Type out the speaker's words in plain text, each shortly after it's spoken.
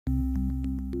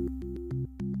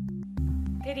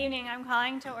Good evening. I'm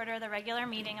calling to order the regular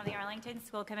meeting of the Arlington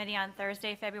School Committee on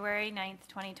Thursday, February 9th,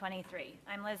 2023.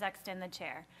 I'm Liz Exton, the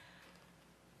chair.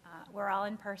 We're all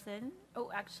in person. Oh,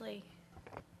 actually,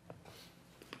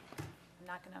 I'm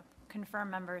not going to confirm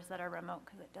members that are remote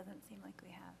because it doesn't seem like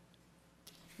we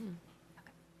have.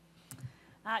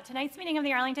 Okay. Tonight's meeting of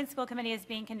the Arlington School Committee is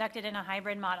being conducted in a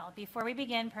hybrid model. Before we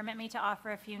begin, permit me to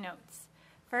offer a few notes.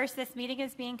 First, this meeting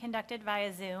is being conducted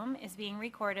via Zoom, is being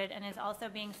recorded, and is also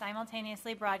being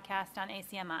simultaneously broadcast on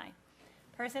ACMi.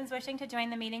 Persons wishing to join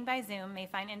the meeting by Zoom may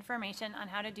find information on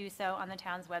how to do so on the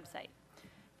town's website.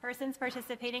 Persons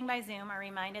participating by Zoom are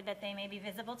reminded that they may be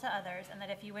visible to others and that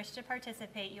if you wish to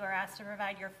participate, you are asked to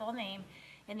provide your full name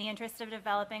in the interest of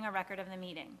developing a record of the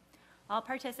meeting. All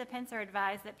participants are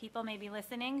advised that people may be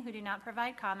listening who do not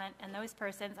provide comment, and those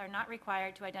persons are not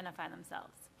required to identify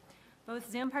themselves.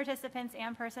 Both Zoom participants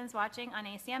and persons watching on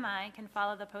ACMi can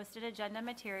follow the posted agenda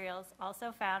materials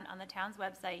also found on the town's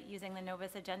website using the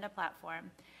Novus Agenda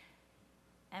platform.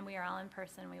 And we are all in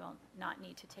person. We will not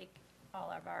need to take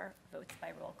all of our votes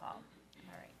by roll call.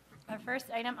 All right. Our first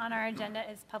item on our agenda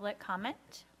is public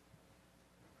comment.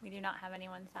 We do not have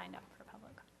anyone signed up for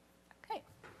public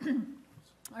comment.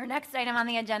 Okay. Our next item on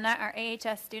the agenda are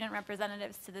AHS student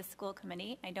representatives to the school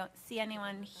committee. I don't see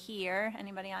anyone here.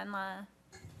 Anybody on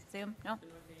Zoom? No?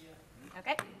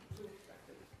 Okay.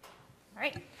 All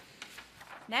right.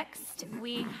 Next,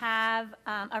 we have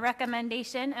a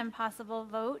recommendation and possible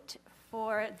vote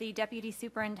for the Deputy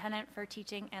Superintendent for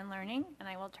Teaching and Learning, and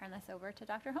I will turn this over to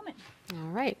Dr. Homan.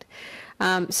 All right.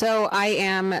 So I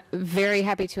am very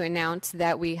happy to announce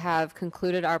that we have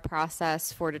concluded our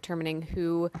process for determining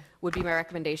who would be my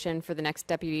recommendation for the next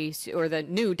deputy, or the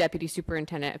new Deputy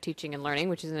Superintendent of Teaching and Learning,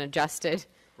 which is an adjusted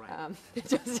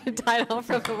title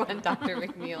from the one Dr.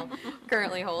 McNeil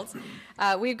currently holds.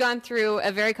 We've gone through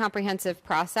a very comprehensive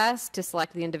process to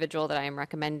select the individual that I am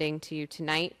recommending to you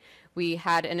tonight. We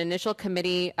had an initial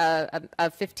committee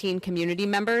of 15 community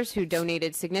members who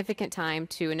donated significant time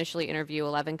to initially interview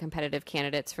 11 competitive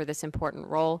candidates for this important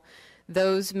role.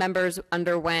 Those members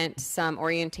underwent some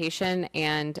orientation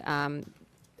and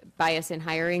bias in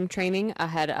hiring training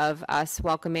ahead of us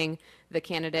welcoming the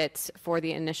candidates for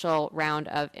the initial round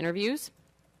of interviews.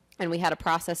 And we had a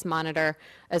process monitor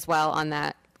as well on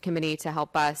that committee to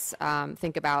help us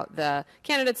think about the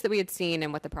candidates that we had seen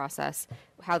and what the process,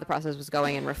 how the process was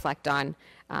going, and reflect on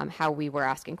how we were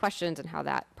asking questions and how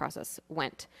that process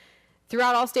went.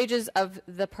 Throughout all stages of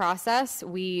the process,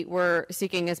 we were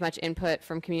seeking as much input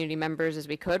from community members as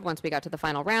we could. Once we got to the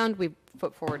final round, we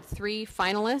put forward 3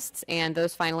 finalists, and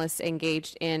those finalists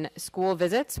engaged in school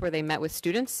visits where they met with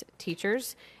students,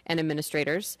 teachers, and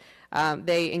administrators.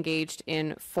 They engaged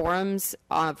in forums,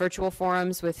 virtual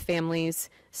forums with families,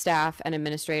 staff, and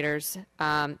administrators,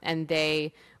 and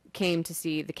they came to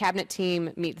see the cabinet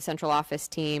team, meet the central office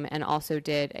team, and also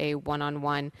did a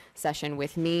one-on-one session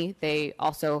with me. They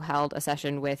also held a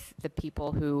session with the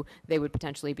people who they would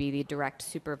potentially be the direct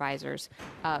supervisors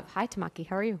of. Hi, Tamaki,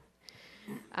 how are you?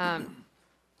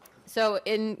 So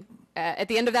at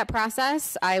the end of that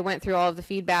process, I went through all of the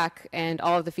feedback, and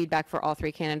all of the feedback for all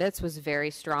 3 candidates was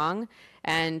very strong,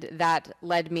 and that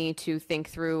led me to think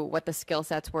through what the skill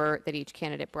sets were that each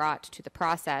candidate brought to the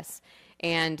process.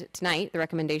 And tonight, the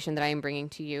recommendation that I am bringing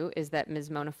to you is that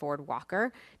Ms. Mona Ford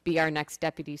Walker be our next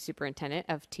Deputy Superintendent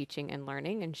of Teaching and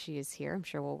Learning, and she is here. I'm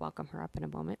sure we'll welcome her up in a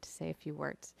moment to say a few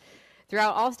words.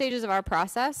 Throughout all stages of our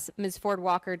process, Ms. Ford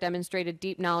Walker demonstrated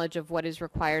deep knowledge of what is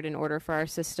required in order for our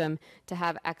system to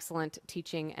have excellent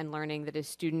teaching and learning that is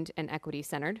student and equity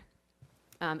centered.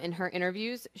 In her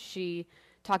interviews, she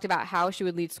talked about how she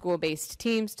would lead school-based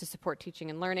teams to support teaching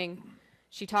and learning.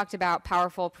 She talked about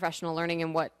powerful professional learning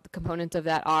and what the components of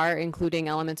that are, including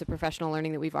elements of professional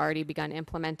learning that we've already begun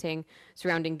implementing,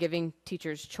 surrounding giving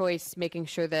teachers choice, making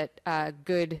sure that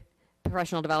good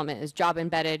professional development is job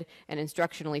embedded and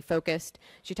instructionally focused.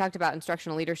 She talked about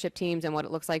instructional leadership teams and what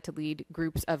it looks like to lead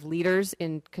groups of leaders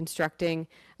in constructing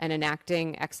and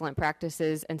enacting excellent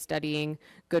practices and studying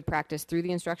good practice through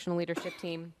the instructional leadership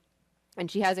team. And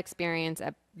she has experience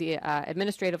at the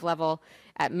administrative level,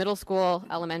 at middle school,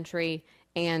 elementary,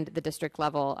 and the district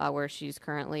level, where she's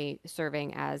currently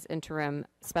serving as interim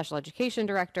special education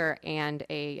director and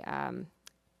a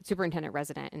superintendent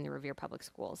resident in the Revere Public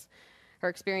Schools. Her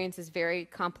experience is very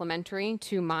complementary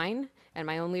to mine and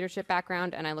my own leadership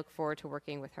background, and I look forward to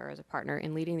working with her as a partner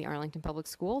in leading the Arlington Public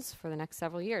Schools for the next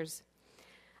several years.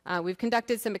 We've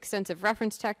conducted some extensive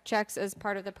reference checks as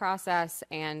part of the process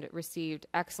and received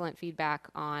excellent feedback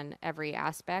on every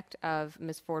aspect of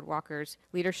Ms. Ford Walker's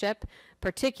leadership.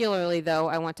 Particularly, though,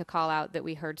 I want to call out that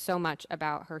we heard so much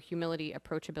about her humility,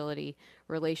 approachability,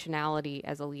 relationality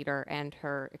as a leader, and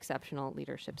her exceptional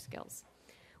leadership skills.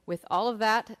 With all of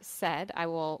that said, I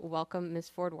will welcome Ms.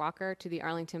 Ford Walker to the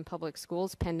Arlington Public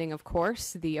Schools, pending, of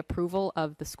course, the approval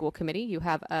of the school committee. You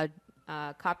have a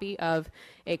copy of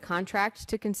a contract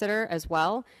to consider as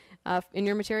well in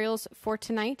your materials for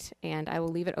tonight, and I will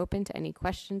leave it open to any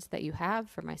questions that you have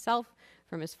for myself,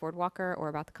 for Ms. Ford Walker, or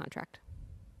about the contract.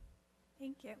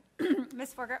 Thank you.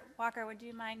 Ms. Walker, would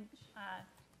you mind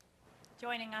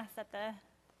joining us at the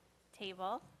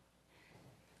table?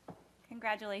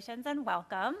 Congratulations and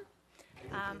welcome.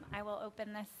 I will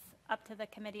open this up to the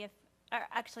committee.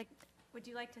 Actually, would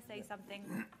you like to say something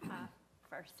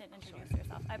first and introduce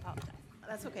yourself? I apologize.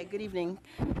 That's okay. Good evening.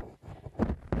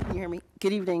 Can you hear me?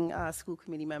 Good evening, school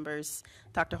committee members,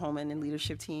 Dr. Holman and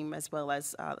leadership team, as well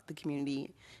as the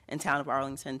community and town of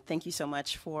Arlington. Thank you so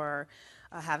much for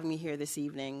having me here this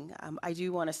evening. I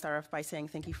do want to start off by saying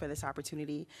thank you for this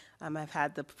opportunity. I've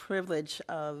had the privilege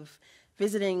of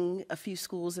visiting a few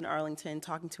schools in Arlington,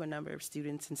 talking to a number of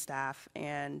students and staff,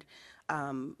 and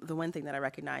the one thing that I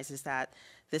recognize is that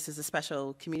this is a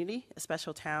special community, a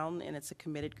special town, and it's a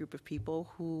committed group of people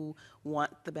who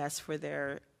want the best for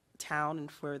their town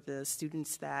and for the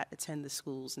students that attend the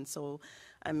schools. And so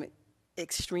I'm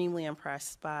extremely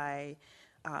impressed by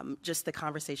just the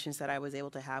conversations that I was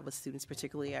able to have with students,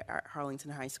 particularly at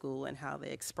Arlington High School, and how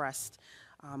they expressed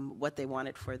what they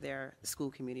wanted for their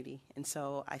school community. And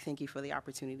so I thank you for the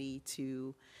opportunity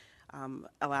to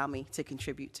allow me to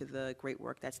contribute to the great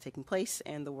work that's taking place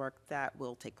and the work that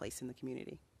will take place in the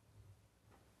community.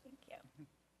 Thank you.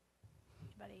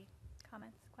 Anybody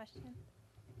comments, questions?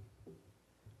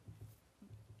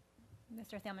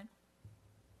 Mr. Thielman.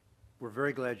 We're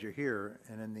very glad you're here,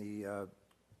 and in the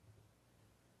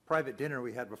private dinner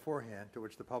we had beforehand, to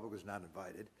which the public was not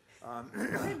invited.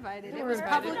 We're invited. It was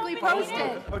publicly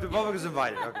posted. Oh, the public was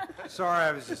invited. Okay. Sorry,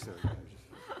 I was just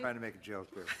trying to make a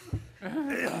joke there.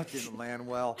 Didn't land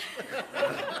well.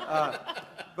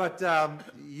 But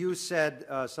you said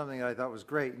something that I thought was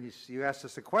great, and you asked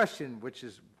us a question, which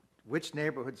is, which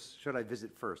neighborhoods should I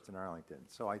visit first in Arlington?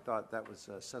 So I thought that was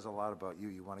says a lot about you.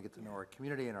 You want to get to know our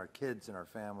community and our kids and our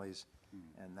families,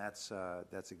 and that's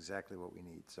exactly what we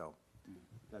need. So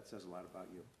that says a lot about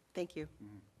you. Thank you.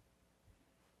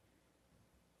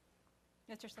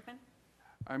 Mr. Slickman?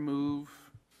 I move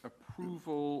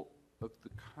approval of the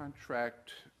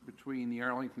contract between the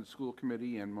Arlington School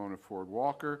Committee and Mona Ford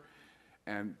Walker,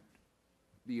 and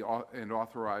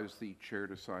authorize the chair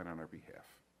to sign on our behalf.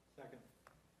 Second.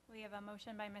 We have a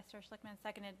motion by Mr. Schlickman,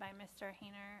 seconded by Mr.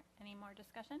 Hayner. Any more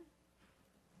discussion?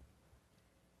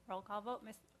 Roll call vote.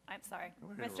 I'm sorry.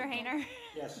 Mr. Hayner?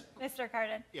 Yes. Mr.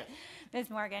 Cardin? Yes. Ms.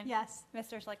 Morgan? Yes.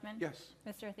 Mr. Schlickman? Yes.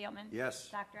 Mr. Thielman? Yes.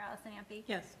 Dr. Allison Ampe?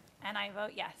 Yes. And I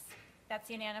vote yes. That's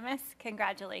unanimous.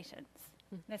 Congratulations.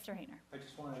 Mr. Hayner? I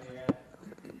just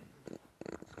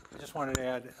wanted to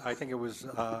add, I think it was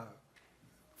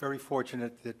very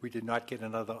fortunate that we did not get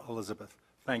another Elizabeth.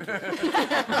 Thank you.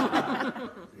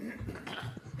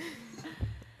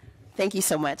 Thank you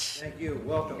so much. Thank you.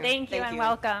 Welcome. Thank you Thank and you.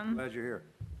 welcome. Glad you're here.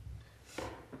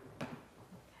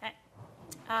 Okay.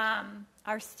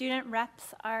 Our student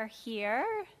reps are here,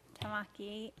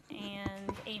 Tamaki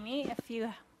and Amy. If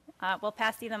you, we'll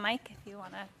pass you the mic if you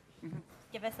want to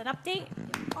give us an update.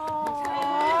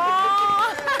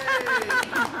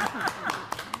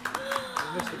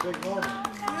 You missed a big moment.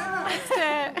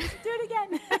 Do it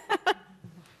again.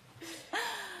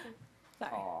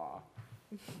 Sorry.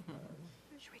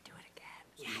 Should we do it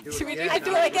again? Should we do I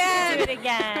do it again. Do it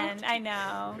again. I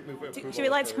know. Should we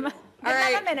let All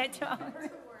right. have a minute to?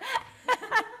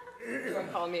 You want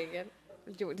to call me again?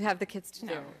 Do have the kids to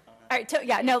do. All right.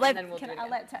 Yeah. No. then we'll do it I'll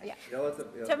again.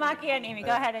 let. Tamaki and Amy,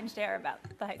 go ahead and share about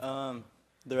the high school.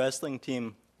 The wrestling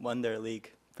team won their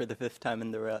league for the 5th time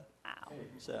in the row. Wow.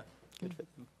 So good for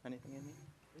them. Anything in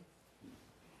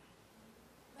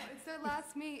It's their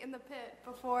last meet in the pit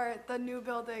before the new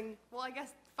building. Well, I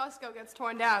guess Fusco gets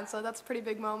torn down, so that's a pretty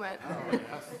big moment.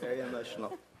 Very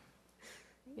emotional.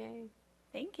 Yay.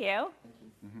 Thank you.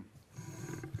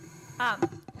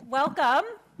 Welcome.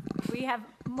 We have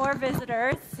more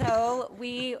visitors, so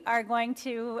we are going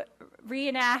to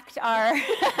reenact our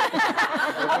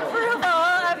approval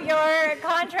of your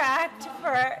contract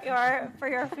for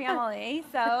your family.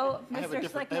 So, Mr.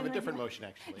 Schlickman. I have a different motion,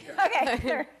 actually. Okay,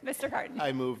 sure. Mr. Carton.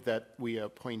 I move that we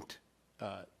appoint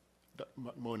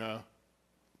Mona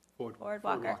Ford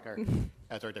Walker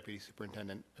as our deputy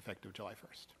superintendent effective July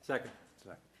 1st. Second.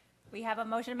 We have a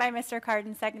motion by Mr.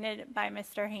 Cardin, seconded by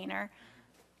Mr. Hayner.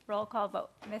 Roll call vote.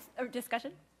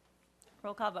 Discussion?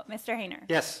 Roll call vote. Mr. Hayner.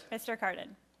 Yes. Mr. Cardin.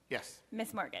 Yes.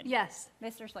 Ms. Morgan. Yes.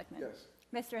 Mr. Schlickman. Yes.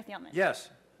 Mr. Thielman. Yes.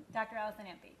 Dr. Allison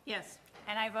Ampe. Yes.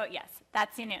 And I vote yes.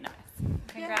 That's unanimous.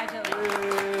 Congratulations.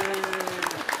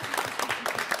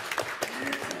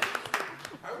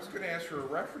 I was going to ask for a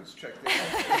reference check there.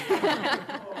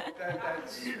 That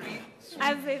sweet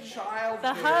As in child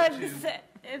the there hugs, to-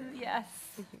 yes,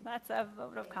 that's a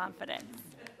vote of confidence.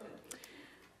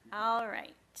 All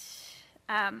right.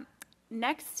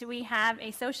 Next, we have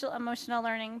a social emotional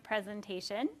learning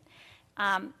presentation.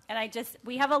 And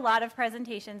we have a lot of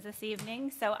presentations this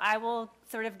evening, so I will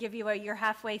sort of give you you're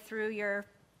halfway through your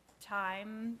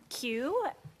time cue,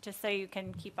 just so you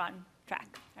can keep on track.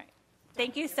 All right.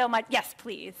 Thank you so much. Yes,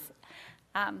 please.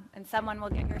 And someone will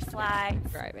get your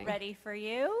slides ready for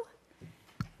you.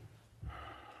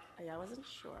 Yeah, I wasn't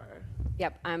sure.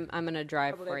 Yep, I'm going to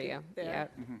drive Would for I be you. there?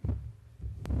 Yep.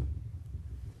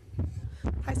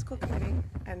 High school committee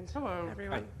and Hello.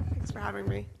 everyone. Thanks for having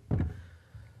me.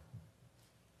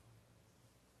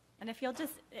 And if you'll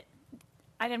just,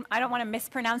 I don't want to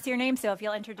mispronounce your name, so if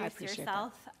you'll introduce appreciate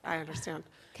yourself. I understand.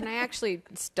 Can I actually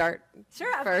start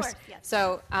Sure, of first? course, yes.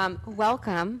 So,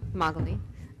 welcome, Magali.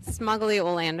 It's Magali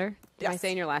Olander. Am I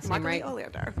saying your last name right?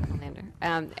 Olander. Olander.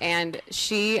 And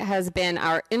she has been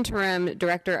our interim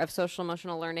director of social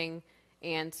emotional learning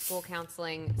and school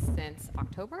counseling since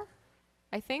October,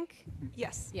 I think.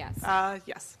 Yes. Yes.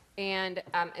 Yes. And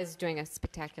is doing a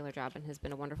spectacular job and has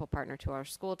been a wonderful partner to our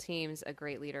school teams, a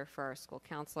great leader for our school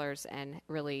counselors, and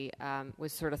really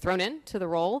was sort of thrown into the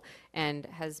role and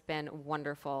has been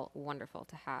wonderful, wonderful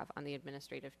to have on the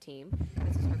administrative team.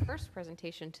 This is her first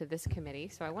presentation to this committee,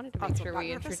 so I wanted to make sure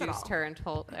we introduced her and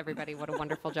told everybody what a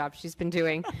wonderful job she's been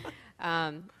doing.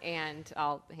 And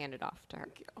I'll hand it off to her.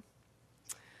 Thank you.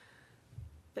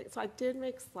 So I did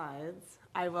make slides.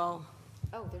 I will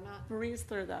They're not. breeze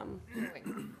through them.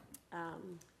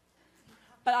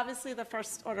 But obviously, the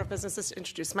first order of business is to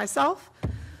introduce myself.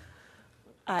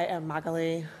 I am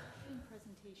Magali.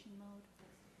 Presentation mode.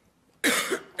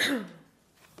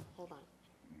 Hold on.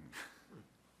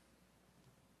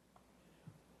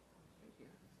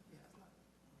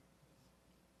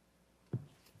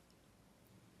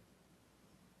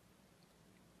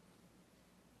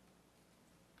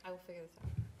 I will figure this out.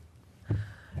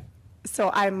 So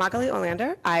I'm Magali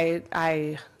Olander.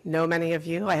 I know many of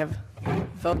you. I have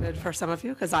voted for some of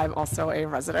you because I'm also a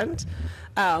resident.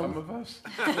 Some of us.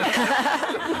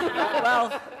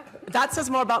 Well, that says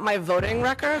more about my voting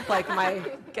record, like my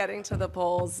getting to the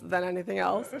polls, than anything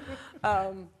else.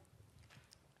 So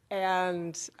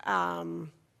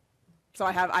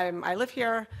I live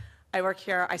here. I work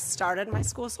here. I started my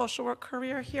school social work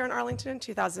career here in Arlington in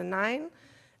 2009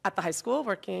 at the high school,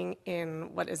 working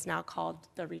in what is now called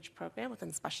the REACH program within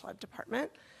the special ed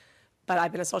department. But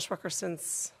I've been a social worker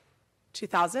since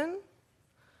 2000.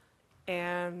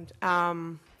 And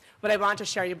what I want to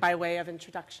share you by way of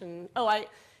introduction, I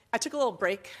took a little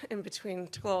break in between,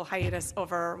 took a little hiatus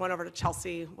went over to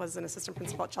Chelsea, was an assistant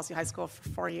principal at Chelsea High School for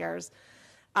 4 years,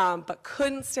 but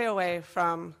couldn't stay away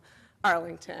from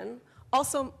Arlington.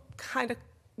 Also kind of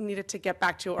needed to get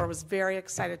back to, or was very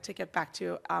excited to get back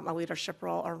to, a leadership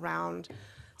role around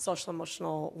social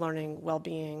emotional learning,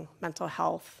 well-being, mental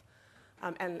health,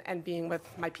 and being with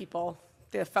my people,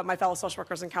 my fellow social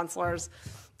workers and counselors,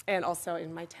 and also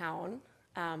in my town.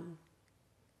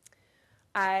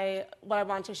 What I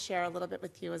want to share a little bit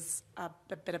with you is a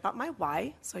bit about my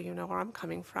why, so you know where I'm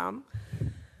coming from.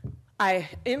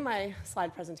 In my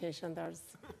slide presentation, there's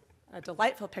a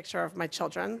delightful picture of my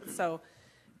children. So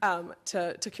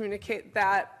to communicate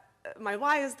that my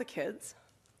why is the kids.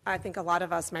 I think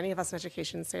many of us in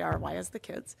education say our why is the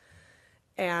kids.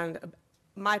 And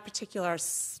my particular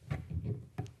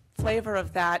flavor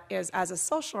of that is, as a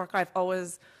social worker, I've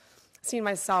always seen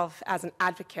myself as an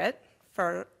advocate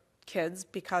for kids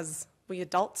because we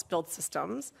adults build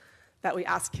systems that we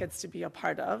ask kids to be a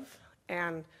part of.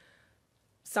 And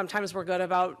sometimes we're good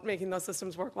about making those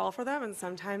systems work well for them, and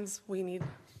sometimes we need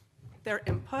their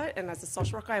input. And as a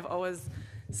social worker, I've always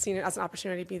seen it as an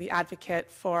opportunity to be the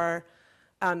advocate for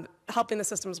helping the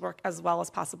systems work as well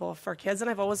as possible for kids. And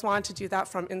I've always wanted to do that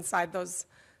from inside those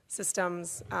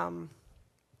systems.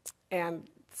 And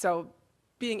so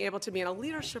being able to be in a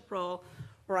leadership role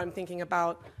where I'm thinking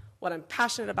about what I'm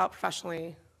passionate about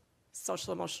professionally,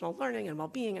 social emotional learning and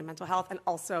well-being and mental health, and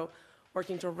also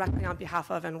working directly on behalf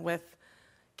of and with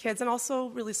kids, and also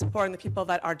really supporting the people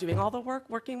that are doing all the work,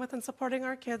 working with and supporting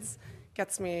our kids,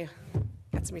 gets me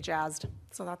jazzed.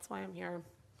 So that's why I'm here.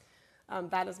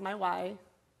 That is my why.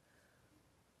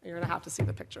 You're going to have to see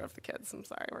the picture of the kids. I'm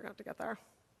sorry, we're going to have to get there.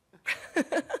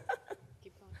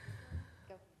 Keep going.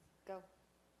 Go. Go.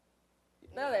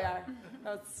 There they are.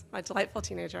 That's my delightful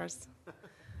teenagers.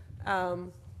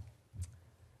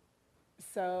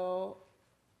 So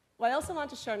what I also want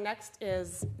to share next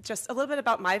is just a little bit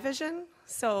about my vision.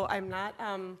 So I'm not,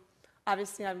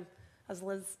 obviously as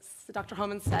Dr.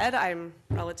 Homan said, I'm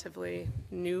relatively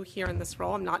new here in this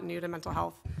role. I'm not new to mental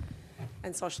health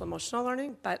and social emotional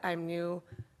learning, but I'm new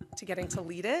to getting to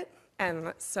lead it.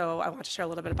 And so I want to share a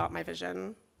little bit about my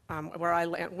vision, where I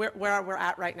land, where we're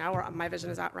at right now, where my vision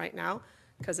is at right now,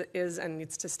 because it is and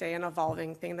needs to stay an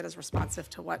evolving thing that is responsive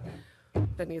to what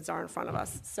the needs are in front of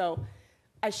us. So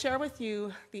I share with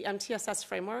you the MTSS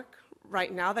framework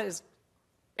right now that is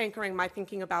anchoring my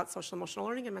thinking about social emotional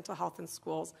learning and mental health in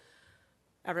schools.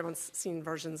 Everyone's seen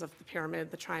versions of the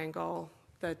pyramid, the triangle,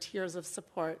 the tiers of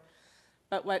support.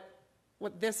 But what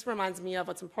this reminds me of,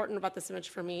 what's important about this image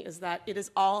for me, is that it is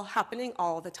all happening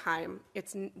all the time.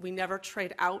 We never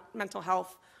trade out mental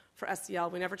health for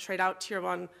SEL. We never trade out Tier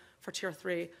 1 for Tier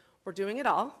 3. We're doing it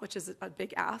all, which is a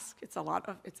big ask. It's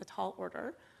a tall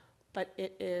order, but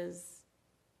it is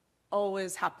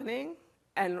always happening,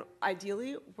 and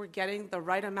ideally, we're getting the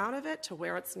right amount of it to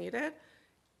where it's needed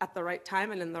at the right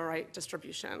time and in the right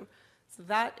distribution. So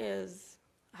that is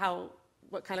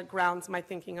what kind of grounds my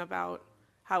thinking about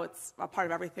how it's a part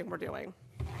of everything we're doing.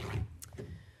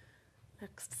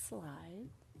 Next slide,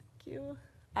 thank you.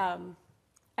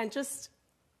 And just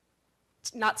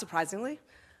not surprisingly,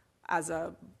 as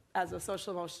a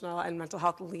social emotional and mental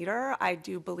health leader, I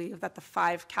do believe that the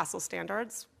 5 CASEL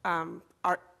standards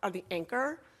are the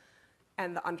anchor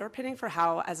and the underpinning for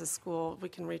how, as a school, we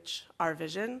can reach our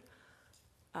vision.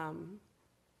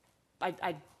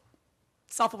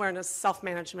 Self-awareness,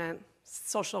 self-management,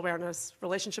 social awareness,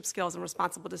 relationship skills, and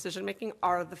responsible decision-making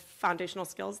are the foundational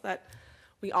skills that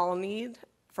we all need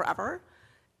forever.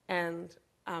 And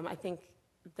I think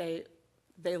they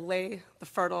lay the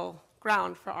fertile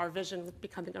ground for our vision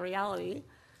becoming a reality.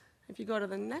 If you go to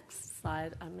the next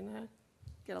slide, I'm going to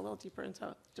get a little deeper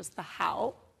into just the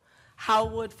how. How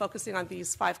would focusing on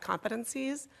these 5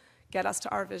 competencies get us to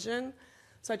our vision?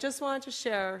 So I just wanted to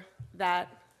share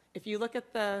that if you look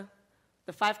at the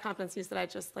 5 competencies that I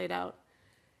just laid out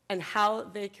and how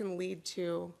they can lead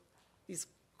to these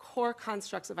core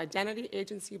constructs of identity,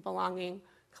 agency, belonging,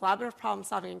 collaborative problem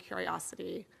solving, and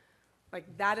curiosity, like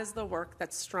that is the work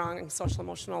that strong and social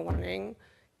emotional learning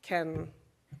can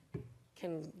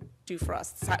do for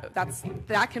us.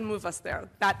 That can move us there.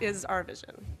 That is our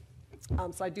vision.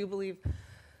 So I do believe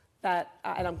that,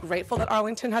 and I'm grateful that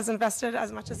Arlington has invested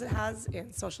as much as it has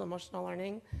in social emotional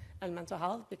learning and mental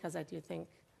health, because I do think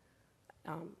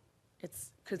it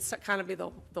could kind of be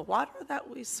the water that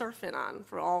we surf in on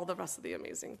for all the rest of the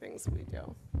amazing things we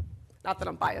do. Not that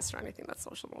I'm biased or anything, that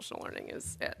social emotional learning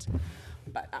is it.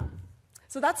 But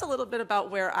so that's a little bit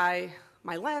about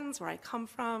my lens, where I come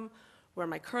from, where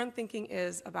my current thinking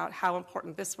is about how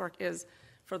important this work is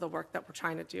for the work that we're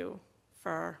trying to do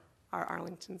for our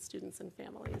Arlington students and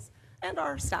families and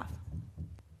our staff.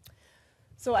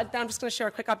 So I'm just going to share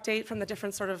a quick update from the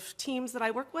different sort of teams that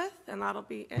I work with, and that'll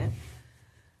be it.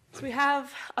 So we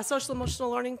have a social emotional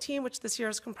learning team, which this year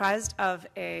is comprised of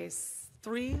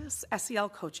 3 SEL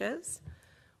coaches.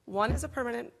 1 is a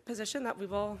permanent position that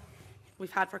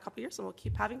we've had for a couple years, and we'll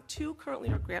keep having. 2 currently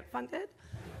are grant funded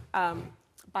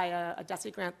by a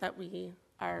DESI grant that we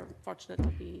are fortunate to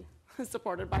be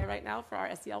supported by right now for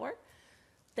our SEL work.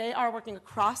 They are working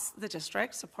across the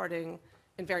district, supporting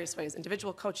in various ways: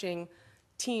 individual coaching,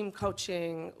 team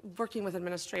coaching, working with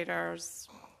administrators,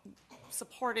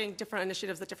 supporting different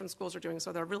initiatives that different schools are doing.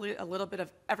 So they're really a little bit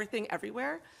of everything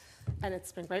everywhere, and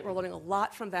it's been great. We're learning a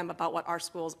lot from them about what our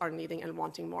schools are needing and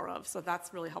wanting more of, so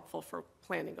that's really helpful for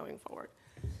planning going forward.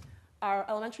 Our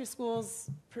elementary schools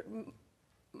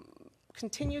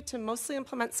continue to mostly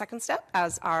implement Second Step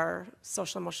as our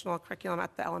social emotional curriculum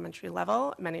at the elementary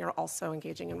level. Many are also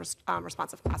engaging in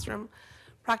responsive classroom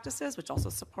practices, which also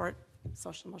support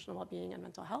social emotional well-being and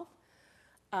mental health.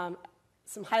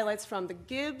 Some highlights from the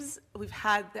Gibbs: we've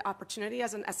had the opportunity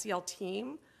as an SEL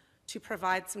team to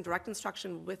provide some direct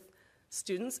instruction with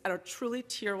students at a truly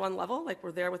Tier 1 level, like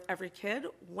we're there with every kid,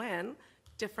 when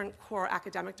different core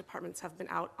academic departments have been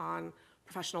out on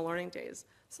professional learning days.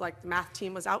 So like the math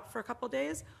team was out for a couple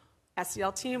days,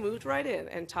 SEL team moved right in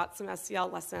and taught some SEL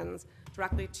lessons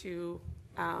directly to,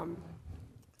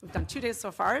 we've done 2 days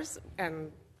so far, and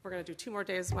we're going to do 2 more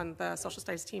days when the social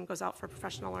studies team goes out for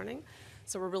professional learning.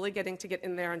 So we're really getting to get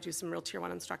in there and do some real Tier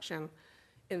 1 instruction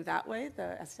in that way.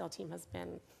 The SEL team has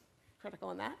been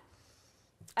critical in that.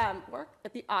 work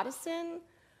at the Addison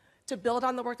to build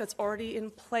on the work that's already in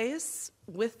place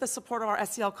with the support of our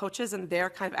SEL coaches and their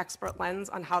kind of expert lens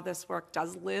on how this work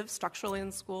does live structurally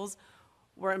in schools.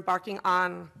 We're embarking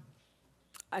on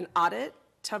an audit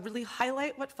to really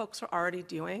highlight what folks are already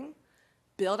doing,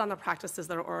 build on the practices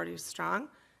that are already strong,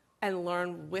 and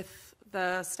learn with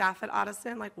the staff at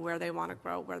Addison, like where they want to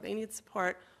grow, where they need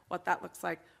support, what that looks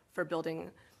like for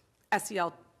building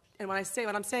SEL. And when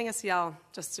I'm saying SEL,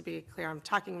 just to be clear, I'm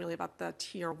talking really about the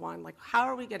tier 1, like how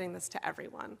are we getting this to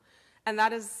everyone? And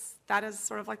that is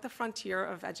sort of like the frontier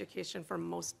of education for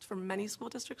many school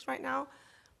districts right now.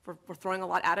 We're throwing a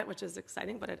lot at it, which is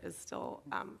exciting, but it is still,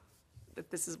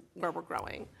 this is where we're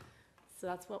growing. So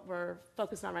that's what we're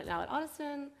focused on right now at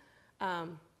Addison.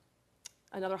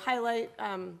 Another highlight,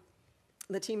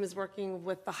 the team is working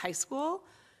with the high school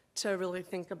to really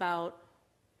think about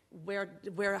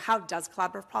how does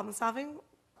collaborative problem solving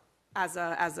as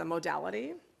a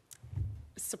modality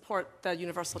support the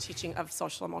universal teaching of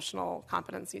social emotional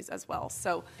competencies as well.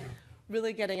 So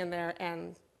really getting in there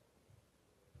and,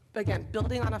 again,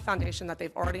 building on a foundation that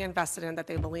they've already invested in, that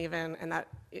they believe in, and that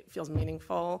it feels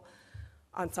meaningful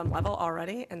on some level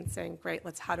already, and saying, great,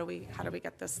 how do we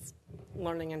get this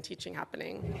learning and teaching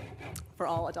happening for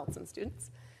all adults and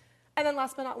students? And then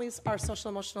last but not least, our social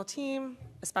emotional team,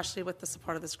 especially with the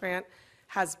support of this grant,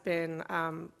 has been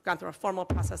gone through a formal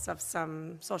process of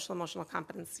some social emotional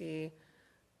competency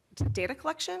data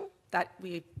collection that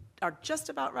we are just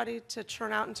about ready to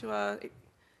churn out into it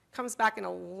comes back in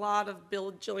a lot of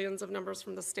bajillions of numbers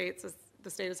from the states. The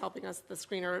state is helping us. The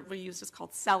screener we used is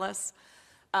called CELUS.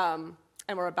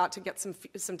 And we're about to get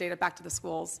some data back to the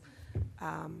schools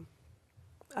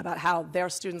about how their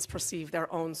students perceive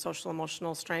their own social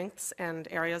emotional strengths and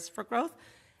areas for growth,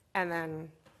 and then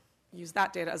use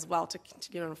that data as well to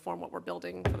continue to inform what we're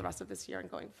building for the rest of this year and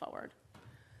going forward.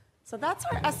 So that's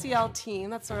our SEL team.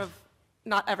 That's sort of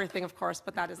not everything, of course,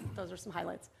 but those are some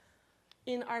highlights.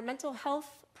 In our mental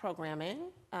health programming,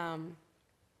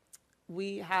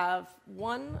 we have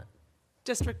one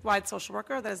district-wide social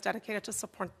worker that is dedicated to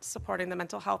supporting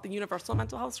the universal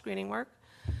mental health screening work.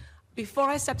 Before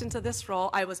I stepped into this role,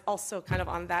 I was also kind of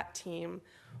on that team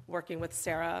working with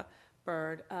Sarah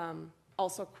Bird,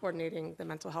 also coordinating the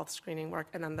mental health screening work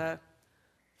and then the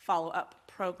follow-up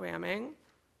programming.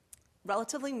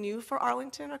 Relatively new for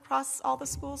Arlington across all the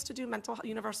schools to do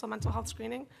universal mental health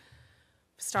screening.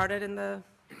 Started in the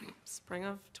spring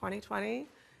of 2020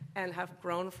 and have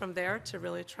grown from there to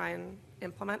really try and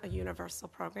implement a universal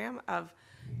program of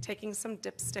taking some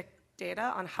dipstick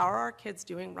data on how are our kids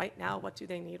doing right now, what do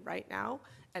they need right now,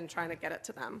 and trying to get it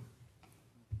to them.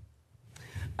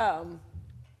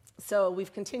 So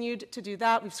we've continued to do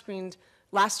that. We've screened,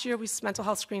 last year we mental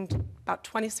health screened about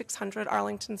 2,600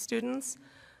 Arlington students.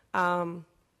 Around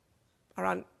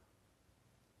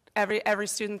every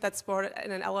student that scored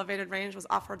in an elevated range was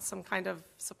offered some kind of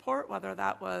support, whether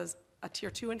that was a tier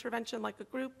 2 intervention like a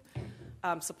group,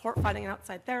 support finding an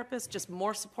outside therapist, just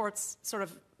more supports sort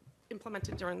of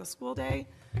implemented during the school day.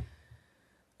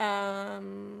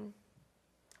 And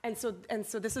so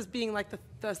this is being like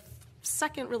the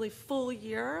second really full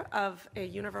year of a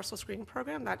universal screening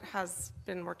program that has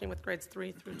been working with grades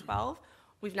 3 through 12.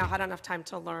 We've now had enough time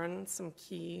to learn some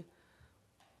key,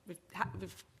 we've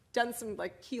done some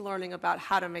key learning about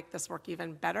how to make this work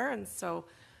even better. And so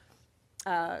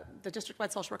the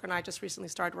district-wide social worker and I just recently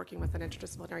started working with an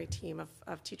interdisciplinary team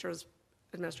of teachers,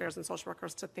 administrators, and social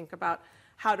workers to think about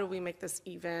how do we make this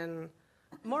even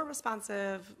more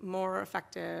responsive, more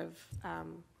effective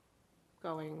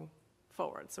going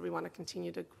forward. So we want to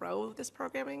continue to grow this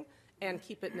programming and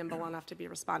keep it nimble enough to be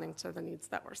responding to the needs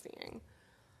that we're seeing.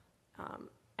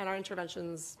 And our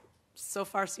interventions so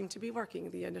far seem to be working.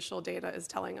 The initial data is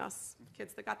telling us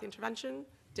kids that got the intervention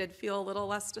did feel a little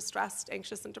less distressed,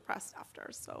 anxious, and depressed after.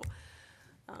 So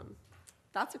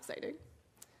that's exciting.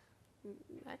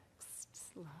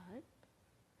 Next slide.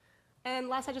 And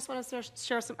last, I just want to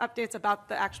share some updates about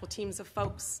the actual teams of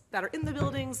folks that are in the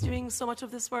buildings doing so much of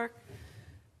this work.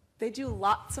 They do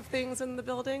lots of things in the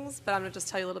buildings, but I'm going to just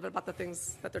tell you a little bit about the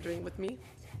things that they're doing with me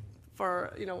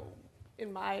for,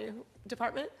 in my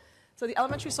department. So the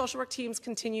elementary social work teams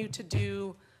continue to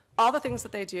do all the things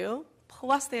that they do,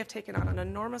 plus they have taken on an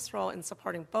enormous role in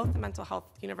supporting both the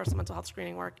universal mental health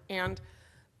screening work and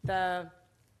the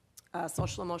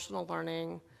social emotional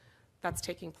learning that's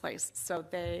taking place. So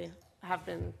they have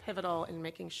been pivotal in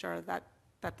making sure that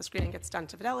the screening gets done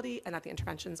to fidelity and that the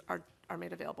interventions are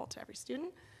made available to every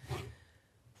student.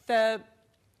 The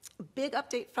big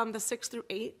update from the 6 through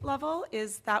 8 level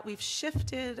is that we're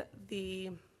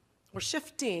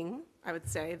shifting I would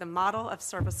say, the model of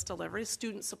service delivery,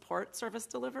 student support service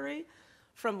delivery,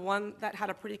 from one that had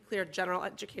a pretty clear general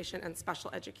education and special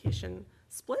education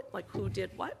split, like who did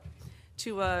what,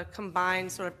 to a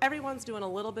combined sort of everyone's doing a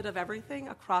little bit of everything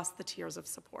across the tiers of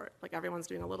support. Like everyone's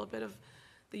doing a little bit of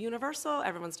the universal,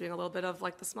 everyone's doing a little bit of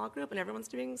like the small group, and everyone's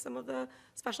doing some of the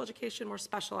special education, more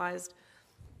specialized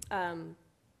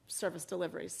service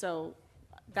delivery. So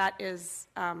that is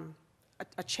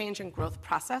a change in growth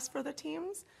process for the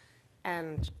teams,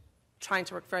 and trying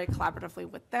to work very collaboratively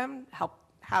with them,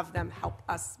 have them help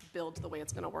us build the way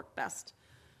it's going to work best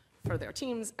for their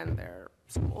teams and their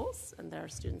schools and their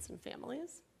students and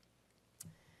families.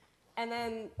 And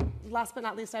then last but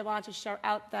not least, I wanted to shout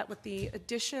out that with the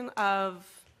addition of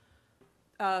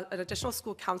an additional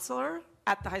school counselor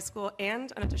at the high school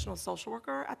and an additional social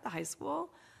worker at the high school,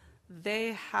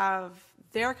 they have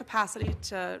their capacity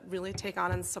to really take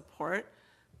on and support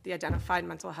the identified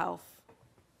mental health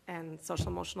and social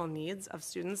emotional needs of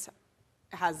students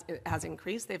has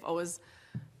increased. They've always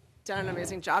done an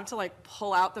amazing job to like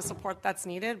pull out the support that's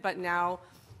needed, but now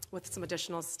with some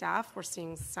additional staff, we're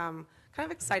seeing some kind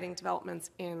of exciting developments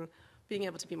in being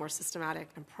able to be more systematic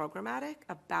and programmatic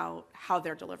about how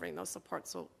they're delivering those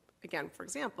supports. So again, for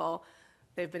example,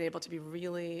 they've been able to be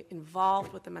really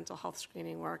involved with the mental health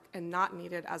screening work and not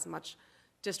needed as much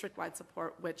district-wide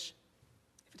support, which,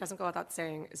 if it doesn't go without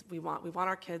saying, is we want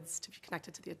our kids to be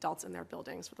connected to the adults in their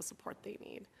buildings for the support they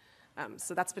need.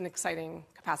 So that's been exciting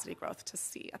capacity growth to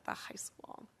see at the high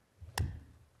school.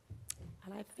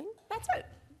 And I think that's it.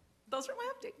 Those are my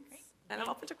updates. Great. And I'm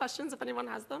open to questions if anyone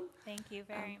has them. Thank you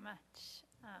very much.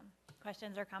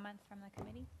 Questions or comments from the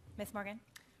committee? Ms. Morgan?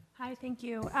 Hi, thank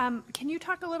you. Can you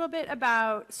talk a little bit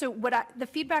about, so the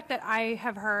feedback that I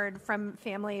have heard from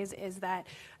families is that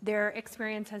their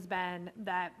experience has been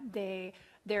that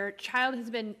their child has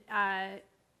been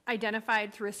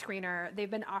identified through a screener,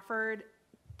 they've been offered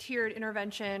tiered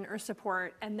intervention or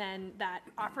support, and then that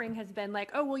offering has been like,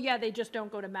 oh, well, yeah, they just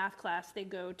don't go to math class, they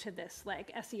go to this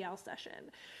like SEL session.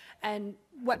 And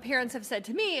what parents have said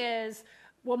to me is,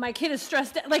 well, my kid is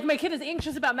stressed, like my kid is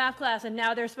anxious about math class, and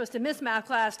now they're supposed to miss math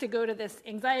class to go to this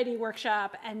anxiety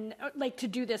workshop and like to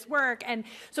do this work. And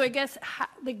so I guess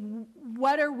like,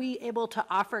 what are we able to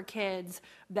offer kids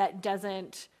that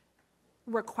doesn't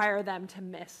require them to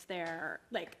miss their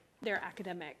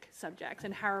academic subjects,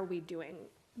 and how are we doing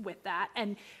with that?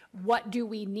 And what do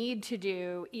we need to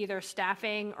do, either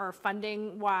staffing or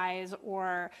funding wise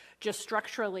or just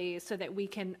structurally, so that we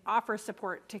can offer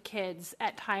support to kids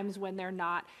at times when they're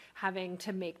not having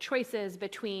to make choices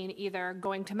between either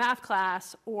going to math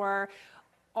class or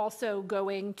also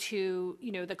going to,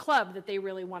 the club that they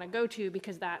really want to go to,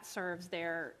 because that serves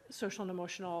their social and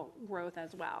emotional growth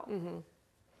as well? Mm-hmm.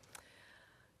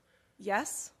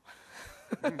 Yes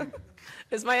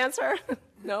is my answer.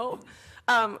 No.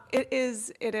 It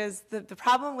is the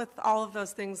problem with all of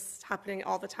those things happening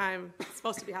all the time, it's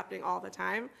supposed to be happening all the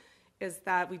time, is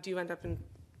that we do end up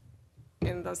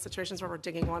in those situations where we're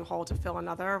digging one hole to fill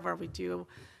another, where we do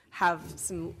have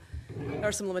there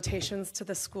are some limitations to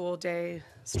the school day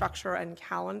structure and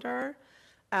calendar.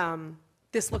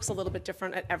 This looks a little bit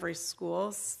different at every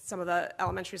school. Some of the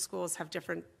elementary schools have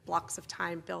different blocks of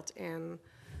time built in,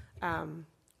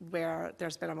 where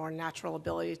there's been a more natural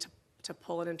ability to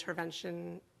pull an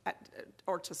intervention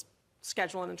or to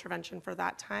schedule an intervention for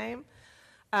that time.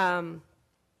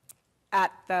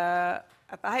 At the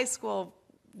high school,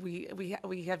 we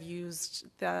have used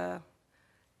the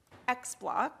X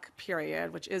block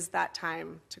period, which is that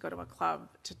time to go to a club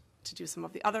to do some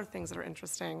of the other things that are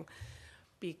interesting,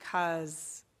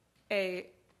 because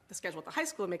the schedule at the high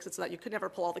school makes it so that you could never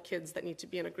pull all the kids that need to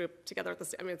be in a group together at the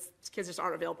same. I mean, kids just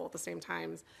aren't available at the same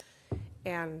times,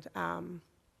 and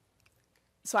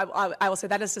so I will say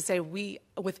that is to say, we,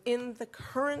 within the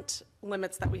current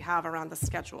limits that we have around the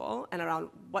schedule and around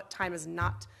what time is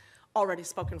not already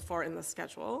spoken for in the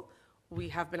schedule, we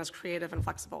have been as creative and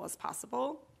flexible as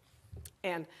possible,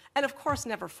 and of course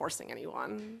never forcing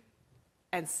anyone.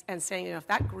 And saying, if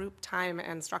that group time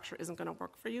and structure isn't going to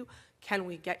work for you, can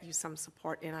we get you some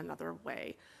support in another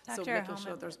way? Dr. So making Holman,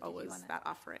 sure there's always that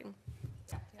offering.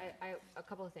 A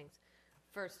couple of things.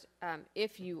 First,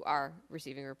 if you are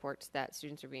receiving reports that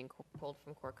students are being pulled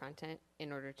from core content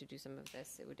in order to do some of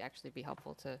this, it would actually be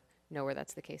helpful to know where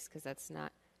that's the case, because that's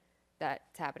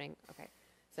happening. Okay,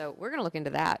 so we're going to look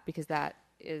into that, because that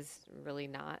is really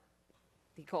not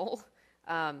the goal.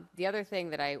 The other thing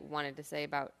that I wanted to say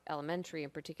about elementary in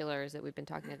particular is that we've been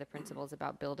talking to the principals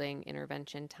about building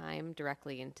intervention time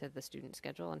directly into the student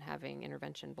schedule and having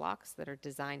intervention blocks that are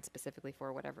designed specifically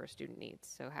for whatever a student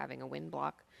needs. So having a win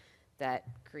block that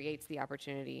creates the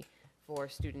opportunity for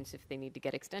students if they need to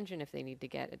get extension, if they need to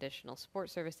get additional support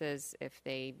services, if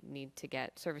they need to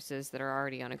get services that are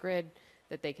already on a grid,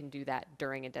 that they can do that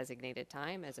during a designated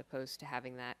time as opposed to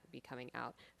having that be coming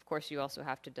out. Of course, you also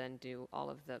have to then do all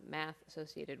of the math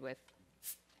associated with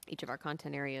each of our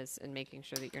content areas and making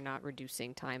sure that you're not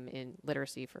reducing time in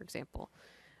literacy, for example.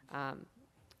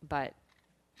 But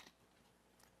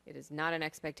it is not an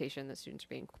expectation that students are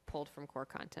being pulled from core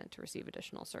content to receive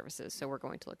additional services, so we're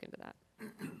going to look into that.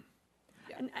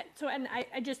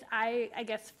 I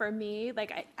guess for me,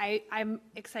 like I'm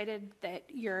excited that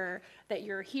you're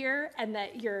here and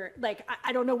that you're like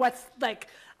I don't know what's like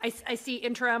I see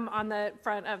interim on the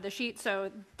front of the sheet,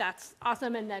 so that's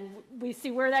awesome, and then we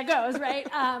see where that goes, right?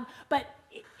 But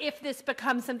if this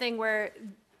becomes something where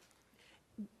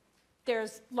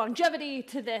there's longevity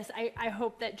to this, I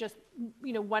hope that just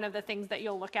one of the things that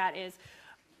you'll look at is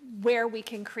where we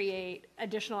can create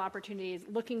additional opportunities,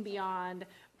 looking beyond.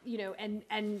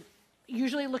 And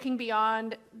usually looking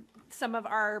beyond some of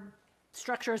our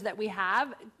structures that we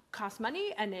have costs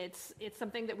money, and it's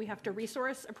something that we have to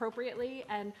resource appropriately.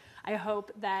 And I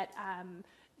hope that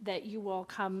that you will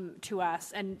come to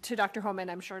us and to Dr.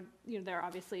 Holman. I'm sure they're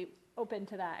obviously open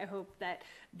to that. I hope that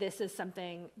this is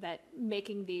something that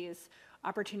making these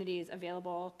opportunities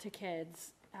available to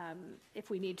kids, if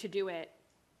we need to do it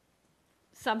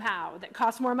somehow that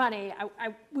costs more money,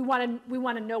 we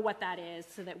want to know what that is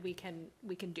so that we can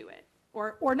do it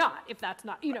or not if that's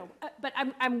not But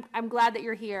I'm glad that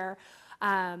you're here,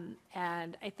 and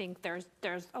I think there's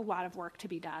a lot of work to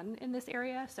be done in this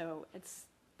area, so it's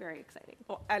very exciting.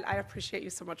 Well, and I appreciate you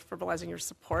so much for mobilizing your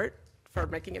support for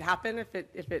making it happen. If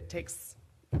it takes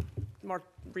more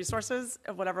resources,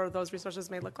 whatever those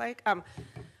resources may look like.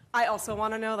 I also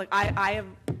want to know, like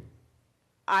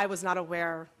I was not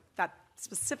aware that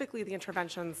specifically the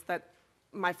interventions that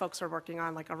my folks are working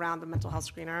on, like around the mental health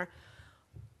screener,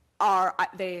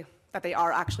 that they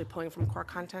are actually pulling from core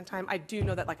content time. I do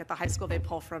know that like at the high school they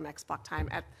pull from X block time.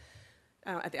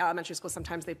 At the elementary school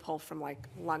sometimes they pull from like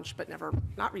lunch, but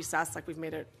not recess. Like we've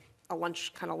made it a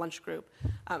lunch group.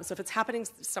 So if it's happening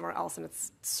somewhere else, and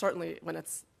it's certainly when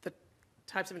it's the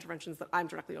types of interventions that I'm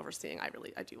directly overseeing, I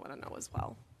do want to know as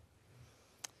well.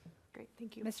 Great,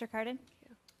 thank you. Mr. Cardin?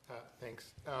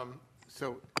 Thanks.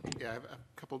 So, yeah, I have a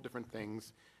couple different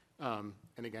things. And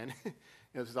again,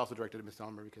 this is also directed at Ms.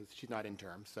 Elmer because she's not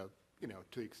interim. So,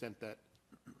 to the extent that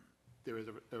there is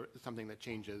something that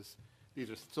changes, these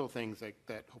are still things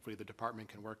that hopefully the department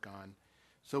can work on.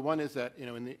 So one is that,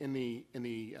 in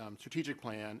the strategic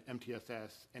plan,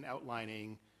 MTSS, and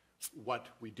outlining what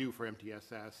we do for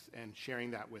MTSS and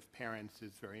sharing that with parents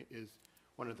is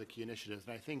one of the key initiatives.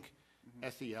 And I think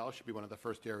SEL should be one of the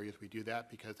first areas we do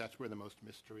that because that's where the most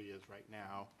mystery is right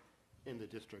now in the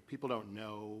district. People don't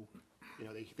know,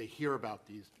 they hear about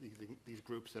these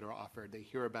groups that are offered. They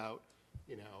hear about,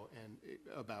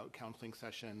 about counseling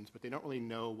sessions, but they don't really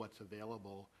know what's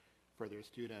available for their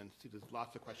students. There's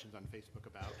lots of questions on Facebook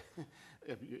about,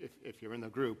 if you're in the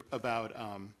group, about,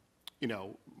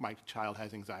 my child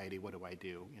has anxiety, what do I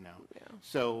do, Yeah.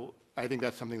 So I think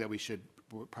that's something that we should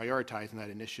prioritize in that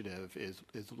initiative is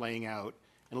laying out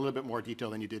in a little bit more detail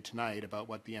than you did tonight about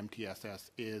what the MTSS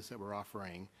is that we're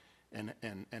offering and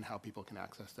how people can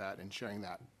access that and sharing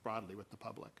that broadly with the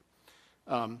public.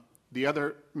 The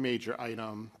other major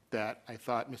item that I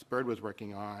thought Ms. Bird was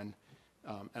working on,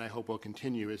 and I hope will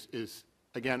continue, is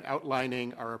again,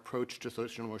 outlining our approach to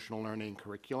social and emotional learning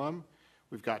curriculum.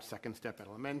 We've got Second Step at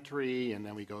elementary, and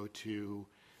then we go to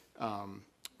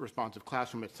responsive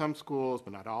classroom at some schools,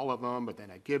 but not all of them. But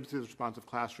then at Gibbs is responsive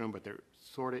classroom, but there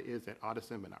sort of is at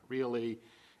Audison, but not really.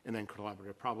 And then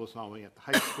collaborative problem solving at the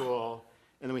high school.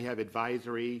 And then we have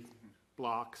advisory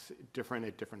blocks at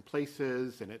different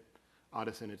places. And at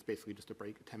Audison, it's basically just a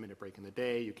 10-minute break in the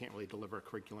day. You can't really deliver a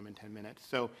curriculum in 10 minutes.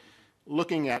 So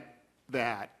looking at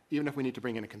that, even if we need to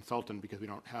bring in a consultant because we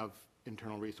don't have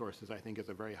internal resources, I think is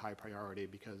a very high priority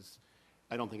because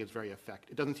I don't think it's very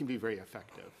effective. It doesn't seem to be very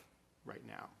effective right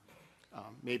now.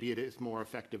 Maybe it is more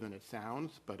effective than it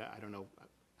sounds, but I don't know.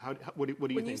 What do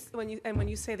you think? When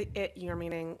you say the it, you're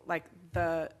meaning like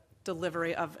the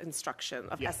delivery of instruction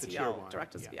of SEL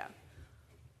directives. Yeah.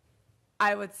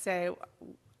 I would say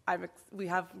we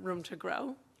have room to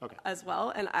grow as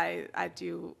well, and I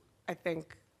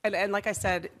think, and like I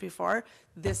said before,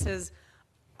 this is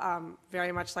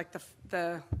very much like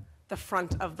the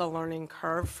front of the learning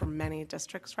curve for many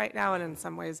districts right now, and in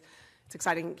some ways it's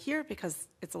exciting here because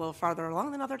it's a little farther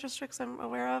along than other districts I'm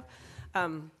aware of.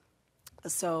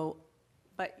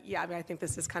 But yeah, I think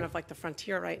this is kind of like the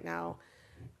frontier right now,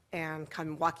 and kind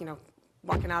of walking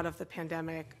out of the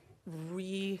pandemic,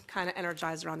 kind of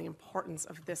energized around the importance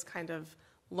of this kind of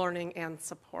learning and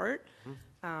support.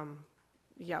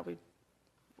 Yeah, we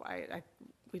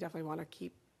definitely want to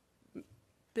keep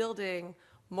building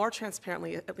more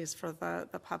transparently, at least for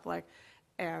the public,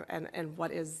 and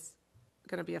what is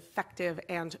going to be effective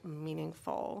and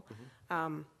meaningful.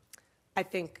 I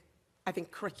think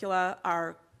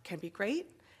curricula can be great,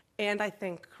 and I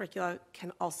think curricula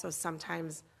can also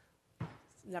sometimes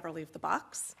never leave the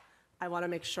box. I want to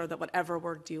make sure that whatever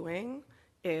we're doing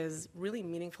is really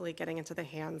meaningfully getting into the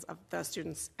hands of the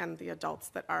students and the adults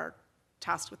that are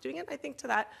tasked with doing it. I think to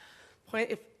that point,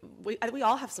 if we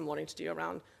all have some learning to do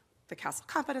around the CASEL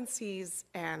competencies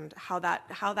and how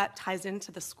that ties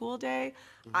into the school day.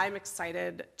 I'm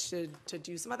excited to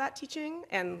do some of that teaching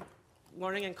and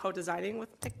learning and co-designing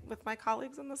with my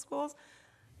colleagues in the schools.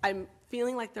 I'm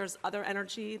feeling like there's other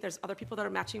energy, there's other people that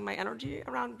are matching my energy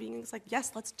around being like,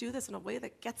 yes, let's do this in a way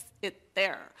that gets it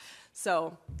there.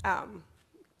 So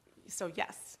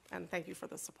yes, and thank you for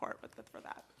the support for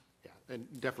that. Yeah, and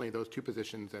definitely those two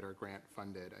positions that are grant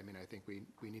funded, I mean, I think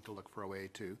we need to look for a way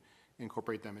to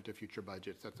incorporate them into future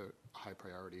budgets. That's a high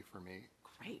priority for me.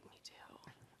 Great, me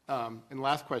too. And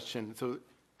last question, so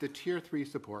the tier 3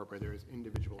 support where there is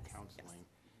individual counseling,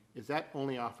 is that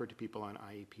only offered to people on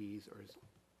IEPs, or is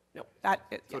Nope,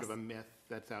 sort of a myth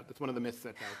that's out? That's one of the myths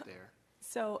that's out there.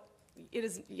 So it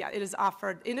is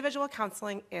offered. Individual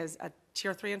counseling is a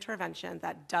tier 3 intervention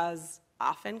that does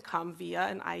often come via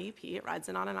an IEP. It rides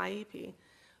in on an IEP.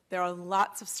 There are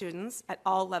lots of students at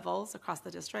all levels across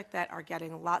the district that are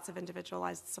getting lots of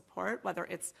individualized support, whether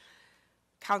it's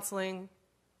counseling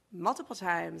multiple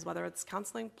times, whether it's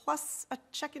counseling plus a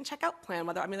check-in, check-out plan,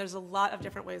 there's a lot of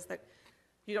different ways that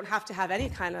you don't have to have any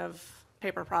kind of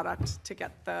paper product to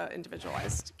get the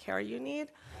individualized care you need.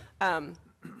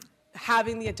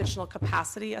 Having the additional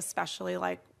capacity, especially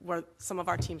like where some of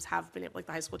our teams have been able, like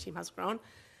the high school team has grown,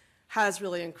 has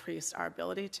really increased our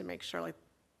ability to make sure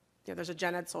there's a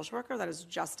gen ed social worker that is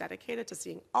just dedicated to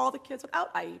seeing all the kids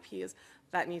without IEPs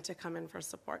that need to come in for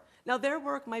support. Now their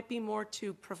work might be more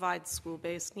to provide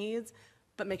school-based needs,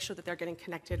 but make sure that they're getting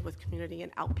connected with community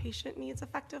and outpatient needs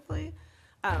effectively.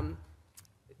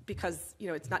 Because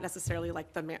it's not necessarily like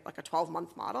a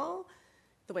 12-month model,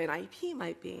 the way an IEP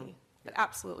might be. But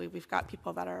absolutely, we've got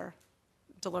people that are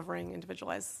delivering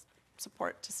individualized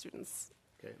support to students.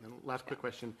 Okay, and then last quick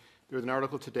question. There was an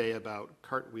article today about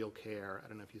Cartwheel Care. I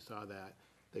don't know if you saw that.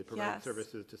 They provide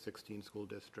services to 16 school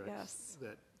districts. Yes.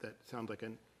 That sounds like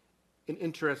an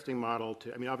interesting model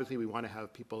to, obviously we want to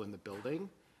have people in the building,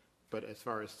 but as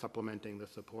far as supplementing the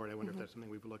support, I wonder if that's something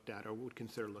we've looked at or would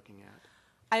consider looking at.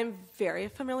 I'm very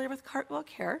familiar with Cartwheel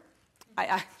Care.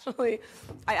 I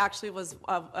actually was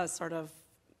a sort of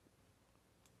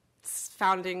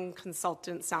founding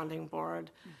consultant sounding board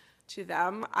to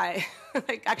them. I don't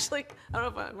know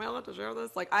if am I allowed to share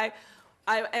this?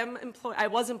 I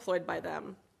was employed by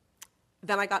them.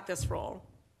 Then I got this role.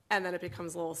 And then it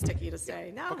becomes a little sticky to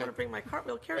say, now I'm going to bring my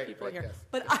Cartwheel Care people here. Yes.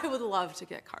 But I would love to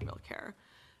get Cartwheel Care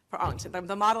for Arlington.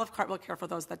 The model of Cartwheel Care, for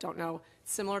those that don't know,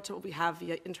 similar to what we have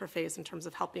via Interface in terms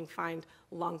of helping find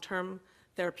long-term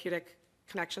therapeutic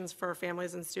connections for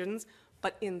families and students.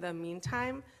 But in the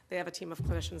meantime, they have a team of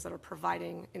clinicians that are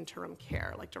providing interim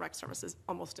care, like direct services,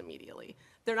 almost immediately.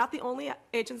 They're not the only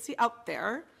agency out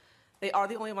there. They are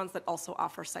the only ones that also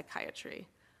offer psychiatry.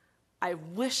 I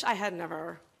wish I had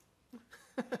never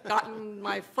gotten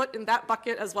my foot in that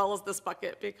bucket as well as this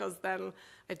bucket, because then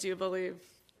I do believe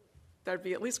there'd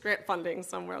be at least grant funding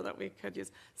somewhere that we could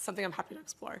use. Something I'm happy to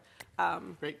explore.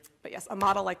 Great. But yes, a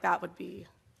model like that would be,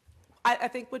 I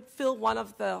think would fill one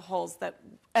of the holes that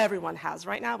everyone has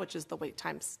right now, which is the wait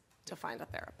times to find a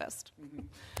therapist.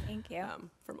 Thank you.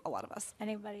 For a lot of us.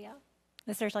 Anybody else?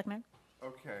 Mr. Schlickman?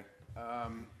 Okay.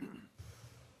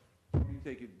 Let me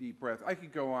take a deep breath. I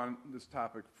could go on this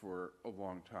topic for a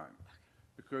long time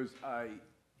because I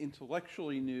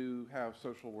intellectually knew how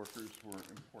social workers were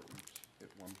important at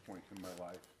one point in my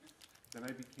life. Then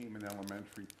I became an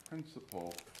elementary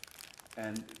principal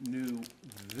and knew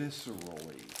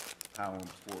viscerally how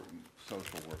important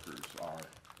social workers are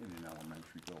in an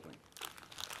elementary building.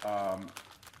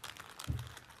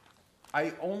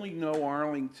 I only know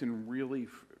Arlington really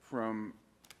from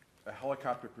a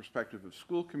helicopter perspective of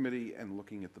school committee and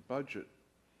looking at the budget.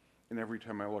 And every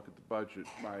time I look at the budget,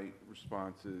 my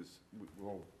response is,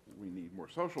 well, we need more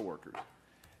social workers.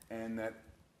 And that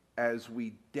as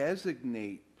we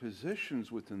designate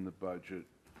positions within the budget,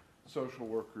 social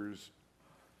workers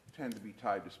tend to be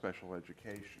tied to special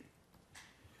education.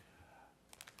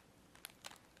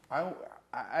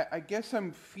 I guess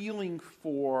I'm feeling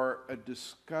for a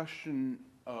discussion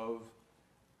of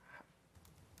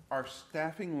our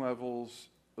staffing levels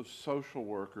of social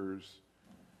workers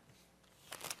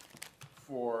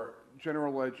for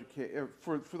general education,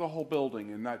 for the whole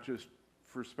building and not just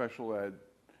for special ed,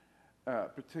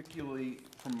 particularly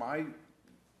from my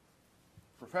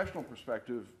professional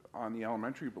perspective on the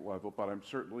elementary level, but I'm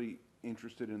certainly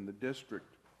interested in the district.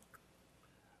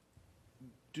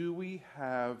 Do we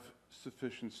have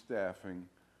sufficient staffing?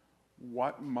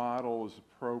 What model is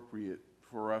appropriate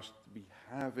for us to be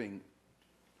having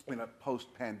in a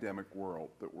post-pandemic world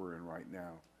that we're in right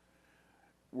now,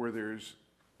 where there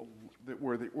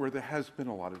has been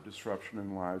a lot of disruption in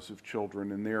the lives of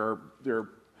children,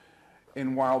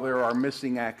 and while there are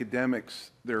missing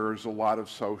academics, there is a lot of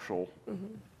social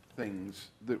things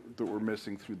that we're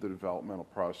missing through the developmental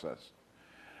process.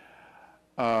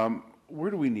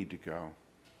 Where do we need to go?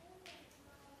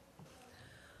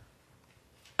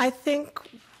 I think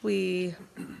we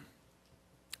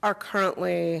are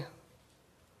currently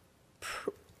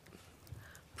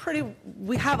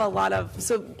we have a lot of,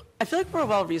 so I feel like we're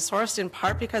well resourced in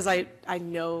part because I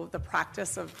know the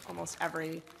practice of almost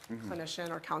every clinician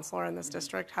or counselor in this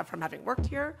district from having worked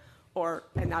here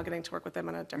and now getting to work with them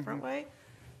in a different way.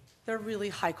 They're really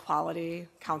high quality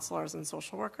counselors and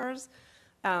social workers.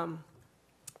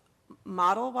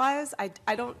 Model wise,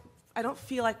 I don't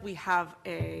feel like we have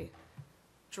a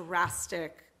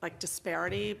drastic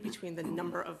disparity between the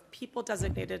number of people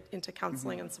designated into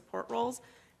counseling and support roles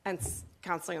and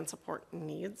counseling and support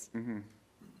needs.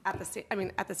 At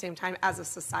the same time, as a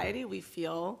society, we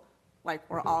feel like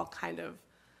we're all kind of,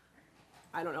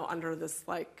 I don't know, under this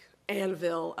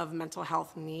anvil of mental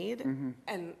health need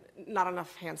and not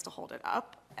enough hands to hold it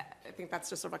up. I think that's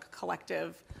just sort of a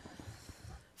collective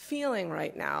feeling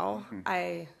right now.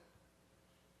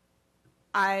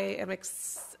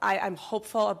 I'm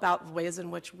hopeful about ways in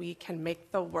which we can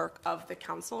make the work of the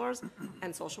counselors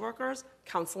and social workers,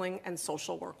 counseling and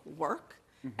social work,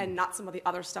 and not some of the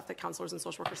other stuff that counselors and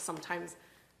social workers sometimes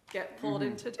get pulled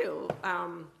in to do.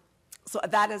 So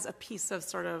that is a piece of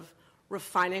sort of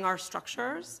refining our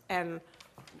structures and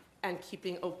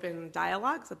keeping open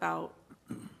dialogues about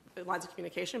the lines of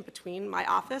communication between my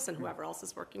office and whoever else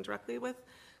is working directly with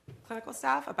clinical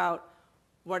staff about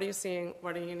what are you seeing,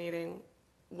 what are you needing,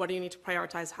 what do you need to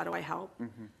prioritize, how do I help?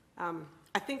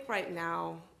 I think right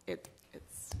now it's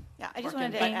Yeah, I just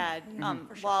wanted to add,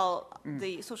 while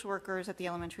the social workers at the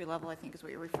elementary level, I think is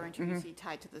what you're referring to, you see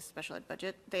tied to the special ed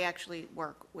budget, they actually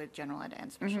work with general ed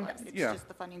and special ed. It's just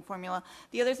the funding formula.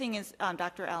 The other thing is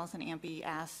Dr. Allison Ampey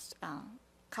asked a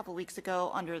couple weeks ago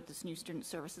under this new student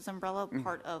services umbrella,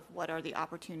 part of what are the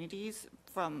opportunities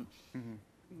from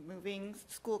moving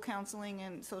school counseling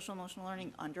and social emotional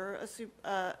learning under a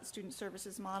student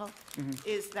services model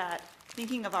is that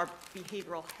thinking of our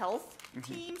behavioral health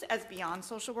teams as beyond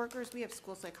social workers. We have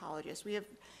school psychologists, we have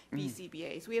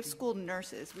BCBAs, we have school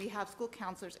nurses, we have school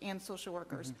counselors and social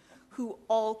workers who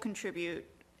all contribute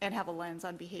and have a lens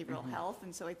on behavioral health.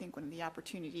 And so I think one of the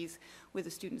opportunities with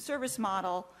the student service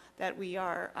model that we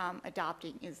are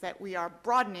adopting is that we are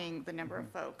broadening the number of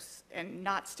folks and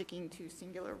not sticking to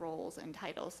singular roles and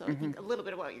titles. So I think a little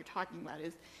bit of what you're talking about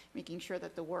is making sure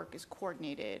that the work is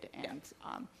coordinated and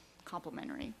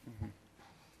complementary.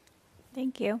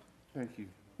 Thank you. Thank you.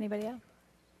 Anybody else?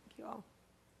 Thank you all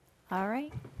All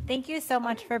right. Thank you so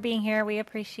much for being here. We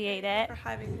appreciate it. for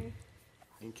having me.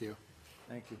 Thank you.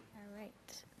 Thank you. All right.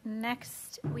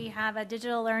 Next, we have a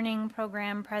digital learning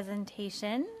program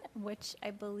presentation, which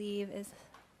I believe is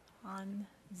on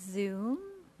Zoom.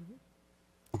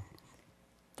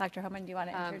 Dr. Homan, do you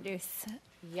want to introduce?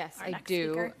 Yes, our I next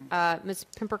do. speaker? Ms.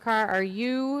 Pimpercar, are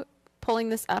you pulling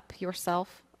this up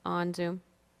yourself on Zoom?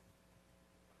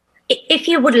 If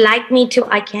you would like me to,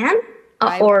 I can.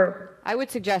 I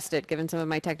would suggest it, given some of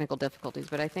my technical difficulties,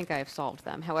 but I think I have solved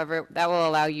them. However, that will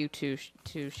allow you to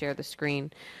share the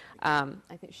screen. I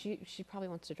think she probably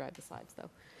wants to drive the slides,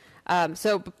 though.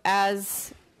 So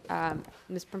as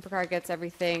Ms. Pimpercar gets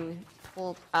everything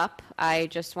pulled up, I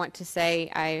just want to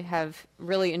say I have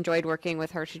really enjoyed working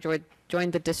with her. She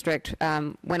joined the district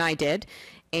when I did,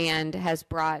 and has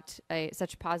brought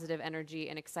such positive energy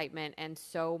and excitement and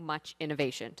so much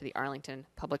innovation to the Arlington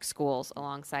Public Schools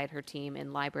alongside her team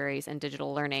in libraries and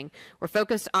digital learning. We're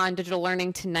focused on digital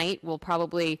learning tonight. We'll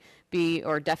probably be,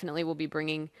 or definitely will be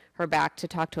bringing her back to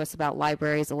talk to us about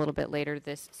libraries a little bit later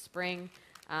this spring.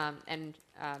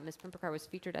 Ms. Pimpercar was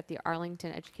featured at the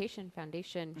Arlington Education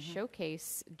Foundation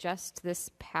Showcase just this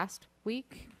past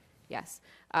week. Yes,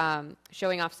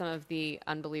 showing off some of the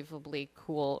unbelievably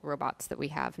cool robots that we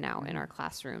have now in our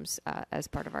classrooms as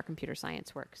part of our computer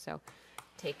science work. So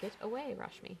take it away,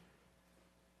 Rashmi.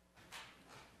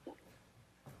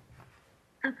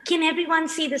 Can everyone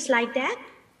see the slide deck?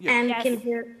 Yes. And Yes. can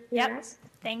hear Yep. us?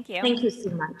 Thank you. Thank you so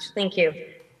much. Thank you.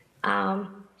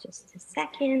 Just a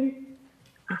second.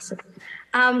 Awesome.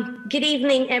 Good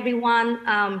evening, everyone.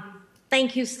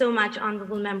 Thank you so much,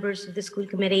 honorable members of the school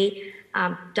committee,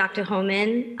 Dr.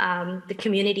 Homan, the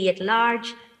community at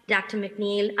large, Dr.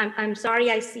 McNeil. I'm sorry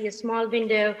I see a small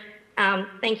window.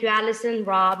 Thank you, Allison,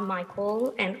 Rob,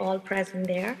 Michael, and all present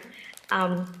there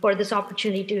for this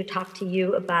opportunity to talk to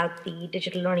you about the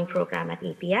digital learning program at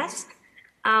APS.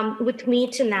 With me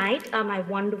tonight are my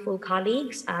wonderful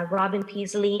colleagues, Robin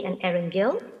Peasley and Erin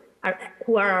Gill,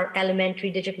 who are our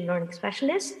elementary digital learning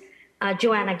specialists,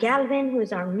 Joanna Galvin, who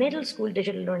is our middle school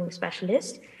digital learning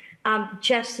specialist,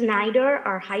 Jeff Snyder,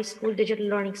 our high school digital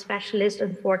learning specialist,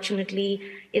 unfortunately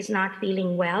is not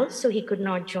feeling well, so he could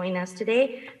not join us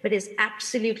today, but is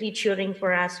absolutely cheering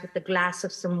for us with a glass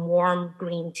of some warm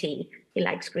green tea. He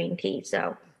likes green tea,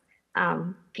 so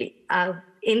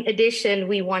in addition,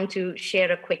 we want to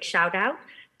share a quick shout out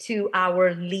to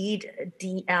our lead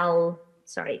DL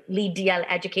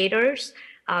educators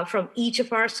from each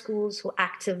of our schools who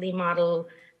actively model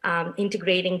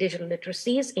integrating digital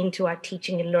literacies into our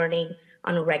teaching and learning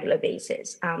on a regular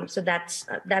basis. So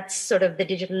that's sort of the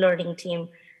digital learning team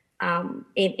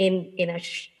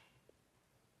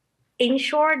in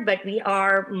short, but we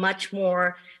are much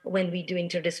more when we do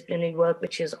interdisciplinary work,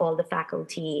 which is all the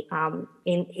faculty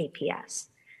in APS.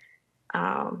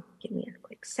 Give me a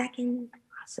quick second.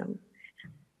 Awesome.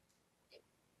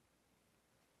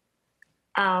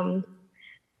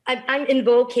 I'm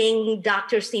invoking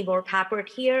Dr. Seymour Papert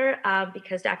here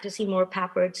because Dr. Seymour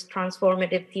Papert's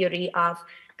transformative theory of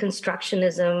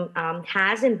constructionism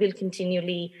has and will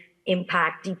continually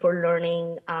impact deeper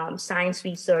learning, science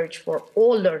research for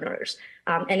all learners.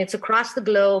 And it's across the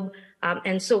globe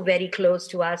and so very close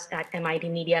to us at MIT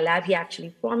Media Lab. He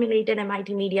actually formulated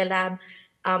MIT Media Lab.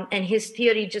 And his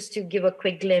theory, just to give a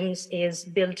quick glimpse, is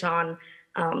built on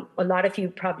a lot of you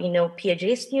probably know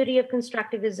Piaget's theory of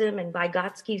constructivism and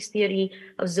Vygotsky's theory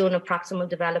of zone of proximal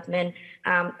development.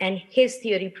 And his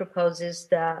theory proposes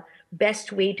the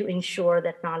best way to ensure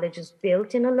that knowledge is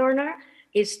built in a learner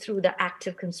is through the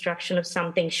active construction of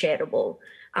something shareable.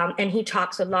 And he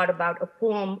talks a lot about a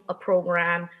poem, a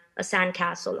program, a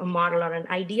sandcastle, a model, or an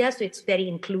idea. So it's very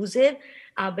inclusive,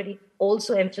 but it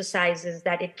also emphasizes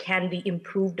that it can be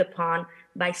improved upon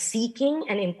by seeking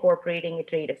and incorporating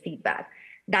iterative feedback.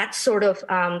 That sort of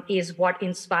is what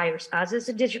inspires us as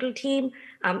a digital team.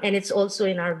 And it's also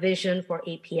in our vision for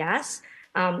APS.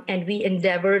 And we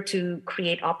endeavor to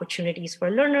create opportunities for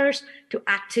learners to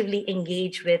actively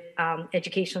engage with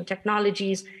educational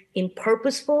technologies in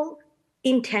purposeful,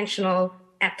 intentional,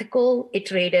 ethical,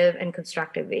 iterative, and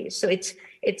constructive ways. So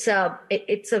it's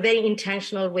a very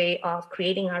intentional way of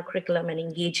creating our curriculum and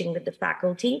engaging with the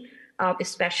faculty,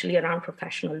 especially around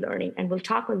professional learning. And we'll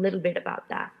talk a little bit about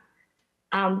that.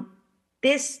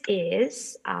 This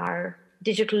is our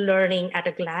digital learning at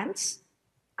a glance.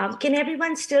 Can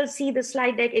everyone still see the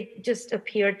slide deck? It just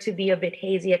appeared to be a bit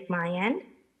hazy at my end.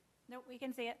 Nope, we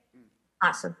can see it.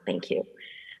 Awesome, thank you.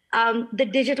 The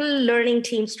digital learning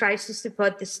team strives to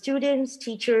support the students,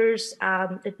 teachers,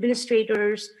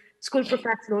 administrators, school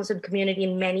professionals, and community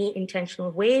in many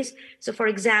intentional ways. So for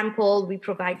example, we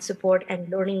provide support and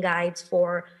learning guides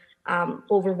for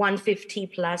over 150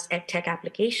 plus EdTech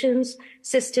applications,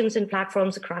 systems, and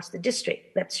platforms across the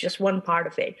district. That's just one part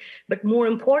of it. But more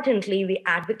importantly, we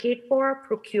advocate for,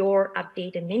 procure,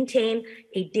 update, and maintain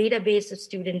a database of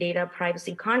student data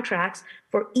privacy contracts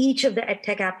for each of the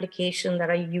EdTech applications that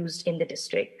are used in the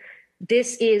district.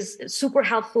 This is super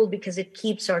helpful because it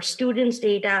keeps our students'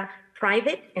 data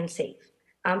private and safe.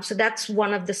 So that's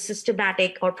one of the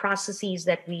systematic or processes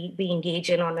that we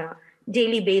engage in on a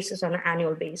daily basis, on an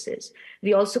annual basis.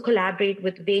 We also collaborate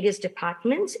with various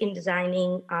departments in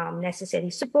designing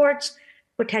necessary supports,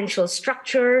 potential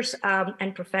structures,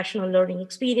 and professional learning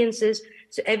experiences.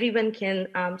 So everyone can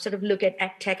sort of look at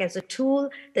EdTech as a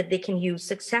tool that they can use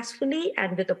successfully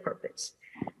and with a purpose.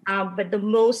 But the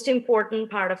most important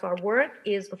part of our work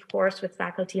is, of course, with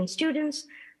faculty and students.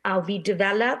 We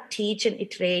develop, teach, and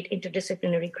iterate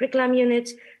interdisciplinary curriculum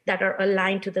units that are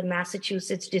aligned to the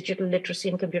Massachusetts Digital Literacy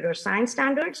and Computer Science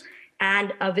standards,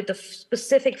 and with a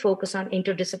specific focus on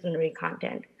interdisciplinary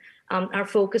content. Our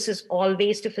focus is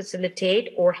always to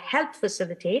facilitate or help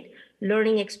facilitate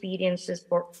learning experiences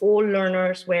for all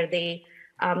learners where they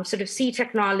sort of see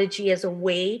technology as a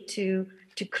way to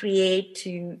create,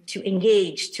 to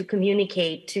engage, to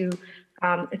communicate, to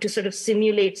sort of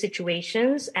simulate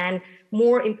situations, and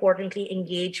more importantly,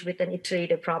 engage with an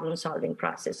iterative problem-solving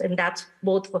process. And that's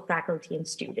both for faculty and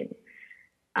student.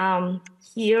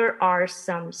 Here are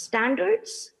some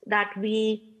standards,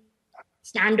 guidelines,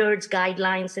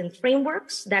 and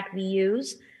frameworks that we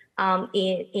use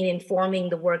in informing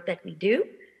the work that we do.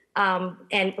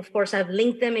 And of course, I've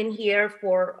linked them in here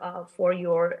for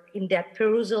your in-depth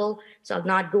perusal. So I'll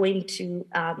not go into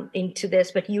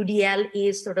this, but UDL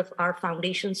is sort of our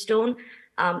foundation stone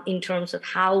in terms of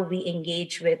how we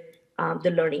engage with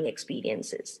the learning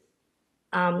experiences.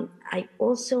 I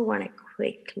also want to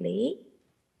quickly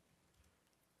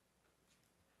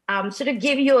sort of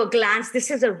give you a glance.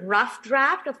 This is a rough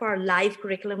draft of our live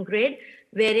curriculum grid,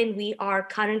 wherein we are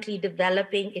currently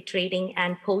developing, iterating,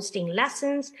 and posting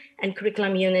lessons and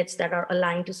curriculum units that are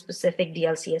aligned to specific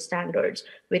DLCS standards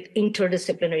with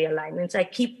interdisciplinary alignments. I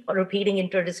keep repeating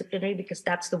interdisciplinary because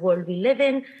that's the world we live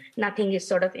in. Nothing is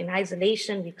sort of in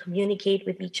isolation. We communicate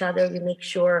with each other. We make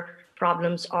sure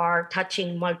problems are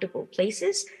touching multiple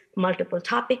places, multiple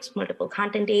topics, multiple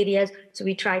content areas. So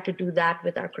we try to do that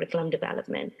with our curriculum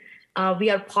development. We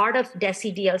are part of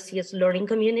DESE DLCS learning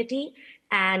community,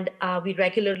 and we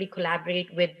regularly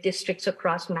collaborate with districts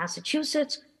across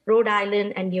Massachusetts, Rhode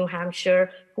Island, and New Hampshire,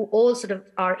 who all sort of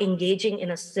are engaging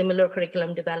in a similar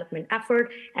curriculum development effort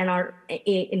and are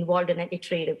involved in an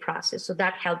iterative process. So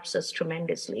that helps us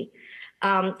tremendously.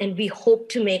 And we hope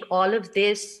to make all of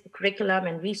this curriculum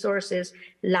and resources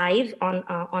live on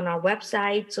our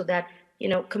website so that, you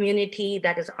know, community,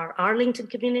 that is our Arlington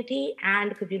community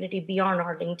and community beyond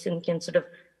Arlington, can sort of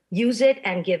use it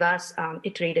and give us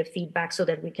iterative feedback so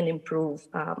that we can improve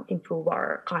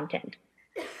our content.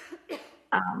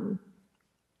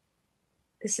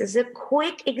 This is a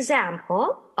quick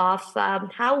example of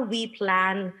how we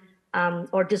plan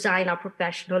or design our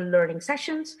professional learning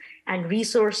sessions and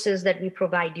resources that we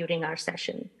provide during our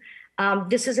session.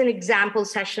 This is an example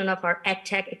session of our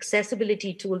EdTech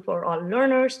accessibility tool for all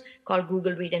learners called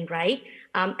Google Read and Write.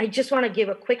 I just want to give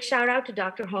a quick shout out to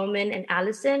Dr. Holman and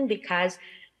Allison because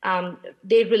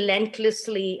they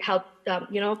relentlessly helped,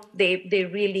 they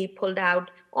really pulled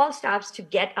out all stops to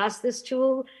get us this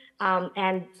tool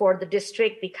and for the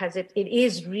district, because it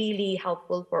is really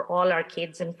helpful for all our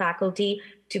kids and faculty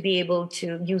to be able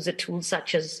to use a tool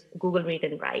such as Google Read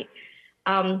and Write.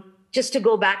 Just to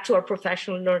go back to our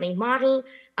professional learning model,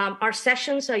 our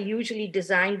sessions are usually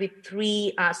designed with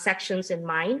three sections in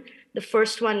mind. The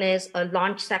first one is a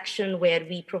launch section where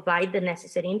we provide the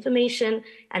necessary information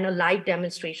and a live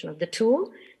demonstration of the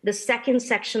tool. The second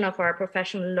section of our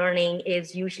professional learning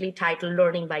is usually titled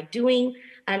Learning by Doing.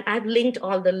 And I've linked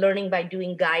all the Learning by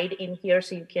Doing guide in here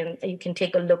so you can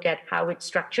take a look at how it's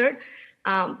structured.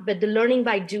 But the Learning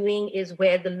by Doing is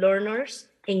where the learners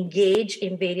engage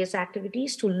in various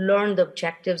activities to learn the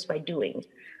objectives by doing.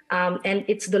 And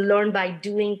it's the learn by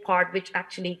doing part, which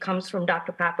actually comes from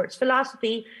Dr. Pappert's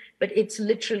philosophy, but it's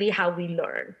literally how we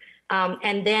learn.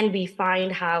 And then we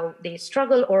find how they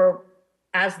struggle, or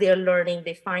as they're learning,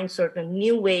 they find certain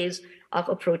new ways of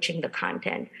approaching the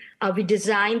content. We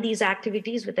design these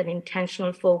activities with an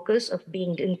intentional focus of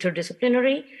being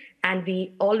interdisciplinary, and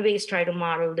we always try to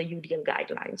model the UDL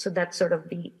guidelines. So that's sort of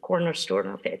the cornerstone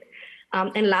of it.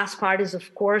 And last part is,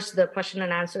 of course, the question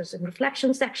and answers and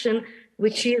reflection section,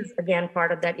 which is, again,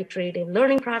 part of that iterative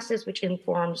learning process, which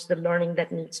informs the learning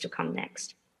that needs to come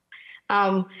next.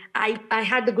 I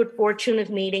had the good fortune of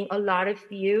meeting a lot of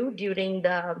you during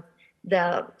the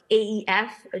AEF,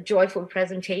 a joyful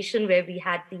presentation, where we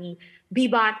had the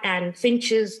BBOT and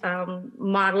Finches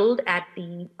modeled at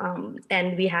the,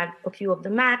 and we had a few of the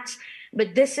mats.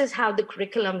 But this is how the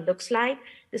curriculum looks like.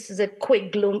 This is a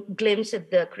quick glimpse of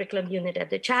the curriculum unit at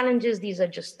the challenges. These are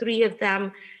just three of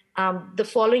them. The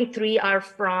following three are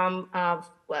from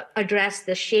address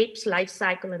the shapes, life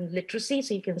cycle, and literacy.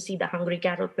 So you can see the Hungry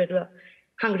Caterpillar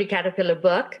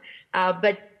book.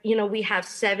 But we have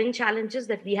 7 challenges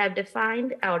that we have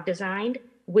defined or designed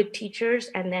with teachers,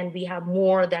 and then we have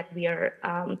more that we are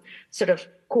sort of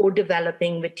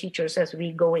co-developing with teachers as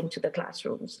we go into the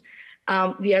classrooms.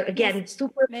 We are, again,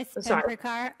 Ms.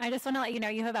 Pemberkar, I just want to let you know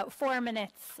you have about 4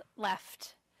 minutes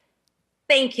left.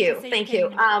 Thank you. So Thank you.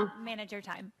 Manage your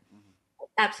time.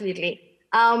 Absolutely.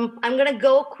 I'm going to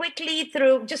go quickly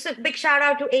through, just a big shout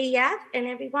out to AEF and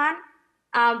everyone.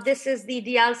 This is the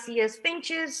DLCS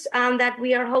Finches that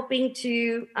we are hoping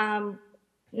to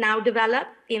now develop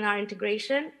in our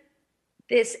integration.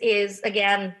 This is,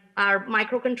 again, our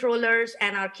microcontrollers,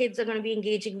 and our kids are going to be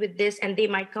engaging with this, and they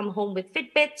might come home with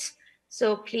Fitbits.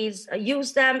 So please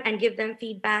use them and give them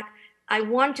feedback. I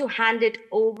want to hand it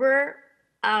over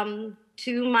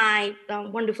to my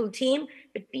wonderful team.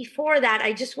 But before that,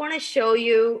 I just want to show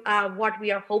you what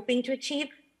we are hoping to achieve.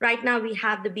 Right now, we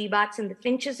have the BBOTs and the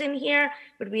Finches in here,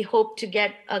 but we hope to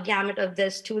get a gamut of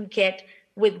this toolkit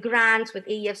with grants, with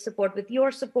AEF support, with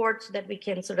your support, so that we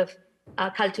can sort of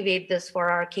cultivate this for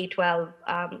our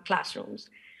K-12 classrooms.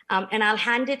 And I'll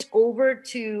hand it over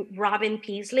to Robin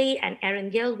Peasley and Erin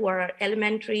Gill, who are our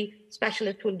elementary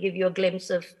specialists, who will give you a glimpse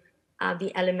of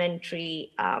the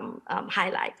elementary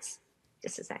highlights.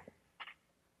 Just a second.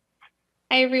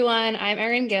 Hi, everyone. I'm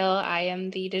Erin Gill. I am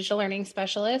the digital learning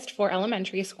specialist for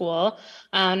elementary school.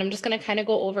 I'm just going to kind of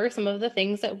go over some of the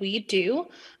things that we do.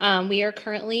 We are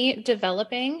currently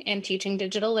developing and teaching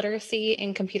digital literacy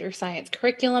and computer science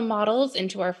curriculum models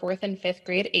into our 4th and 5th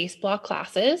grade ACE block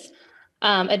classes.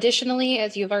 Additionally,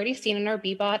 as you've already seen in our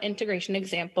BBOT integration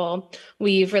example,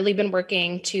 we've really been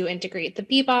working to integrate the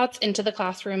BBOTs into the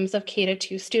classrooms of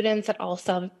K-2 students at all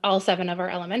 7 of our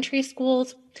elementary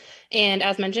schools. And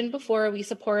as mentioned before, we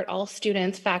support all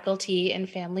students, faculty, and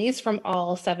families from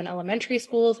all 7 elementary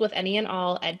schools with any and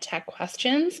all ed tech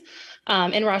questions.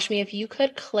 And Rashmi, if you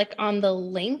could click on the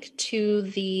link to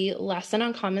the lesson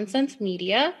on Common Sense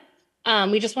Media.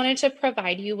 We just wanted to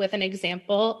provide you with an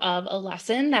example of a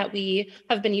lesson that we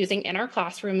have been using in our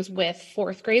classrooms with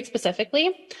 4th grade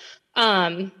specifically.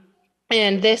 And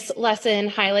this lesson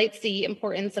highlights the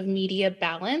importance of media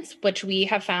balance, which we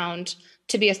have found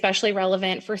to be especially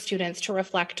relevant for students to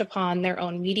reflect upon their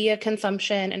own media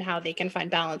consumption and how they can find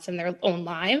balance in their own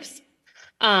lives.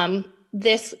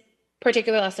 This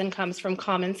particular lesson comes from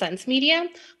Common Sense Media,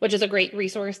 which is a great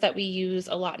resource that we use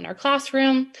a lot in our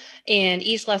classroom. And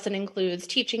each lesson includes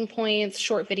teaching points,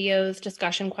 short videos,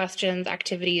 discussion questions,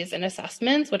 activities, and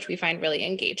assessments, which we find really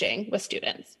engaging with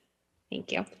students.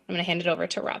 Thank you. I'm going to hand it over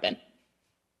to Robin.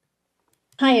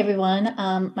 Hi, everyone.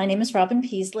 My name is Robin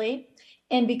Peasley.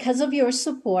 And because of your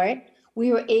support,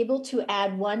 we were able to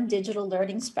add 1 digital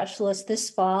learning specialist this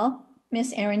fall,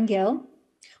 Miss Erin Gill.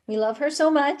 We love her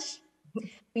so much.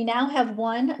 We now have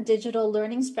 1 digital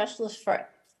learning specialist for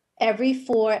every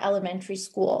 4 elementary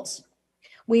schools.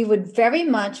 We would very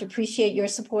much appreciate your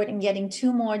support in getting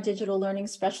 2 more digital learning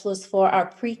specialists for our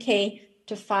pre-K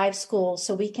to 5 schools,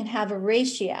 so we can have a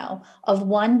ratio of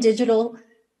 1 digital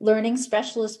learning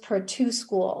specialist per 2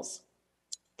 schools.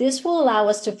 This will allow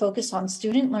us to focus on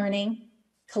student learning,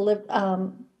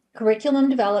 curriculum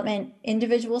development,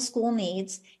 individual school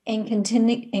needs, and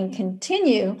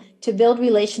continue to build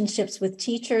relationships with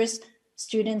teachers,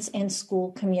 students, and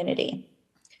school community.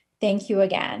 Thank you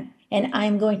again. And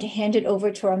I'm going to hand it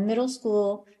over to our middle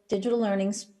school digital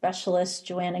learning specialist,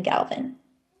 Joanna Galvin.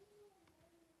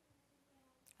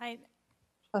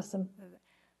 Awesome.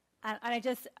 I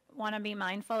just want to be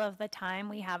mindful of the time.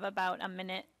 We have about a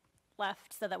minute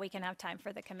left so that we can have time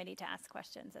for the committee to ask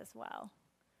questions as well.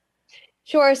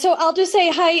 Sure. So I'll just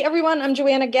say, hi, everyone. I'm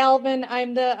Joanna Galvin.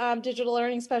 I'm the digital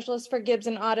learning specialist for Gibbs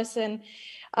and Addison.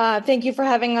 Thank you for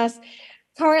having us.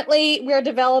 Currently, we're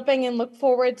developing and look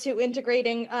forward to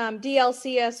integrating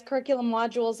DLCS curriculum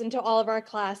modules into all of our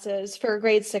classes for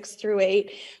grades 6 through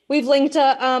 8. We've linked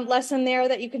a lesson there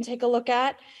that you can take a look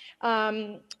at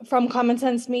from Common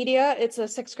Sense Media. It's a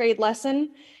 6th grade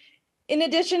lesson. In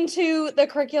addition to the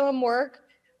curriculum work,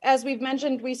 as we've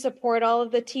mentioned, we support all of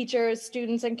the teachers,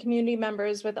 students, and community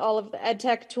members with all of the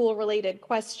EdTech tool-related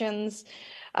questions.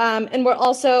 And we're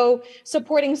also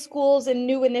supporting schools in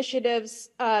new initiatives,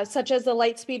 such as the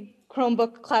Lightspeed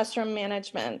Chromebook classroom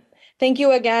management. Thank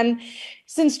you again.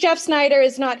 Since Jeff Snyder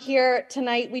is not here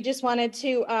tonight, we just wanted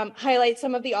to highlight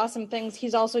some of the awesome things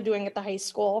he's also doing at the high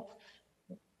school.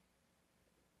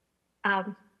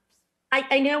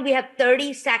 I know we have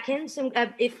 30 seconds.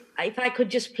 If I could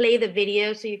just play the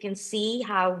video so you can see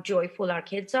how joyful our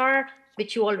kids are,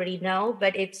 which you already know,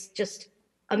 but it's just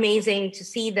amazing to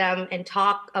see them and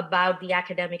talk about the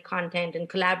academic content and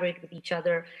collaborate with each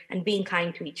other and being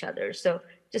kind to each other. So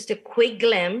just a quick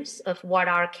glimpse of what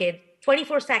our kids,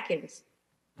 24 seconds.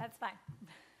 That's fine.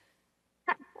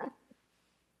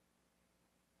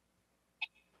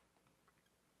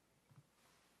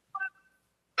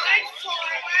 Turn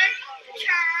forward.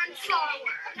 Turn.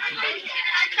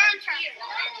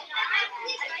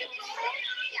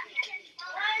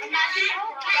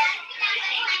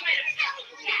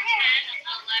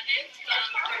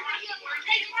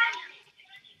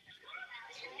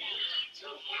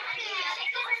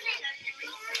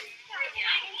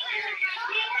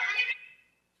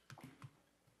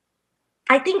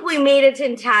 I think we made it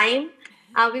in time.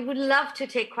 We would love to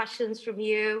take questions from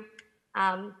you,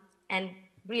 and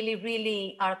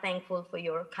really are thankful for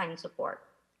your kind support.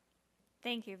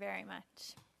 Thank you very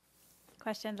much.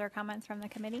 Questions or comments from the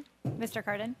committee? Mr.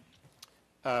 Cardin?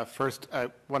 First, I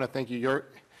want to thank you.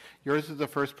 Yours is the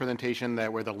first presentation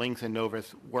where the links in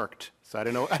Novus worked. So I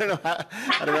don't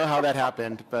know how that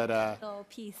happened, but Little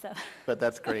piece of. but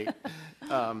that's great.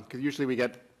 Because usually we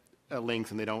get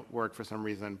links and they don't work for some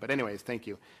reason. But anyways, thank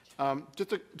you.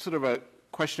 Just a sort of a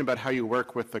question about how you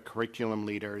work with the curriculum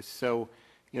leaders. So,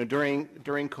 during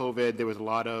COVID, there was a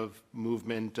lot of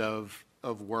movement of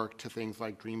work to things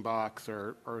like Dreambox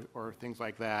or things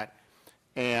like that,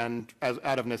 and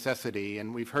out of necessity.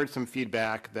 And we've heard some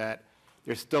feedback that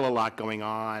there's still a lot going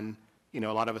on, a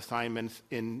lot of assignments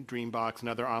in Dreambox and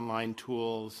other online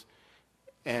tools,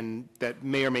 and that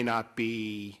may or may not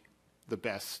be the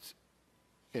best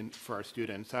for our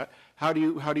students. How do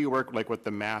you work with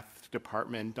the math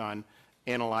department on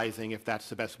analyzing if that's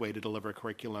the best way to deliver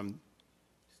curriculum?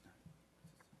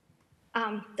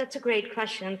 That's a great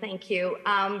question. Thank you.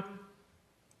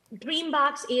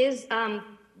 Dreambox is,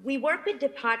 we work with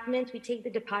departments. We take the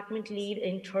department lead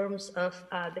in terms of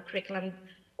the curriculum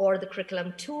or the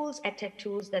curriculum tools, EdTech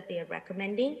tools that they are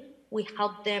recommending. We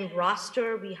help them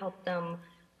roster, we help them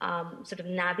sort of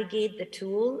navigate the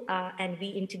tool, and we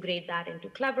integrate that into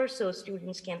Clever so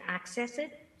students can access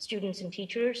it, students and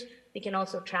teachers. We can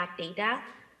also track data.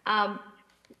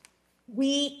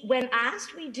 When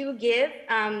asked, we do give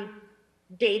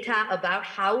data about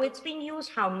how it's being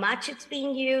used, how much it's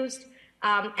being used,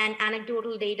 and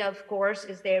anecdotal data, of course,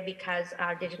 is there because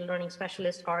our digital learning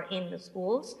specialists are in the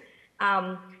schools.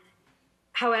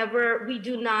 However, we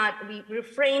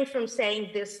refrain from saying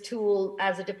this tool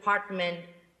as a department.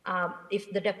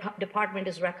 If the department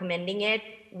is recommending it,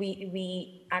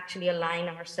 we actually align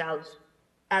ourselves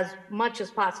as much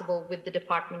as possible with the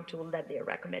department tool that they're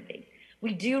recommending.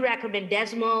 We do recommend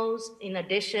Desmos. In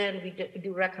addition, we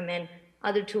do recommend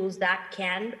other tools that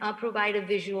can provide a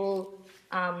visual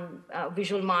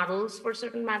models for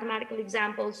certain mathematical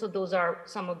examples. So those are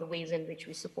some of the ways in which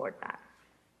we support that.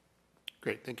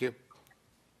 Great, thank you.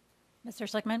 Mr.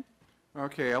 Schlickman?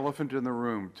 Okay, elephant in the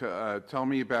room. Tell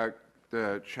me about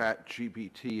the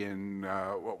ChatGPT and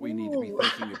what we need to be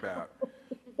thinking about.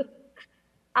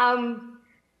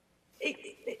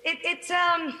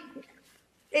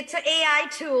 It's an AI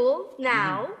tool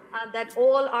now that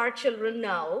all our children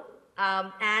know.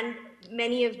 And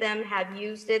many of them have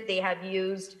used it. They have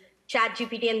used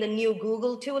ChatGPT and the new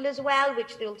Google tool as well,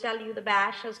 which they'll tell you the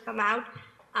bash has come out.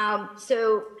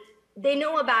 So they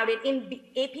know about it. In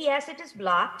APS, it is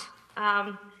blocked.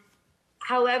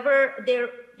 However,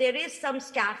 there is some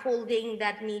scaffolding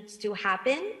that needs to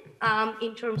happen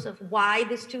in terms of why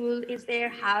this tool is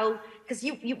there, because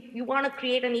you want to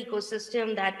create an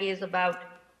ecosystem that is about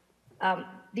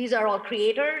these are all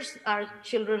creators. Our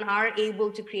children are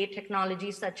able to create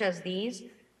technologies such as these.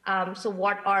 So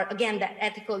what are, again, the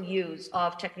ethical use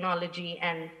of technology,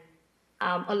 and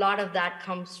a lot of that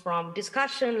comes from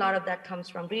discussion, a lot of that comes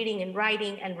from reading and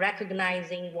writing and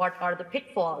recognizing what are the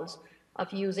pitfalls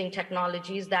of using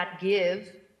technologies that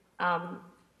give,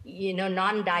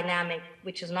 non-dynamic,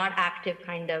 which is not active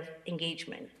kind of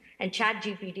engagement. And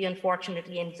ChatGPT,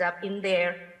 unfortunately, ends up in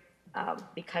there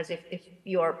because if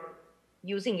you're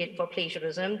using it for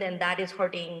plagiarism, then that is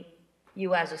hurting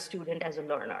you as a student, as a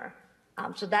learner.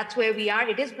 So that's where we are.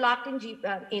 It is blocked in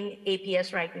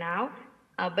APS right now,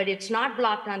 but it's not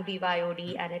blocked on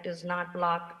BYOD, and it is not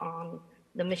blocked on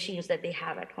the machines that they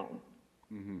have at home.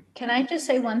 Mm-hmm. Can I just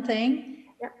say one thing?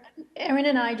 Yep. Erin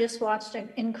and I just watched an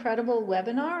incredible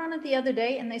webinar on it the other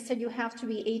day, and they said you have to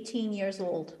be 18 years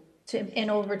old and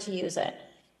over to use it,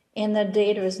 and the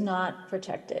data is not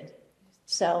protected.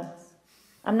 So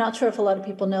I'm not sure if a lot of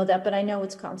people know that, but I know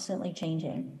it's constantly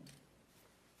changing.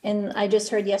 And I just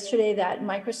heard yesterday that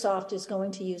Microsoft is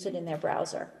going to use it in their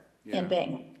browser in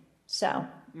Bing. So.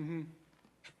 Mm-hmm.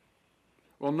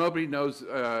 Well, nobody knows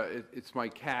it's my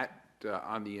cat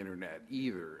on the internet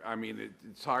either. I mean,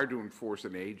 it's hard to enforce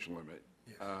an age limit.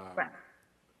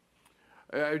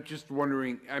 I'm just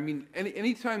wondering, I mean,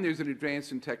 anytime there's an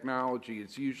advance in technology,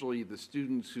 it's usually the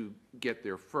students who get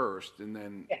there first, and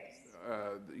then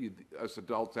us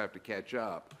adults have to catch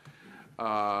up.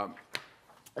 I'm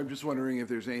just wondering if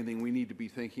there's anything we need to be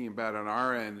thinking about on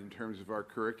our end in terms of our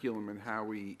curriculum and how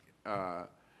we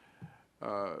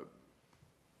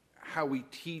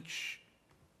teach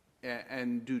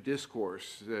and do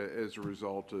discourse as a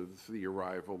result of the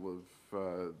arrival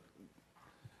of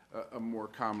a more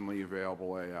commonly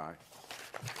available AI.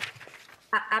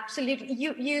 Absolutely.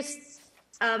 You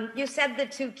said the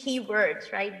two key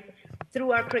words, right?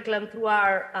 Through our curriculum, through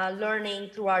our learning,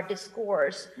 through our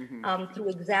discourse, through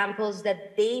examples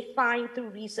that they find through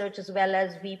research as well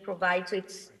as we provide. So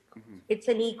it's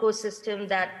an ecosystem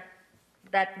that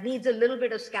needs a little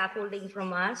bit of scaffolding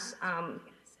from us.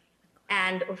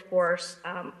 And of course,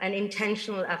 an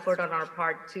intentional effort on our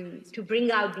part to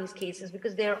bring out these cases,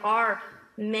 because there are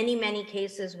many, many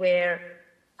cases where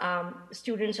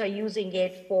students are using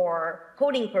it for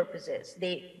coding purposes.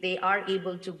 They are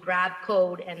able to grab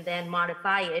code and then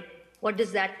modify it. What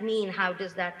does that mean? How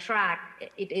does that track?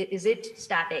 Is it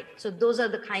static? So those are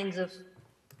the kinds of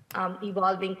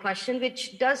evolving question,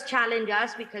 which does challenge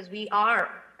us because we are,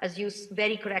 as you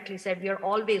very correctly said, we are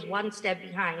always one step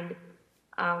behind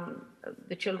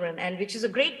the children, and which is a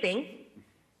great thing,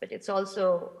 but it's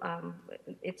also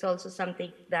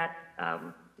something that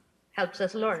helps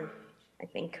us learn, I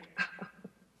think.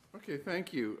 Okay,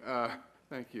 thank you.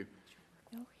 Thank you.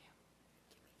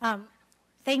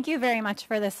 Thank you very much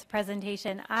for this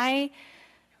presentation. I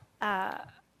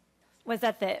was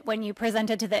at when you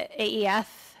presented to the AEF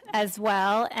as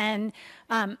well, and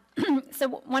so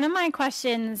one of my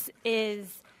questions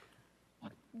is,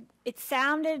 it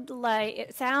sounds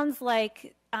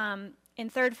like in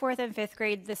third, fourth, and fifth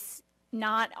grade,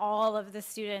 not all of the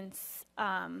students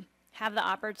have the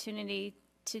opportunity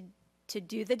to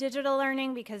do the digital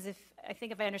learning, because I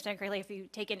think if I understand correctly, if you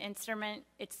take an instrument,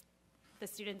 it's the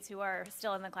students who are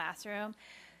still in the classroom,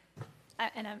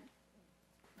 and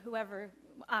whoever.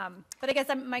 But I guess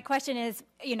my question is,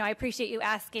 I appreciate you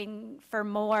asking for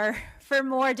more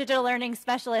digital learning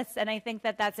specialists, and I think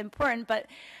that that's important. But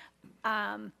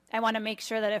I want to make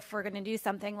sure that if we're going to do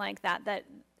something like that, that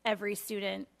every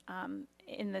student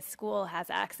in the school has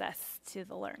access to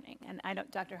the learning. And I don't,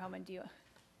 Dr. Homan, do you?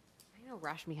 I know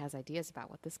Rashmi has ideas about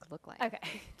what this could look like. Okay.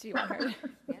 Do you want her?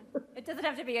 Yeah. It doesn't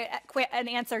have to be an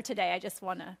answer today. I just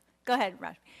want to go ahead,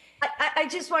 Rashmi. I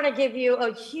just want to give you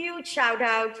a huge shout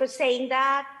out for saying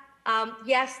that.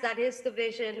 Yes, that is the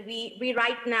vision. We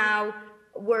right now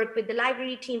work with the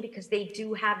library team because they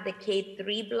do have the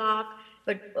K-3 block,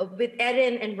 but with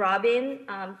Erin and Robin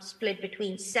split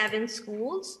between 7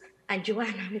 schools and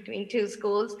Joanna between 2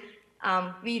 schools,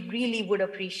 we really would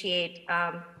appreciate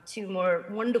 2 more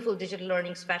wonderful digital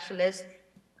learning specialists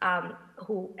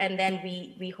and then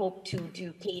we hope to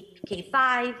do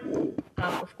K-5,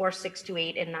 of course 6 to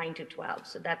 8 and 9 to 12.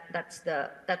 So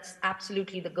that's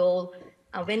absolutely the goal.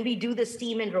 When we do the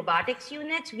STEAM and robotics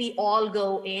units, we all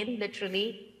go in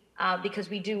literally because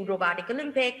we do robotic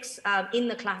Olympics in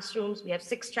the classrooms. We have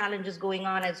 6 challenges going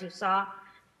on, as you saw.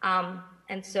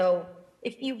 And so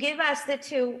if you give us the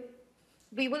 2,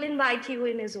 we will invite you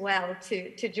in as well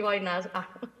to join us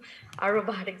our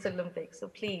robotics Olympics. So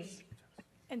please.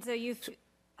 And so you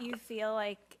feel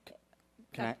like.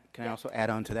 Can I also add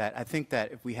on to that? I think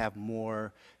that if we have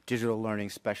more digital learning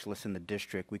specialists in the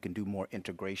district, we can do more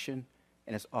integration.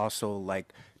 And it's also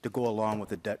like to go along with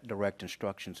the direct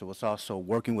instruction. So it's also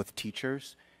working with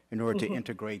teachers in order to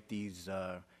integrate these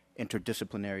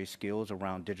interdisciplinary skills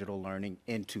around digital learning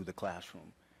into the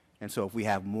classroom. And so if we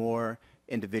have more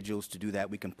individuals to do that,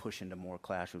 we can push into more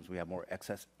classrooms. We have more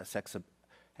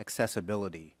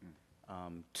accessibility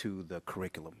to the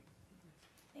curriculum.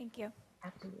 Thank you.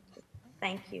 Absolutely.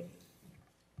 Thank you.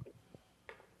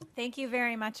 Thank you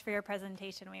very much for your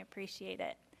presentation. We appreciate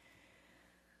it.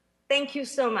 Thank you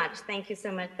so much. Thank you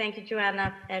so much. Thank you,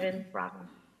 Joanna, Erin, Robin.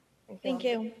 Thank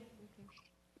you.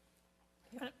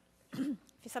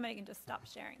 If somebody can just stop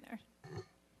sharing there.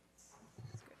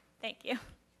 Thank you.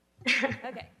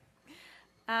 Okay.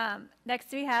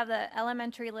 Next, we have the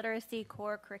Elementary Literacy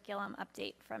Core Curriculum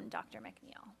update from Dr.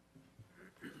 McNeil.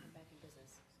 Back in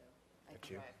business, so I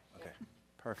can drive. Okay,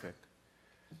 perfect.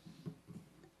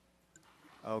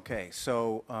 Okay,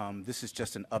 so this is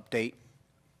just an update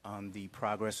on the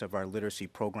progress of our literacy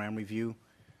program review.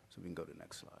 So we can go to the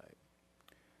next slide.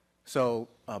 So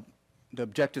the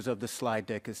objectives of this slide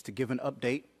deck is to give an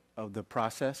update of the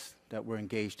process that we're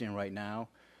engaged in right now,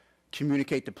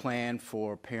 communicate the plan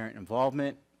for parent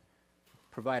involvement,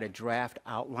 provide a draft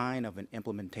outline of an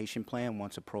implementation plan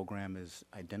once a program is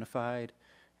identified,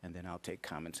 and then I'll take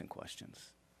comments and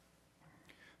questions.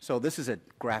 So this is a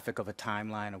graphic of a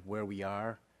timeline of where we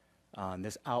are.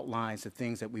 This outlines the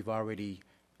things that we've already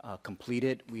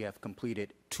completed. We have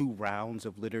completed 2 rounds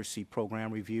of literacy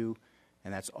program review,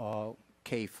 and that's all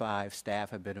K-5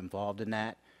 staff have been involved in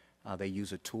that. They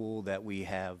use a tool that we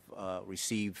have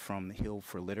received from the Hill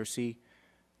for Literacy,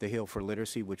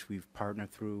 which we've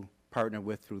partnered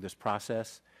with through this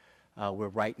process. We're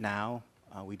right now,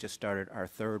 we just started our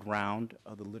 3rd round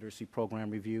of the literacy program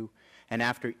review, and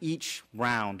after each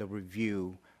round of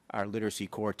review, our literacy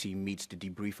core team meets to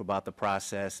debrief about the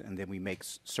process, and then we make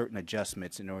certain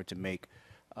adjustments in order to make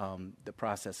the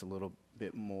process a little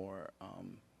bit more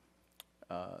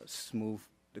smooth,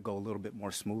 to go a little bit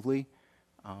more smoothly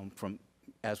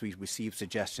as we receive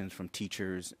suggestions from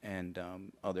teachers and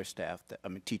other staff,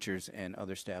 teachers and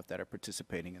other staff that are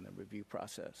participating in the review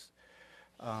process.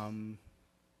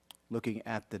 Looking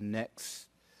at the next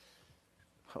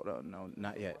hold on, no,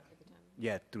 not yet.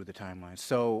 Yeah, through the timeline.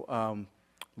 So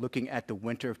looking at the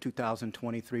winter of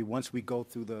 2023, once we go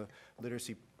through the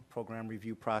literacy program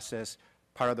review process,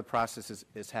 part of the process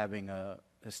is having a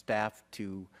staff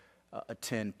to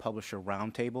attend publisher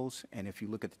roundtables. And if you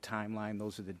look at the timeline,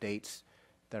 those are the dates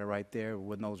that are right there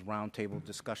when those roundtable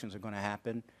discussions are going to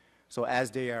happen. So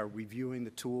as they are reviewing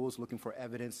the tools, looking for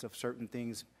evidence of certain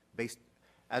things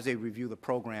as they review the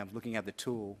programs, looking at the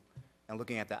tool and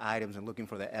looking at the items and looking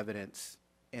for the evidence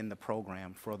in the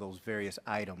program for those various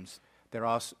items,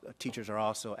 teachers are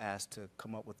also asked to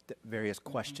come up with various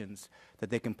questions that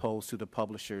they can pose to the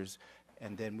publishers,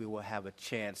 and then we will have a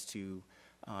chance to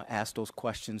ask those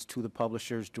questions to the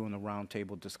publishers during the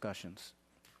roundtable discussions.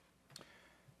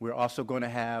 We're also going to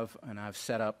have, and I've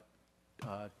set up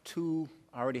I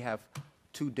already have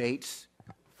 2 dates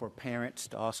for parents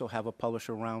to also have a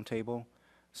publisher roundtable.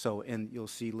 So you'll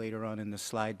see later on in the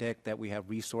slide deck that we have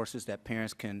resources that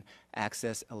parents can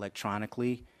access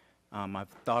electronically. I've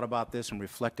thought about this and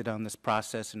reflected on this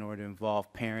process in order to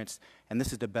involve parents, and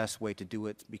this is the best way to do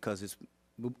it because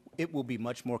it will be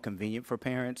much more convenient for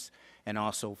parents and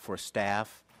also for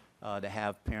staff to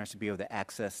have parents to be able to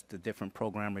access the different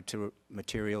program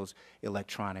materials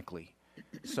electronically.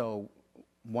 So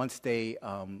once they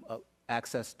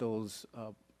access those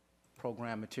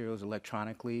program materials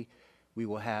electronically, we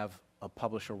will have a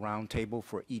publisher roundtable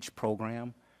for each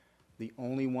program. The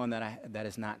only one that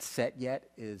is not set yet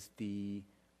is the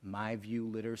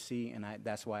MyView Literacy, and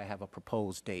that's why I have a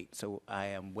proposed date. So I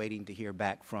am waiting to hear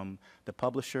back from the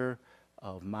publisher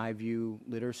of MyView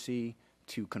Literacy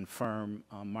to confirm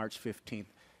March 15th,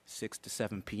 6 to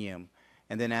 7 p.m.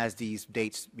 And then as these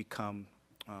dates become,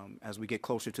 as we get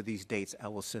closer to these dates, I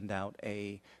will send out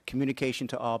a communication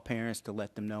to all parents to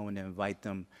let them know and invite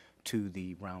them to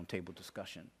the roundtable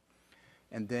discussion.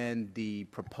 And then the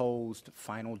proposed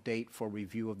final date for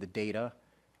review of the data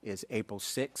is April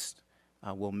 6th.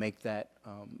 We'll make that,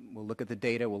 we'll look at the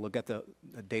data, we'll look at the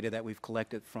data that we've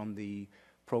collected from the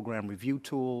program review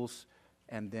tools,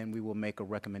 and then we will make a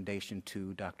recommendation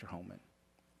to Dr. Holman.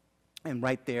 And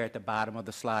right there at the bottom of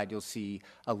the slide, you'll see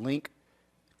a link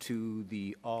to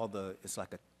it's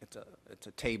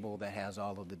a table that has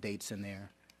all of the dates in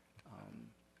there,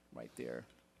 right there.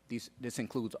 This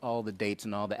includes all the dates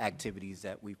and all the activities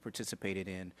that we've participated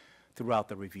in throughout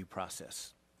the review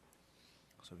process.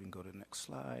 So we can go to the next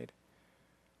slide.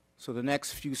 So the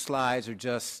next few slides are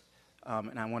just,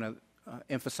 and I want to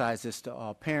emphasize this to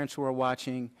all parents who are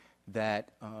watching,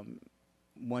 that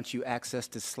once you access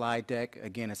the slide deck,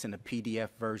 again, it's in a PDF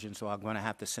version, so I'm going to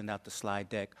have to send out the slide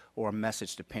deck or a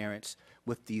message to parents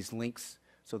with these links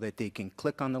so that they can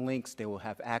click on the links. They will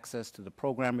have access to the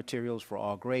program materials for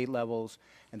all grade levels,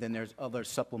 and then there's other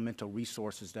supplemental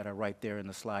resources that are right there in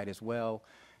the slide as well.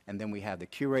 And then we have the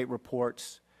Curate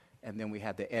reports, and then we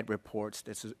have the Ed reports,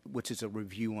 which is a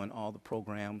review on all the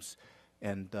programs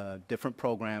and different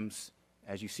programs,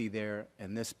 as you see there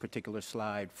in this particular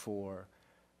slide for,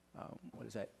 what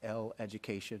is that, EL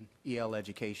education.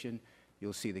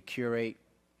 You'll see the Curate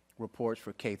reports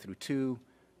for K through 2,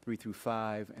 3 through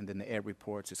 5, and then the Ed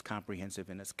reports is comprehensive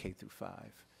and it's K through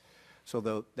 5.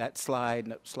 So that slide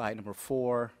number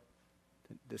 4,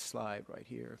 this slide right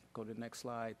here, go to the next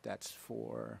slide, that's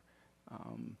for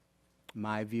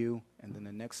MyView, and then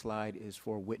the next slide is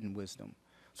for Wit and Wisdom.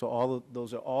 So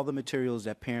those are all the materials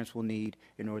that parents will need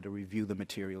in order to review the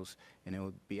materials, and it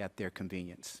will be at their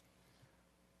convenience.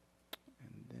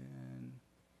 And then,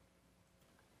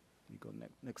 you go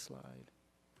next slide.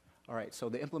 All right, so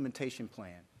the implementation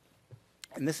plan.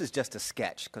 And this is just a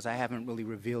sketch, because I haven't really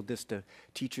revealed this to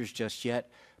teachers just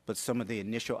yet, but some of the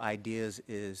initial ideas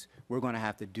is we're going to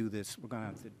have to do this. We're going to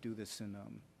have to do this in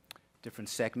different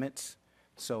segments.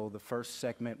 So the first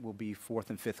segment will be 4th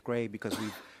and 5th grade, because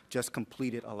we've just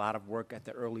completed a lot of work at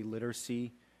the early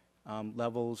literacy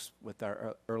levels with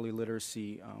our early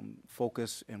literacy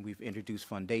focus, and we've introduced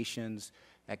foundations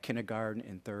at kindergarten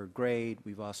and 3rd grade.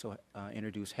 We've also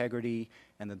introduced Heggerty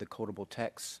and the decodable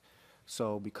texts.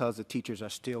 So because the teachers are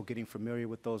still getting familiar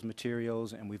with those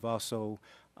materials, and we've also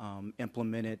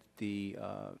implemented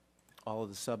all of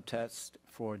the subtests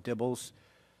for DIBELS,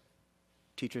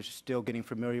 teachers are still getting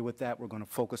familiar with that. We're going to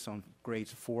focus on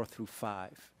grades 4 through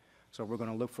 5. So we're going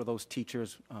to look for those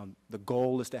teachers. The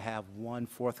goal is to have one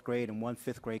 4th grade and one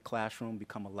 5th grade classroom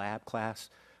become a lab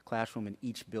classroom in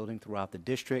each building throughout the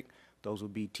district. Those will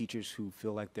be teachers who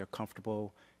feel like they're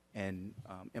comfortable in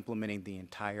implementing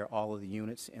all of the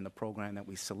units in the program that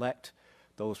we select.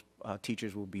 Those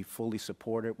teachers will be fully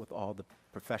supported with all the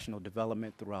professional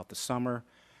development throughout the summer.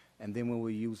 And then we will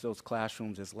use those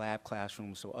classrooms as lab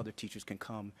classrooms so other teachers can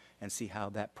come and see how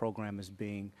that program is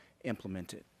being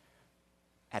implemented.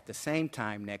 At the same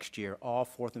time, next year, all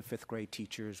 4th and 5th grade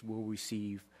teachers will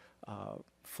receive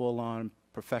full-on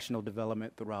professional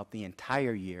development throughout the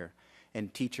entire year,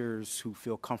 and teachers who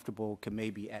feel comfortable can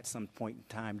maybe at some point in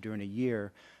time during a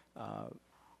year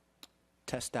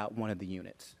test out one of the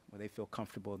units where they feel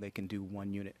comfortable they can do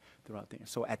one unit throughout the year.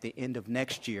 So at the end of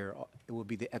next year, it will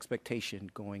be the expectation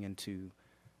going into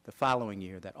the following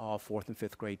year that all 4th and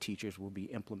 5th grade teachers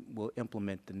will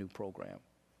implement the new program.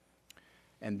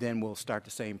 And then we'll start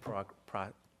the same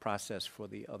process for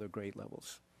the other grade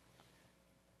levels.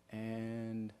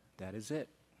 And that is it.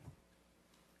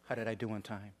 How did I do on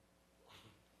time?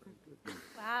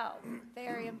 Wow,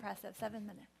 very impressive, 7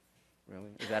 minutes.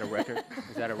 Really? Is that a record?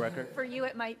 Is that a record? For you,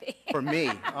 it might be. For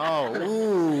me? Oh,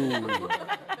 ooh.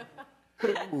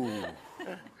 Ooh.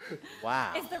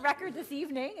 Wow. Is the record this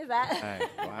evening? Is that?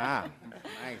 Right. Wow.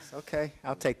 Nice. Okay,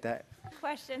 I'll take that.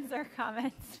 Questions or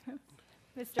comments from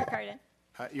Mr. Cardin?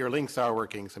 Your links are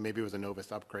working, so maybe it was a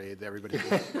Novus upgrade.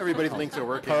 Everybody's links are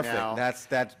working Perfect. now. That's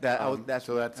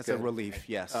a relief.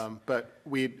 Yes. But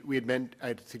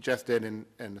I'd suggested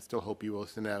and still hope you will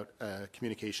send out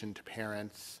communication to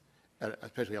parents,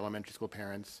 especially elementary school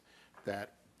parents,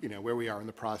 that where we are in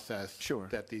the process. Sure.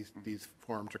 That these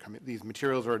forms are coming, these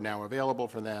materials are now available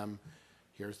for them.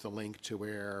 Here's the link to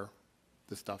where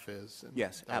the stuff is. And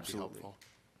yes, that would absolutely. be helpful.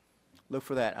 Look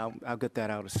for that. I'll get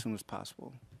that out as soon as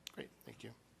possible. Great, thank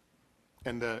you.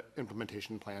 And the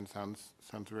implementation plan sounds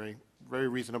very, very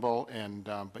reasonable and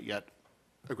but yet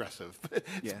aggressive. It's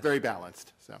Yes. very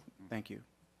balanced. So thank you.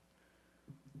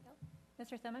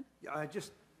 Mr. Thurman? Yeah, I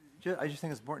just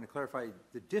think it's important to clarify,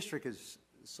 the district is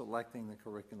selecting the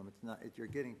curriculum. It's not, you're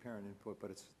getting parent input, but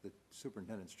it's the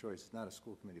superintendent's choice. It's not a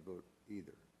school committee vote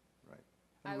either, right?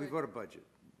 I mean, we vote a budget.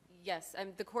 Yes,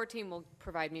 the core team will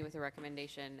provide me with a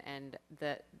recommendation, and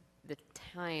the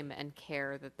time and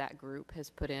care that group has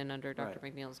put in under Dr.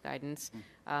 Right. McNeil's guidance,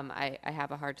 I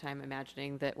have a hard time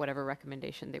imagining that whatever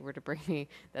recommendation they were to bring me,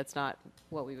 that's not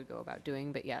what we would go about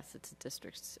doing. But yes, it's a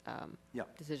district's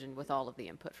decision with all of the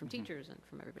input from teachers and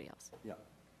from everybody else. Yeah,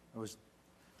 it's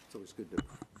always good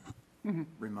to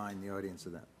remind the audience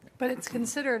of that. Yeah. But it's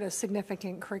considered a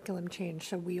significant curriculum change,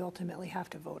 so we ultimately have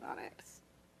to vote on it.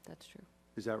 That's true.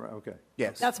 Is that right? Okay.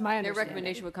 Yes. That's my Their understanding.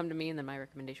 recommendation would come to me, and then my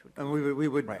recommendation would come. And we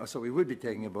would, so we would be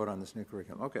taking a vote on this new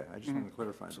curriculum. Okay, I just wanted to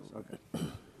clarify this. Okay.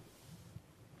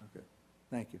 Okay,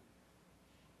 thank you.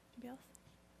 Anybody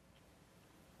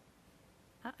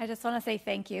else? I just want to say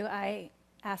thank you. I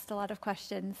asked a lot of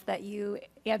questions that you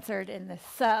answered in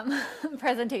this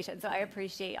presentation, so I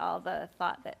appreciate all the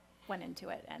thought that went into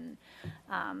it, and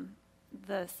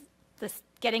this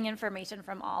getting information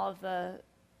from all of the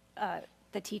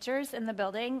teachers in the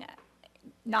building,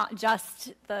 not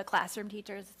just the classroom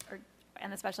teachers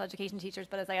and the special education teachers,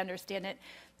 but as I understand it,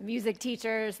 the music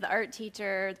teachers, the art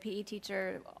teacher, the PE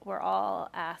teacher, were all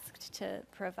asked to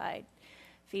provide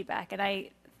feedback. And I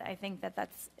think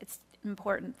it's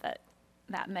important that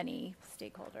many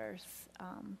stakeholders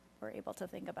were able to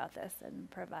think about this and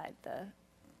provide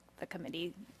the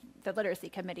committee, the literacy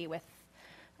committee, with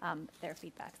their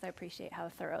feedback. So I appreciate how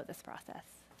thorough this process.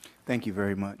 Thank you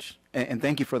very much. And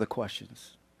thank you for the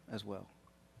questions as well.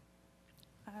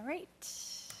 All right.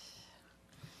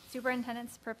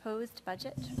 Superintendent's proposed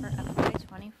budget for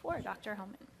FY24. Dr.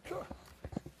 Holman. sure,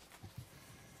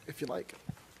 if you like.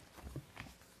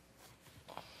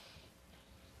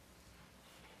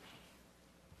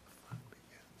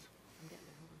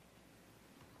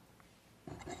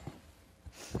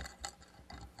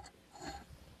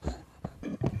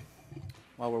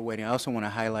 While we're waiting, I also want to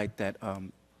highlight that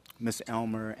Ms.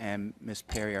 Elmer and Ms.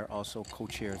 Perry are also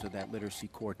co-chairs of that literacy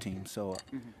core team, so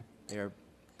they're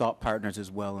thought partners as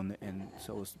well, and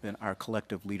so it's been our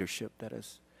collective leadership that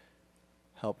has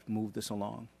helped move this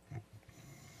along.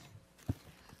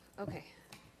 Okay.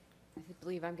 I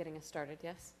believe I'm getting us started,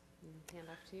 yes? Hand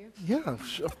off to you.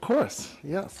 Yeah, of course,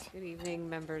 yes. Good evening,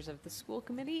 members of the school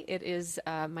committee. It is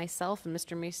myself and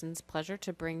Mr. Mason's pleasure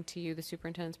to bring to you the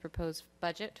superintendent's proposed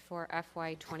budget for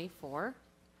FY24.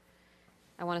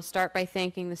 I want to start by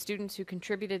thanking the students who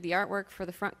contributed the artwork for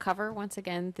the front cover once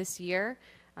again this year.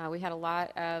 We had a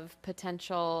lot of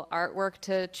potential artwork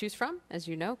to choose from, as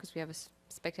you know, because we have a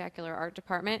spectacular art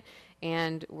department,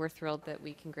 and we're thrilled that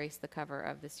we can grace the cover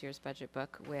of this year's budget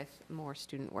book with more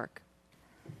student work.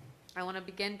 I want to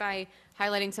begin by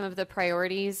highlighting some of the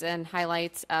priorities and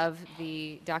highlights of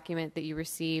the document that you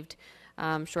received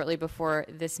shortly before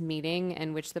this meeting,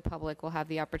 in which the public will have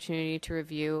the opportunity to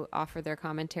review, offer their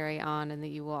commentary on, and that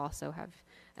you will also have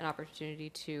an opportunity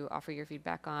to offer your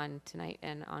feedback on tonight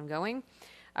and ongoing.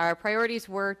 Our priorities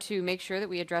were to make sure that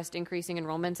we addressed increasing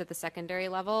enrollments at the secondary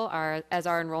level. As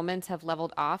our enrollments have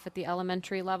leveled off at the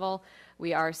elementary level,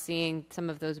 we are seeing some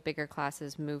of those bigger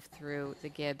classes move through the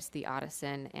Gibbs, the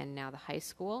Ottoson, and now the high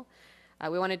school.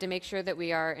 We wanted to make sure that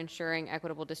we are ensuring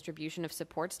equitable distribution of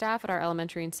support staff at our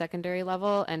elementary and secondary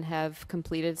level, and have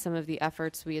completed some of the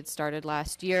efforts we had started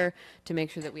last year to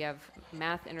make sure that we have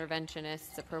math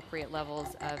interventionists, appropriate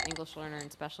levels of English learner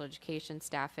and special education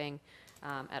staffing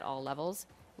at all levels.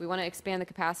 We want to expand the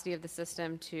capacity of the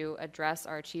system to address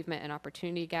our achievement and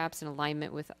opportunity gaps in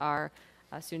alignment with our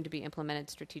soon-to-be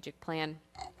implemented strategic plan,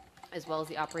 as well as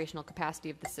the operational capacity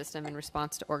of the system in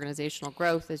response to organizational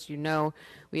growth. As you know,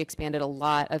 we expanded a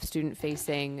lot of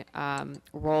student-facing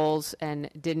roles and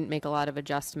didn't make a lot of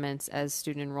adjustments as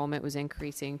student enrollment was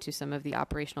increasing to some of the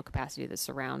operational capacity that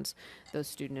surrounds those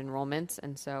student enrollments,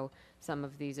 and so some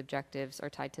of these objectives are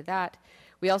tied to that.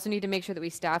 We also need to make sure that we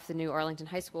staff the new Arlington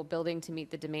High School building to meet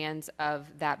the demands of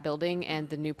that building and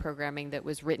the new programming that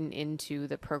was written into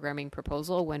the programming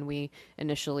proposal when we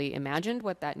initially imagined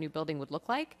what that new building would look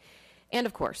like. And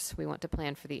of course, we want to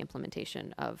plan for the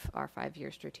implementation of our 5-year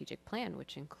strategic plan,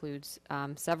 which includes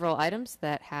several items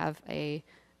that have a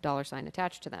dollar sign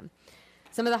attached to them.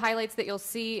 Some of the highlights that you'll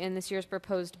see in this year's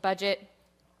proposed budget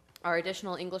are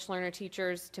additional English learner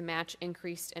teachers to match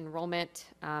increased enrollment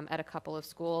at a couple of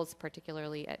schools,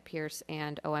 particularly at Pierce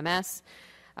and OMS.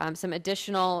 An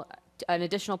additional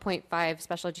 0.5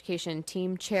 special education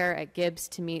team chair at Gibbs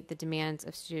to meet the demands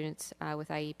of students with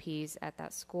IEPs at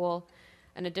that school.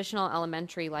 An additional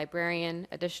elementary librarian,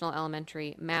 additional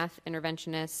elementary math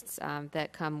interventionists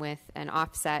that come with an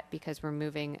offset because we're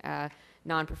moving a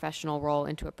non-professional role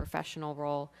into a professional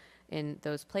role in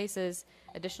those places,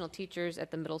 additional teachers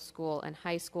at the middle school and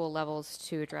high school levels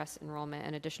to address enrollment,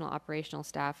 and additional operational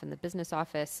staff in the business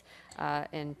office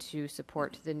and to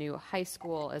support the new high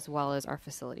school as well as our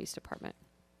facilities department.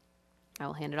 I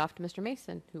will hand it off to Mr.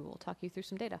 Mason, who will talk you through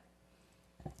some data.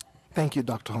 Thank you,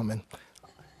 Dr. Holman.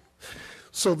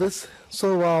 First,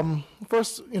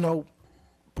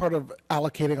 part of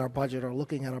allocating our budget or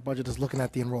looking at our budget is looking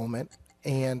at the enrollment.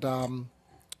 And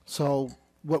so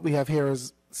what we have here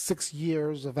is 6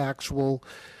 years of actual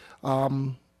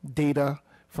data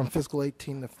from fiscal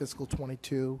 18 to fiscal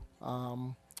 22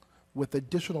 with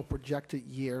additional projected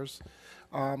years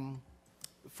from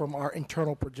our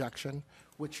internal projection,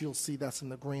 which you'll see that's in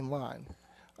the green line.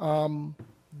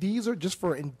 These are just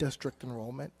for in-district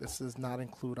enrollment. This does not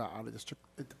include our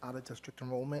out-of-district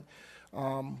enrollment,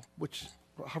 which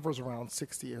hovers around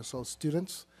 60 or so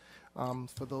students.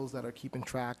 For those that are keeping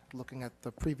track, looking at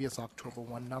the previous October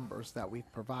 1 numbers that we've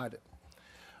provided.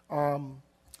 I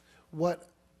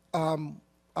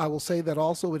will say that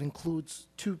also it includes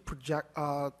 3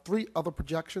 other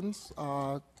projections.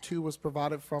 2 was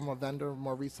provided from a vendor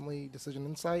more recently, Decision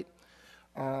Insight,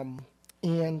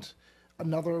 and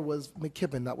another was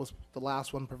McKibben. That was the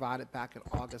last one provided back in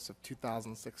August of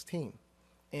 2016.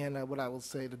 And what I will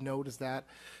say to note is that,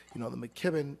 the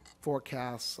McKibben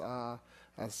forecasts,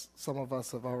 as some of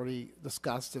us have already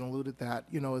discussed and alluded that,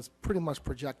 is pretty much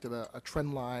projected a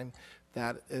trend line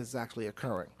that is actually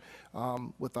occurring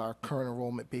with our current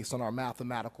enrollment based on our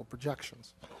mathematical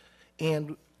projections.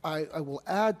 And I will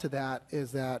add to that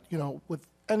is that, with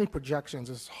any projections,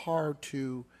 it's hard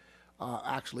to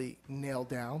actually nail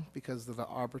down because of the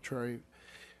arbitrary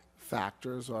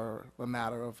factors or a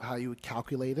matter of how you would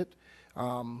calculate it.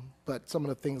 But some of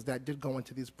the things that did go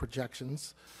into these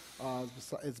projections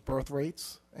is birth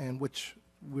rates, and which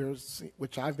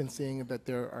I've been seeing that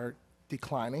there are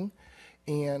declining,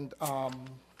 and some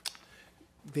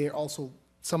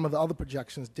of the other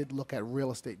projections did look at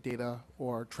real estate data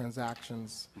or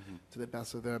transactions to the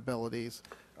best of their abilities,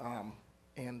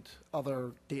 and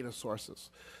other data sources.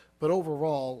 But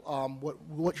overall,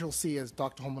 what you'll see, as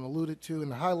Dr. Holman alluded to in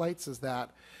the highlights, is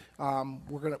that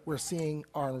we're seeing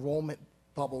our enrollment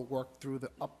bubble work through the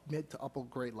mid to upper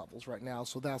grade levels right now.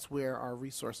 So that's where our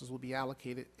resources will be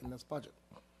allocated in this budget.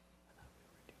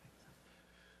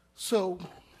 So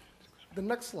the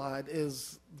next slide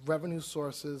is revenue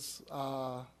sources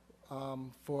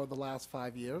for the last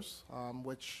 5 years,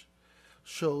 which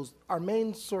shows our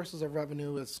main sources of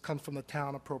revenue comes from the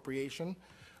town appropriation,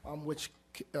 which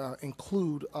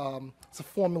include, it's a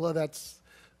formula that's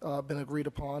been agreed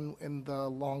upon in the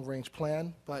long-range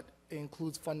plan, but it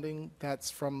includes funding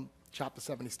that's from Chapter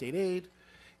 70 state aid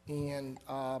and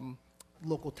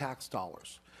local tax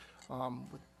dollars,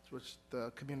 which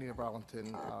the community of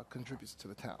Arlington contributes to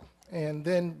the town. And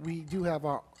then we do have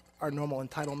our normal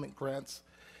entitlement grants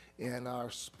and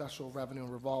our special revenue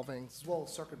and revolving, as well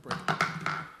as circuit breaker.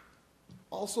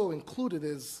 Also included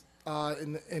is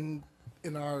in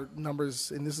in our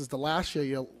numbers, and this is the last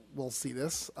year we'll see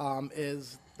this,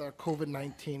 is the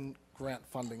COVID-19 grant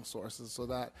funding sources. So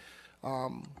that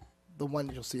the one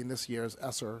you'll see in this year is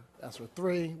ESSER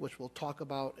 3, which we'll talk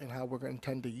about and how we're going to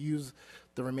intend to use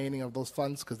the remaining of those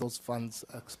funds, because those funds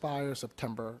expire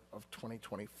September of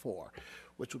 2024,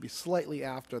 which will be slightly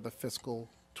after the fiscal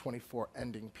 24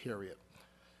 ending period.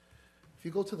 If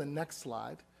you go to the next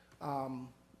slide,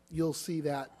 you'll see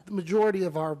that the majority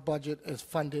of our budget is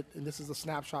funded, and this is a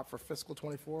snapshot for fiscal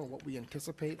 24 and what we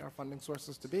anticipate our funding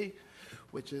sources to be,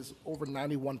 which is over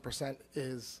 91%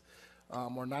 is,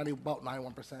 about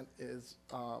 91% is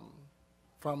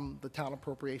from the town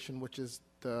appropriation, which is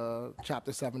the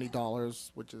Chapter 70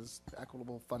 dollars, which is the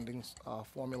equitable funding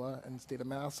formula in the state of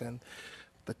Mass, and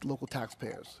the local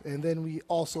taxpayers. And then we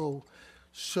also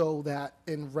show that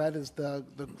in red is the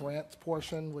grants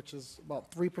portion, which is about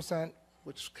 3%,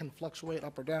 which can fluctuate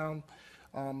up or down.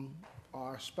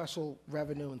 Our special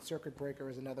revenue and circuit breaker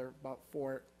is another about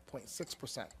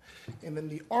 4.6%. And then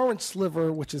the orange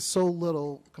sliver, which is so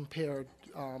little compared,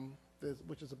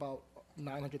 which is about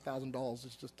 $900,000,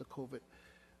 is just the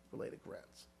COVID-related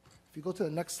grants. If you go to the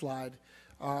next slide,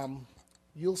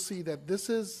 you'll see that this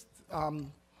is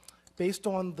based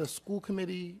on the school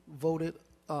committee voted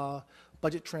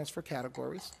budget transfer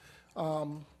categories.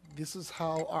 This is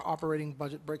how our operating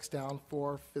budget breaks down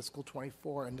for fiscal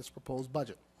 24 in this proposed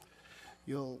budget.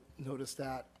 You'll notice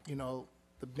that, the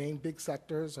main big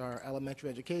sectors are elementary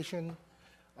education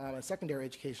and secondary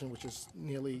education, which is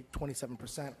nearly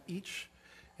 27% each,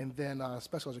 and then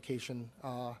special education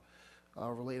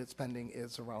related spending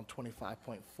is around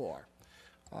 25.4%.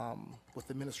 With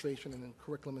administration and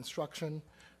curriculum instruction,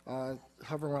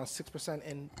 hovering around 6%,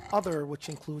 and other, which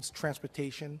includes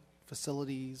transportation,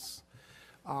 facilities,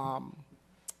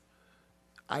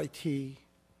 IT,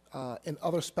 and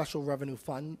other special revenue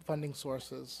funding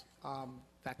sources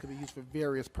that could be used for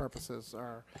various purposes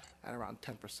are at around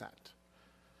 10%.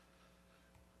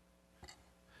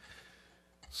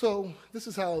 So this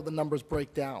is how the numbers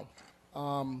break down.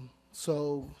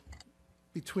 So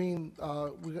between,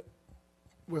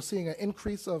 we're seeing an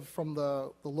increase from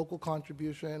the local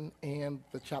contribution and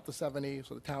the Chapter 70,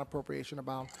 so the town appropriation,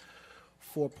 about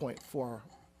 $4.4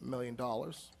 million,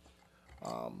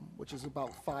 which is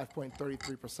about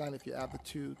 5.33% if you add the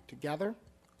two together.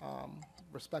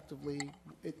 Respectively,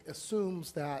 it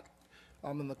assumes that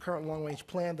in the current long-range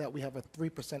plan that we have a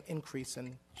 3% increase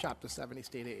in Chapter 70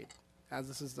 state aid. As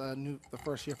this is the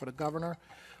first year for the governor,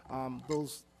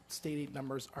 those state aid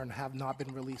numbers have not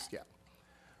been released yet.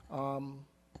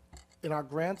 In our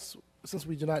grants, since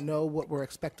we do not know what we're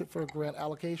expected for grant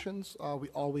allocations, we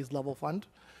always level fund.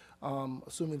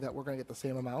 Assuming that we're going to get the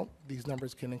same amount, these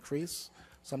numbers can increase.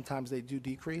 Sometimes they do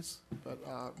decrease, but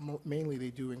mainly they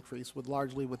do increase,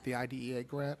 largely with the IDEA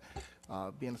grant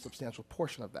being a substantial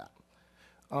portion of that.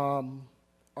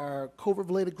 Our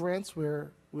COVID-related grants,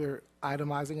 we're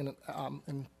itemizing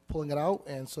and pulling it out,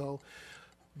 and so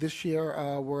this year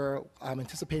I'm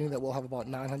anticipating that we'll have about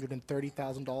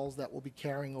 $930,000 that we'll be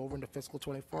carrying over into fiscal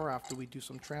 24 after we do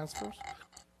some transfers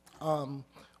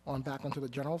back onto the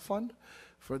general fund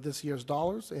for this year's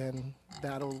dollars, and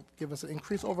that'll give us an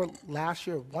increase over last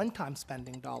year one-time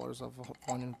spending dollars of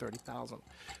 $130,000.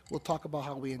 We'll talk about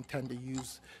how we intend to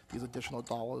use these additional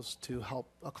dollars to help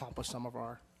accomplish some of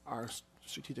our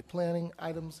strategic planning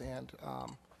items and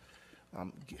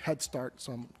head start,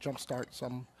 some jump start,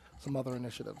 some other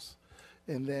initiatives.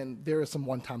 And then there is some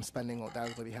one-time spending that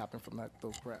is going to be happening from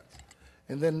those grants.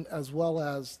 And then as well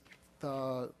as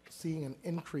seeing an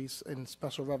increase in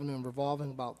special revenue and revolving,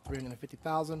 about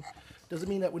 $350,000. Doesn't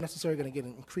mean that we're necessarily going to get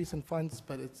an increase in funds,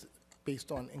 but it's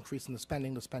based on increase in the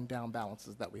spending to spend down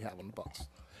balances that we have on the books.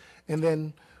 And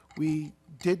then we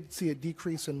did see a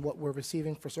decrease in what we're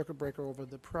receiving for circuit breaker over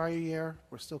the prior year.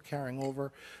 We're still carrying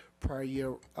over prior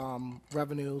year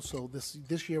revenue. So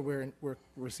this year we're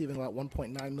receiving about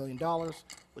 $1.9 million,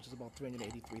 which is about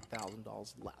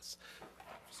 $383,000 less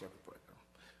for circuit breaker,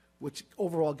 which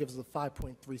overall gives us a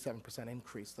 5.37%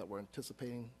 increase that we're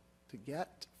anticipating to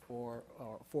get for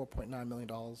 $4.9 million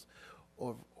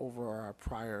over our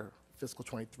prior fiscal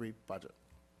 23 budget.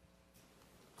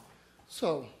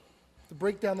 So to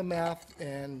break down the math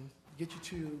and get you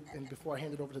to, and before I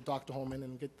hand it over to Dr. Holman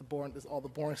and get all the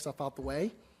boring stuff out the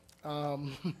way,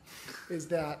 is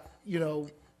that,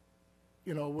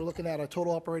 we're looking at a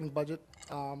total operating budget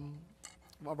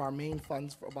of our main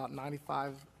funds for about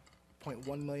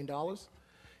 $95.1 million,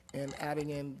 and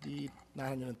adding in the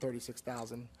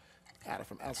 $936,000 added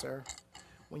from ESSER.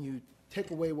 When you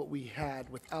take away what we had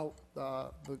without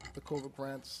the COVID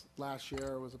grants last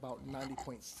year, it was about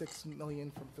 $90.6 million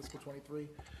from fiscal 23.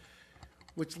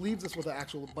 which leaves us with an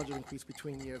actual budget increase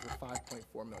between years of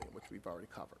 5.4 million, which we've already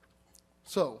covered.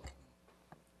 So,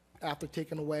 after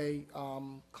taking away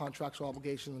contractual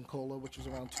obligations and COLA, which is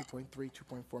around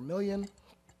 2.4 million,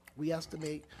 we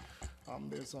estimate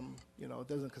there's some, it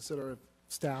doesn't consider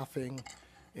staffing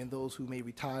and those who may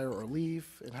retire or leave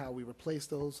and how we replace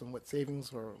those and what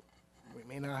savings, or we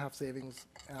may not have savings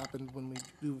happen when we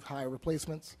do hire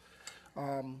replacements.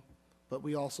 But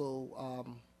we also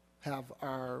have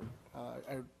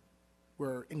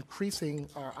we're increasing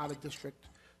our out-of-district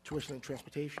tuition and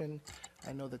transportation.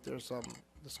 I know that there's some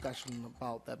discussion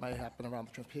about that might happen around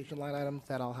the transportation line items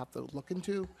that I'll have to look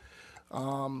into.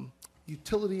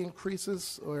 Utility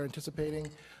increases we're anticipating.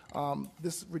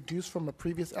 This reduced from a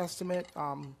previous estimate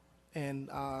and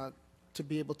to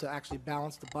be able to actually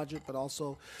balance the budget, but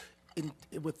also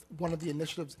with one of the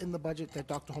initiatives in the budget that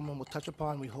Dr. Holman will touch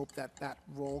upon, we hope that that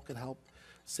role can help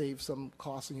save some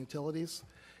costs in utilities.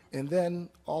 And then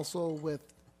also with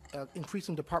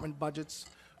increasing department budgets,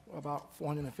 about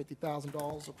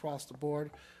 $450,000 across the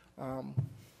board,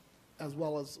 as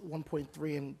well as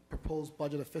 1.3 in proposed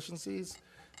budget efficiencies.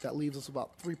 That leaves us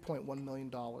about $3.1 million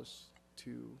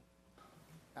to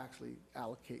actually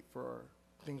allocate for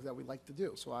things that we'd like to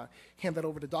do. So I hand that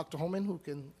over to Dr. Holman, who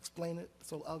can explain it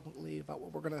so eloquently about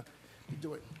what we're going to be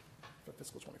doing for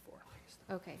fiscal 24.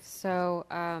 Okay, so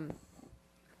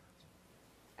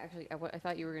actually, I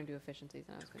thought you were going to do efficiencies,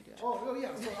 and I was going to do that. Oh,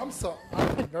 yeah, so I'm sorry.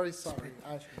 I'm very sorry.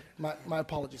 My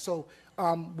apologies. So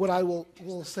what I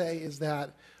will say is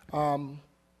that,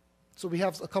 so we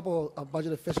have a couple of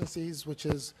budget efficiencies, which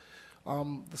is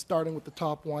starting with the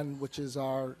top one, which is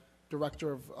our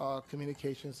Director of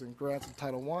Communications and Grants in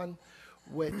Title I,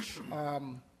 which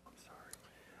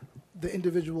the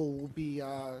individual will be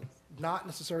not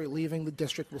necessarily leaving the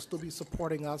district, will still be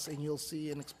supporting us, and you'll see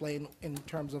and explain in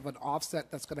terms of an offset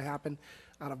that's going to happen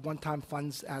out of one-time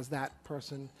funds as that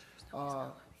person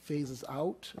phases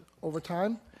out over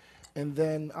time. And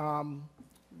then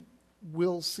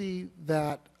we'll see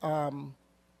that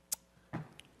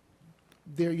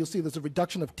there you'll see there's a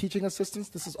reduction of teaching assistants.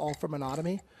 This is all from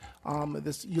anatomy.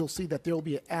 You'll see that there will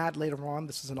be an add later on.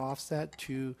 This is an offset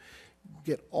to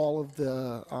get all of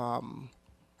the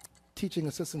teaching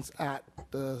assistants at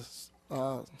the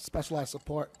specialized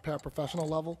support paraprofessional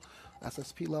level,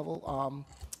 SSP level,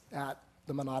 at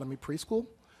the Monotony Preschool.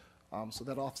 So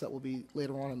that offset will be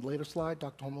later on in the later slide.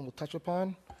 Dr. Holman will touch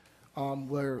upon.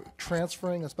 We're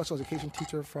transferring a special education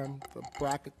teacher from the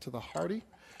Brackett to the Hardy.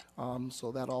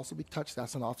 So that'll also be touched.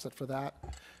 That's an offset for that.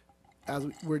 As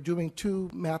we're doing 2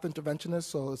 math interventionists,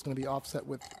 so it's going to be offset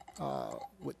with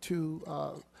 2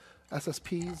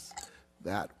 SSPs.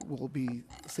 That will be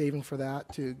saving for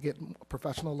that to get a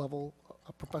professional level,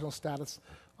 a professional status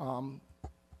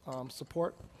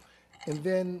support. And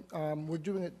then we're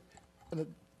doing it,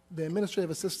 the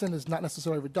administrative assistant is not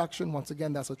necessarily a reduction. Once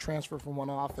again, that's a transfer from one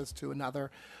office to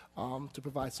another to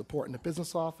provide support in the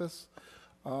business office.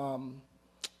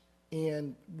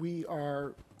 And we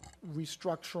are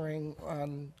restructuring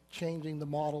on changing the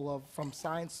model from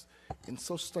science and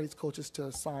social studies coaches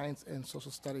to science and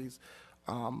social studies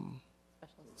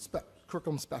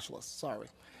curriculum specialists, sorry.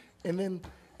 And then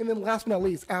last but not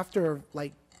least, after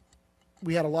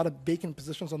we had a lot of vacant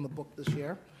positions on the book this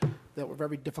year that were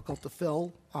very difficult to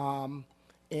fill,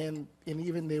 and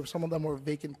even some of them were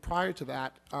vacant prior to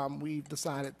that, we've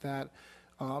decided that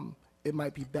it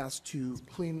might be best to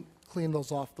clean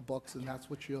those off the books, and that's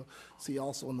what you'll see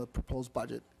also in the proposed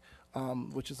budget,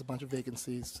 which is a bunch of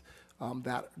vacancies.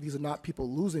 That these are not people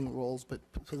losing roles, but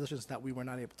positions that we were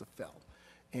not able to fill.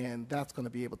 And that's going to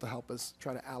be able to help us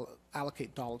try to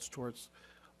allocate dollars towards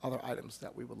other items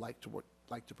that we would like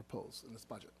to propose in this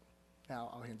budget. Now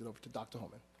I'll hand it over to Dr.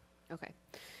 Holman. Okay.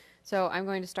 So I'm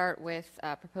going to start with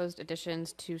proposed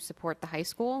additions to support the high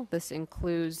school. This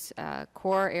includes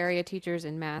core area teachers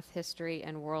in math, history,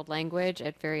 and world language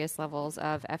at various levels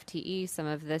of FTE. Some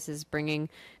of this is bringing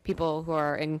people who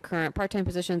are in current part-time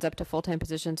positions up to full-time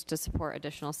positions to support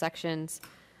additional sections.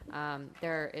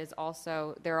 There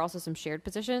are also some shared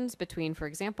positions between, for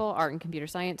example, art and computer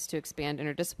science to expand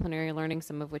interdisciplinary learning,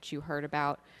 some of which you heard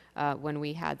about when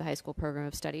we had the high school program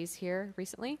of studies here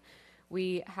recently.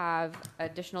 We have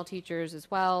additional teachers as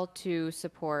well to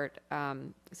support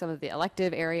some of the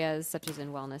elective areas, such as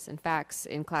in wellness and facts,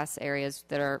 in class areas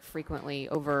that are frequently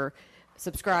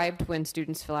oversubscribed when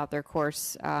students fill out their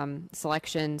course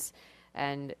selections.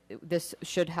 And this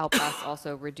should help us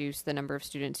also reduce the number of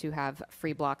students who have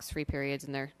free blocks, free periods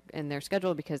in their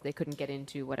schedule because they couldn't get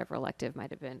into whatever elective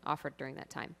might have been offered during that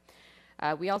time.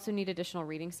 We also need additional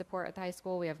reading support at the high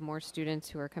school. We have more students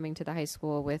who are coming to the high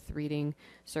school with reading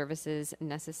services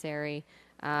necessary.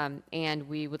 And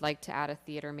we would like to add a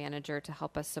theater manager to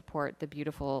help us support the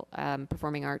beautiful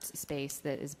performing arts space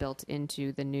that is built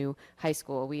into the new high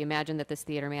school. We imagine that this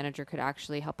theater manager could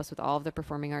actually help us with all of the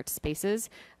performing arts spaces.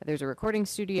 There's a recording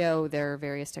studio, there are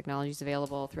various technologies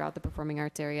available throughout the performing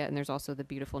arts area, and there's also the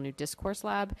beautiful new discourse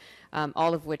lab,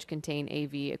 all of which contain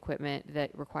AV equipment that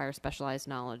require specialized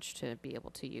knowledge to be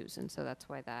able to use. And so that's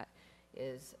why that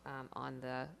is on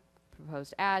the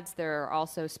proposed ads. There are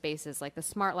also spaces like the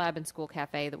Smart Lab and School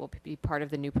Cafe that will be part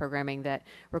of the new programming that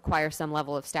require some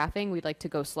level of staffing. We'd like to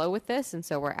go slow with this, and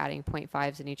so we're adding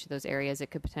 0.5s in each of those areas.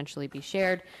 It could potentially be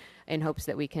shared in hopes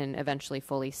that we can eventually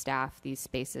fully staff these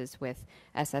spaces with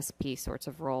SSP sorts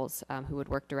of roles who would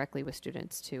work directly with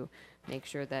students to make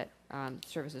sure that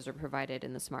services are provided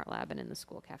in the Smart Lab and in the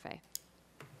School Cafe.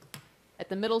 At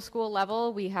the middle school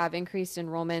level, we have increased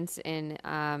enrollments in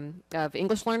of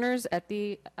English learners at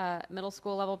the middle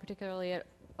school level, particularly at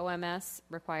OMS,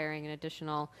 requiring an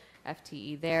additional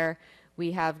FTE there.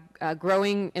 We have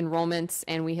growing enrollments,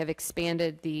 and we have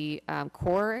expanded the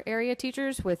core area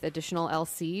teachers with additional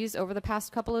LCs over the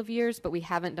past couple of years, but we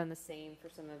haven't done the same for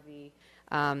some of the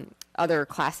other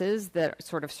classes that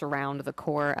sort of surround the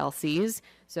core LCs.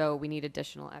 So we need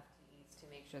additional FTEs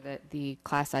sure that the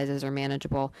class sizes are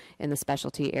manageable in the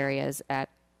specialty areas at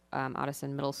Ottoson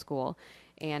Middle School.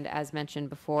 And as mentioned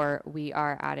before, we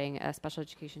are adding a special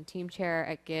education team chair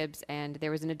at Gibbs, and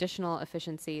there was an additional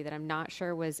efficiency that I'm not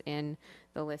sure was in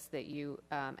the list that you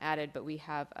added, but we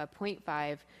have a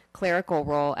 0.5 clerical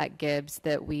role at Gibbs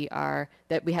that we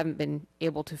haven't been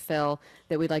able to fill,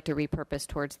 that we'd like to repurpose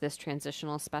towards this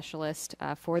transitional specialist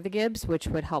for the Gibbs, which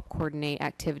would help coordinate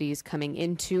activities coming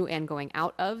into and going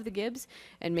out of the Gibbs,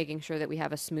 and making sure that we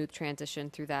have a smooth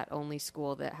transition through that only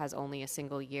school that has only a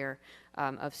single year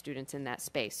of students in that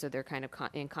space. So they're kind of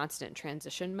in constant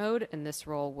transition mode, and this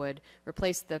role would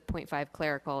replace the 0.5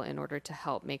 clerical in order to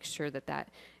help make sure that that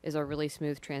is a really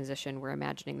smooth transition. We're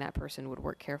imagining that person would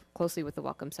work closely with the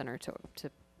Welcome Center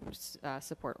to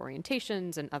support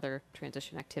orientations and other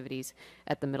transition activities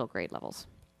at the middle grade levels.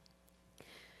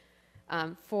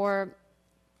 For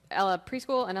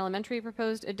preschool and elementary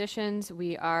proposed additions,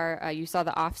 we are, you saw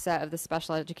the offset of the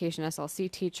special education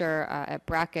SLC teacher at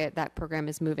Brackett. That program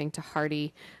is moving to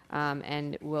Hardy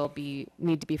and will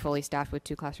need to be fully staffed with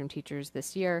 2 classroom teachers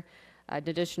this year. An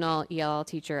additional ELL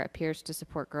teacher at Pierce to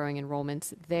support growing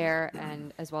enrollments there,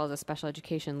 and as well as a special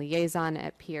education liaison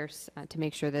at Pierce to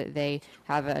make sure that they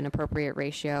have an appropriate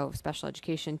ratio of special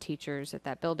education teachers at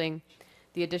that building.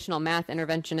 The additional math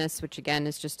interventionists, which again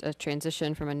is just a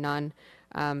transition from a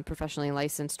non-professionally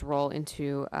licensed role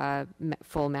into a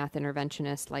full math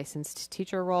interventionist licensed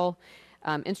teacher role.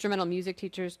 Instrumental music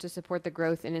teachers to support the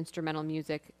growth in instrumental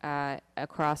music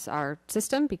across our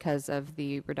system because of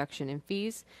the reduction in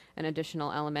fees. An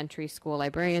additional elementary school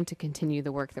librarian to continue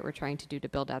the work that we're trying to do to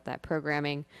build out that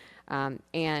programming.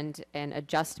 And an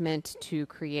adjustment to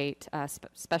create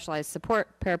specialized support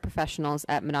paraprofessionals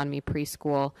at Menominee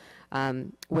Preschool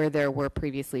where there were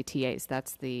previously TAs.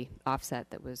 That's the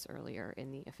offset that was earlier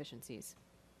in the efficiencies.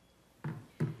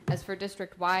 As for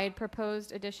district-wide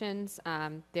proposed additions,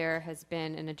 there has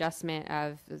been an adjustment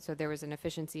so there was an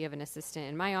efficiency of an assistant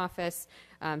in my office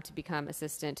to become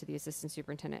assistant to the assistant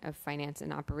superintendent of finance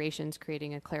and operations,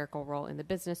 creating a clerical role in the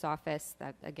business office.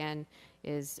 That, again,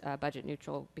 is budget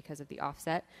neutral because of the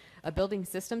offset. A building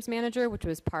systems manager, which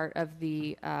was part of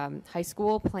the high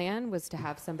school plan, was to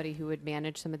have somebody who would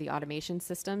manage some of the automation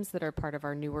systems that are part of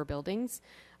our newer buildings.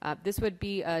 This would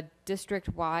be a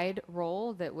district-wide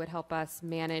role that would help us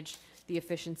manage the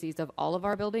efficiencies of all of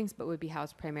our buildings, but would be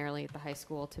housed primarily at the high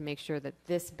school to make sure that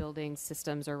this building's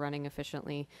systems are running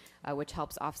efficiently, which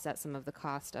helps offset some of the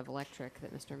cost of electric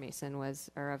that Mr. Mason was,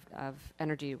 or of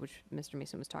energy, which Mr.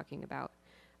 Mason was talking about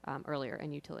earlier,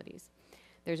 and utilities.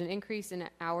 There's an increase in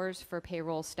hours for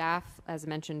payroll staff. As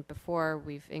mentioned before,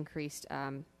 we've increased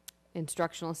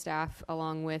instructional staff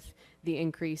along with the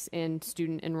increase in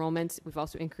student enrollments. We've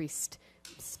also increased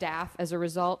staff as a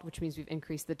result, which means we've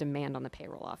increased the demand on the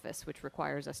payroll office, which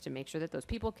requires us to make sure that those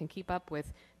people can keep up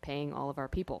with paying all of our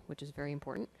people, which is very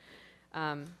important.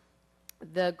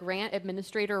 The grant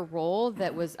administrator role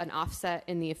that was an offset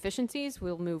in the efficiencies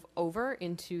will move over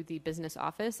into the business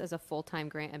office as a full-time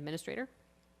grant administrator.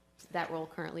 That role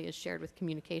currently is shared with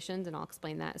communications, and I'll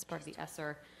explain that as part of the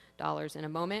ESSER dollars in a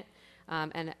moment.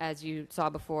 And as you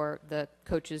saw before, the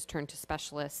coaches turn to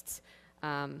specialists,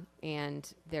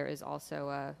 and there is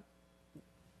also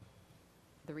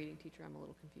the reading teacher. I'm a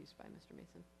little confused by Mr.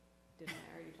 Mason. Didn't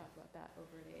I already talk about that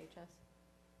over at AHS?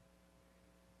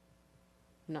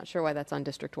 I'm not sure why that's on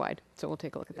district-wide, so we'll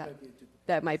take a look at that.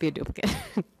 That might be a duplicate.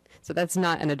 So that's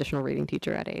not an additional reading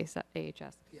teacher at AHS.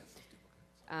 Yes.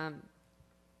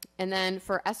 And then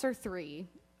for ESSER 3,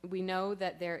 we know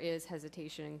that there is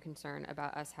hesitation and concern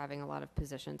about us having a lot of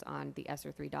positions on the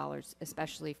ESSER 3 dollars,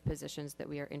 especially positions that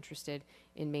we are interested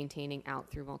in maintaining out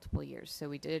through multiple years. So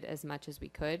we did as much as we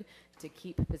could to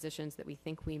keep positions that we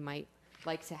think we might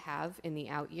like to have in the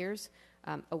out years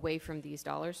away from these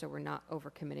dollars, so we're not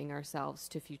overcommitting ourselves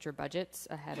to future budgets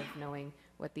ahead of knowing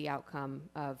what the outcome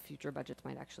of future budgets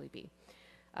might actually be.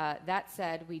 That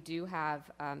said, we do have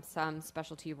some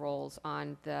specialty roles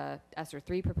on the ESSER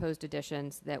 3 proposed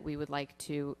additions that we would like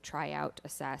to try out,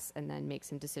 assess, and then make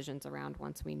some decisions around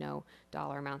once we know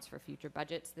dollar amounts for future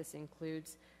budgets. This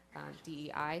includes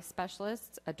DEI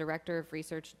specialists, a director of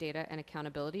research, data, and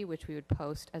accountability, which we would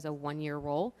post as a one-year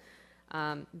role.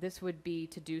 This would be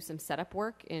to do some setup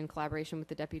work in collaboration with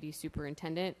the deputy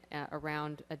superintendent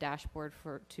around a dashboard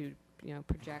to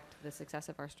project the success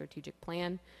of our strategic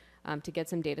plan. To get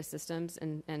some data systems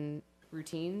and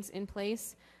routines in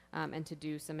place, and to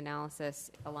do some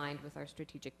analysis aligned with our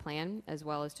strategic plan, as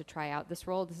well as to try out this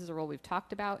role. This is a role we've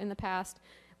talked about in the past,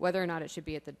 whether or not it should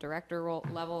be at the director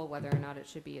level, whether or not it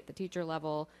should be at the teacher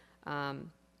level,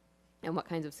 and what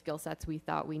kinds of skill sets we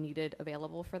thought we needed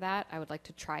available for that. I would like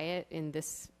to try it in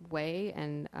this way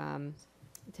and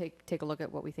take a look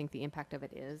at what we think the impact of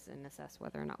it is and assess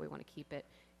whether or not we want to keep it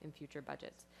in future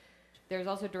budgets. There's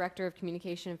also Director of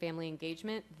Communication and Family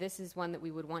Engagement. This is one that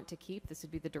we would want to keep. This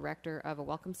would be the Director of a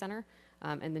Welcome Center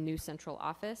and the new central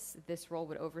office. This role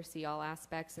would oversee all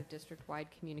aspects of district-wide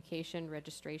communication,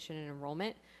 registration, and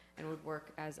enrollment, and would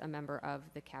work as a member of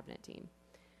the cabinet team.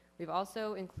 We've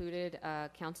also included a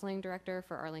counseling director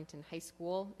for Arlington High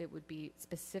School. It would be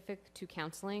specific to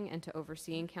counseling and to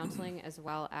overseeing counseling, as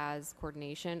well as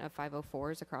coordination of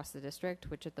 504s across the district,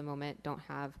 which at the moment don't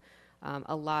have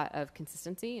a lot of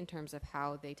consistency in terms of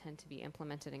how they tend to be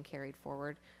implemented and carried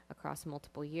forward across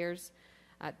multiple years.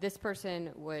 This person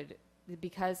would,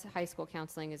 because high school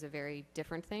counseling is a very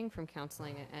different thing from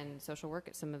counseling and social work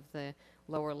at some of the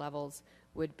lower levels,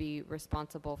 would be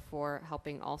responsible for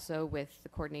helping also with the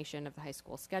coordination of the high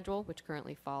school schedule, which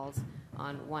currently falls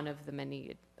on one of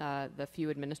the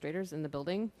few administrators in the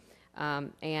building.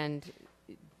 And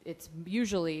it's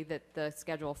usually that the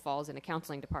schedule falls in a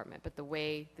counseling department, but the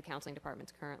way the counseling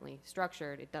department's currently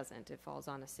structured, it doesn't. It falls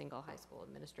on a single high school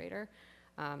administrator.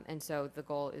 And so the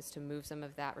goal is to move some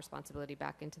of that responsibility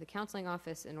back into the counseling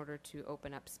office in order to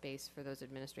open up space for those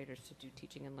administrators to do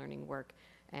teaching and learning work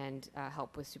and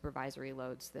help with supervisory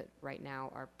loads that right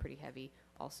now are pretty heavy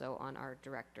also on our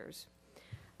directors.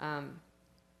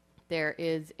 There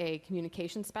is a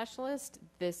communication specialist.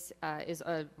 This is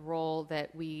a role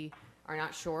that we are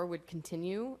not sure would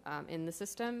continue in the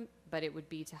system, but it would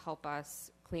be to help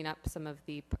us clean up some of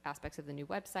the aspects of the new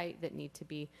website that need to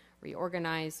be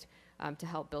reorganized, to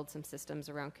help build some systems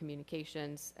around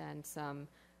communications and some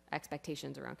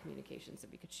expectations around communications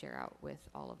that we could share out with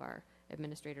all of our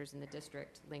administrators in the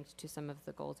district, linked to some of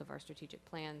the goals of our strategic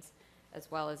plans, as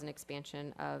well as an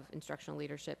expansion of instructional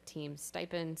leadership team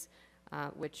stipends,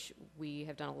 which we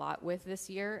have done a lot with this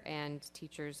year, and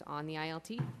teachers on the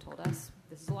ILT told us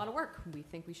this is a lot of work. We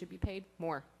think we should be paid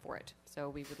more for it. So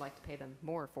we would like to pay them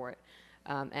more for it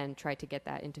and try to get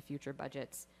that into future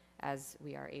budgets as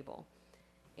we are able.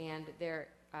 And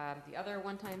the other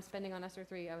one-time spending on ESSER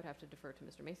 3, I would have to defer to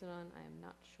Mr. Mason on. I am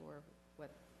not sure what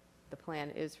the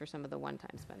plan is for some of the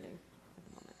one-time spending at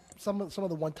the moment. Some of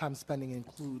the one-time spending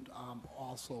include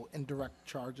also indirect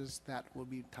charges that will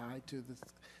be tied to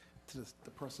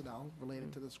the personnel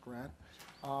related to this grant,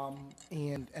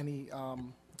 and any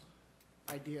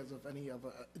ideas of any other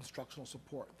instructional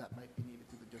support that might be needed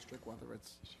through the district, whether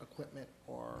it's equipment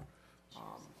or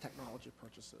technology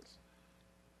purchases.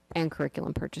 And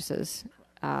curriculum purchases.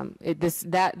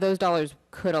 Those dollars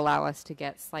could allow us to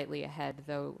get slightly ahead,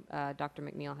 though Dr.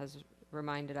 McNeil has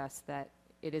reminded us that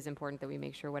it is important that we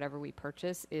make sure whatever we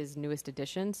purchase is newest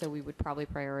edition, so we would probably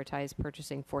prioritize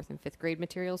purchasing 4th and 5th grade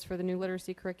materials for the new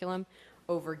literacy curriculum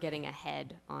over getting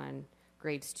ahead on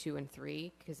grades 2 and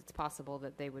 3, because it's possible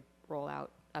that they would roll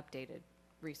out updated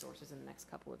resources in the next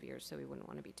couple of years, so we wouldn't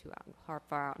want to be too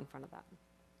far out in front of that.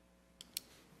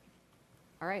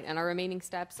 All right, and our remaining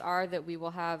steps are that we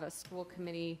will have a school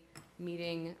committee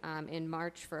meeting in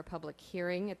March for a public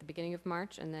hearing at the beginning of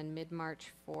March, and then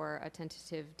mid-March for a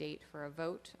tentative date for a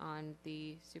vote on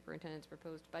the superintendent's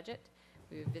proposed budget.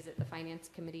 We would visit the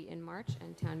finance committee in March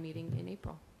and town meeting in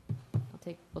April.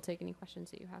 We'll take any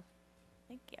questions that you have.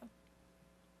 Thank you.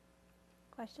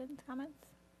 Questions, comments?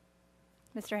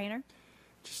 Mr. Hayner?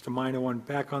 Just a minor one.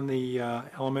 Back on the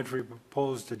elementary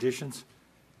proposed additions.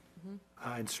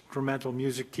 Instrumental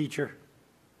music teacher,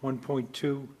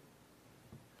 1.2.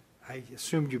 I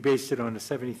assumed you based it on a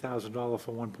 $70,000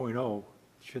 for 1.0.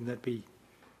 Shouldn't that be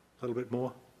a little bit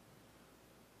more?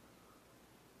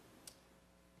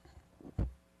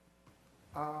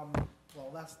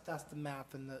 Well, that's the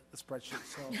math in the spreadsheet,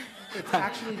 so it's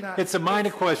actually not. It's a minor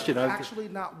question. It's actually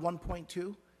not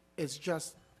 1.2, it's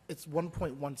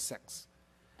 1.16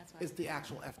 is the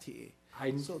actual FTE.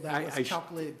 So that was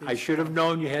calculated based I should have on-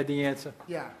 known you had the answer.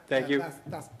 Yeah. Thank you.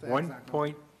 That's the exact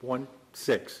number.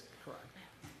 1.16.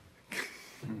 Correct.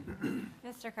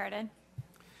 Mr. Cardin?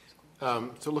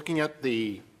 So looking at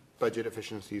the budget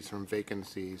efficiencies from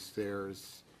vacancies,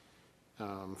 there's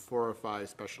 4 or 5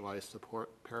 specialized support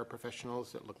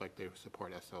paraprofessionals that look like they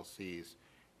support SLCs.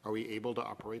 Are we able to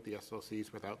operate the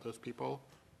SLCs without those people?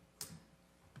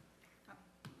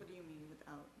 What do you mean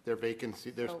without? They're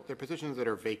vacancy, they're positions that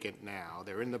are vacant now.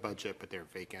 They're in the budget, but they're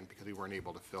vacant because we weren't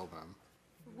able to fill them.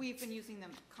 We've been using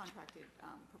them contracted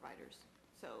providers,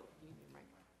 so.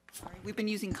 Sorry. We've been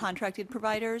using contracted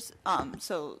providers,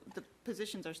 so the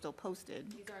positions are still posted.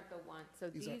 These aren't the ones, so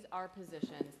these are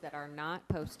positions that are not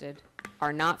posted,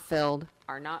 are not filled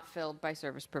by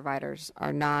service providers,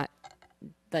 are not,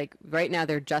 like, right now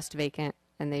they're just vacant,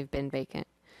 and they've been vacant.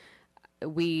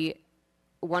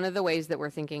 One of the ways that we're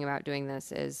thinking about doing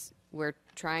this is we're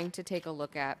trying to take a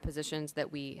look at positions that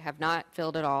we have not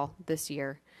filled at all this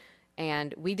year,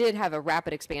 and we did have a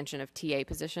rapid expansion of TA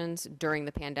positions during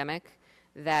the pandemic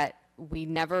that we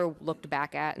never looked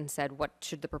back at and said, what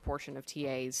should the proportion of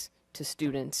TAs to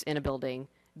students in a building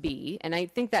be? And I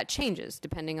think that changes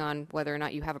depending on whether or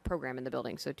not you have a program in the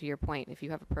building. So to your point, if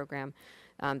you have a program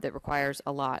that requires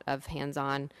a lot of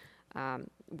hands-on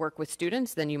work with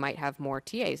students, then you might have more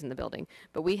TAs in the building.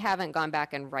 But we haven't gone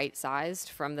back and right-sized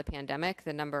from the pandemic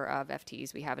the number of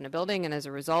FTEs we have in a building, and as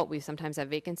a result, we sometimes have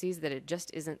vacancies that it just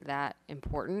isn't that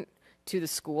important to the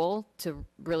school to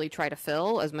really try to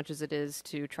fill as much as it is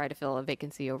to try to fill a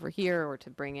vacancy over here or to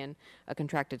bring in a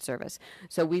contracted service.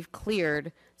 So we've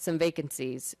cleared some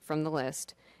vacancies from the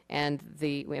list, and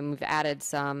we've added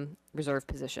some reserve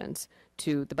positions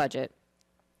to the budget.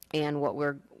 And what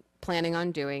we're planning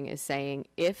on doing is saying,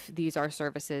 if these are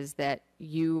services that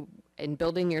you, in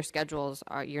building your schedules,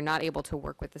 you're not able to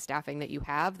work with the staffing that you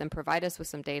have, then provide us with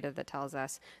some data that tells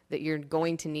us that you're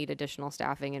going to need additional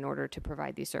staffing in order to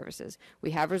provide these services.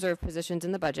 We have reserve positions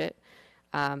in the budget.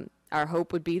 Our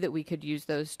hope would be that we could use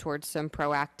those towards some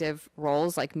proactive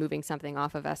roles, like moving something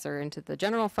off of ESSER into the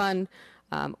general fund,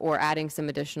 or adding some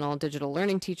additional digital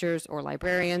learning teachers or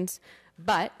librarians.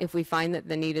 But if we find that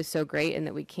the need is so great and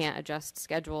that we can't adjust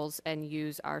schedules and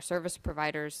use our service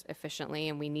providers efficiently,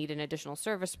 and we need an additional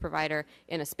service provider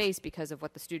in a space because of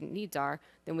what the student needs are,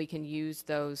 then we can use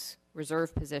those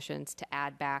reserve positions to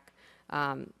add back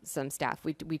some staff.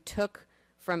 We took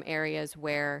from areas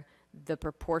where the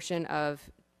proportion of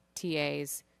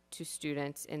TAs to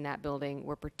students in that building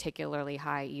were particularly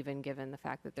high, even given the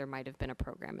fact that there might have been a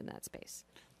program in that space.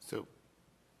 So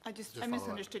I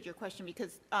misunderstood your question,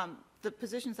 because the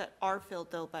positions that are filled,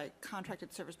 though, by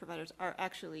contracted service providers are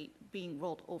actually being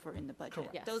rolled over in the budget.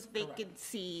 Yes. Those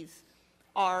vacancies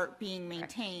are being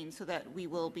maintained so that we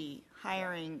will be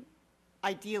hiring,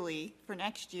 ideally, for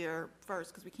next year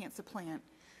first, because we can't supplant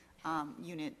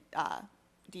Unit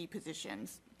D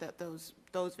positions, that those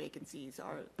vacancies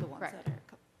are the ones that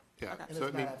are. Yeah. Okay. And So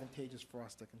it's I mean, not advantageous for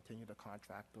us to continue to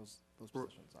contract those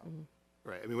positions out.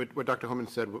 right. I mean, what Dr. Holman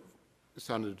said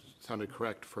sounded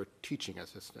correct for teaching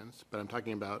assistants, but I'm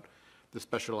talking about the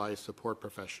specialized support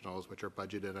professionals, which are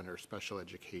budgeted under special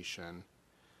education.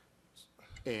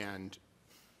 And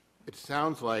it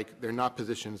sounds like they're not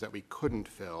positions that we couldn't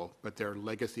fill, but they're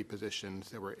legacy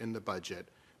positions that were in the budget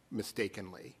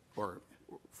mistakenly or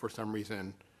for some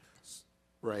reason,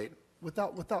 right?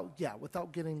 Without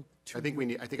getting too. I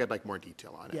think I'd like more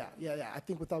detail on it. Yeah. I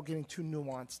think without getting too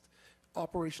nuanced,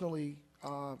 operationally,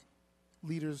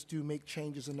 leaders do make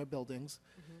changes in their buildings,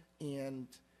 and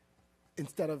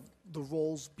instead of the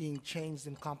roles being changed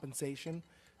in compensation,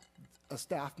 a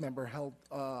staff member held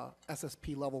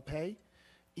SSP level pay,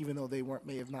 even though they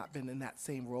may have not been in that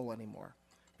same role anymore,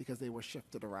 because they were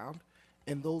shifted around,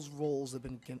 and those roles have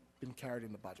been carried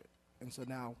in the budget, and so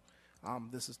now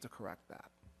this is to correct that.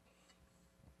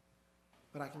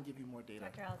 But I can give you more data.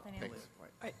 Dr. Althanian.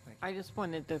 I just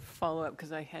wanted to follow up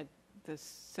because I had this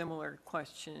similar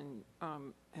question,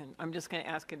 and I'm just going to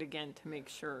ask it again to make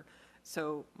sure.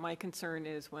 So my concern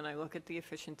is when I look at the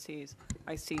efficiencies,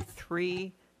 I see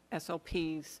 3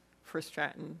 SLPs for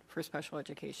Stratton for special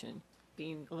education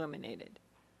being eliminated.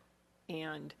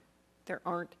 And there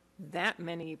aren't that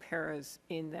many paras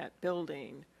in that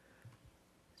building.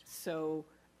 So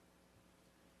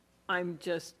I'm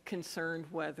just concerned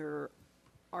whether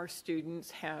our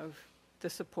students have the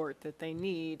support that they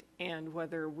need and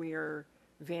whether we're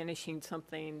vanishing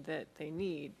something that they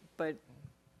need. But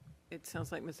it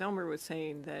sounds like Ms. Elmer was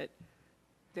saying that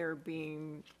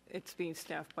it's being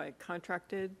staffed by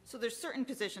contracted. So there's certain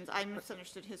positions, I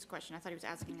misunderstood his question. I thought he was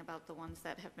asking about the ones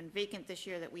that have been vacant this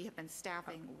year that we have been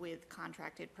staffing with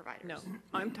contracted providers. No,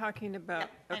 I'm talking about.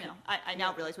 Yep, okay. I know. I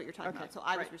now realize what you're talking Okay, about, so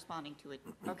I was right. responding to it,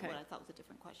 Okay. what I thought was a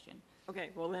different question. Okay,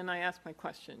 well, then I asked my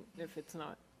question if it's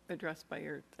not addressed by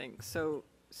your thing. So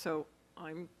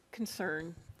I'm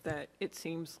concerned that it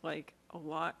seems like a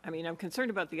lot. I mean, I'm concerned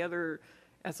about the other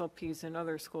SLPs in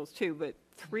other schools too, but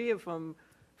 3 of them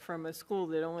from a school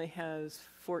that only has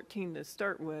 14 to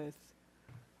start with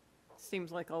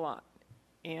seems like a lot.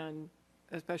 And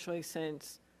especially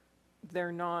since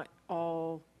they're not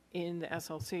all in the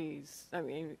SLCs. I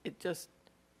mean,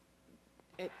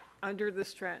 under the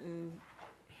Stratton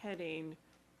heading,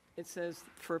 it says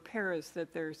for paras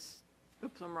that there's,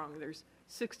 oops, I'm wrong, there's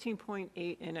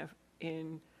 16.8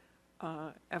 in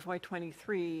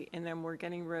FY23, and then we're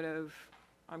getting rid of,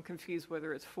 I'm confused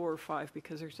whether it's 4 or 5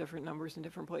 because there's different numbers in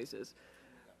different places,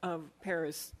 of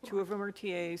paras. 2 of them are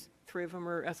TAs, 3 of them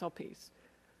are SLPs.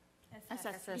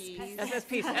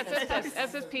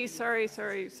 SSPs, sorry,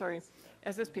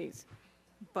 SSPs.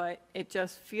 But it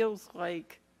just feels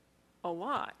like a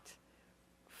lot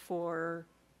for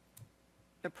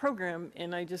the program,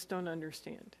 and I just don't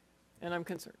understand, and I'm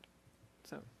concerned.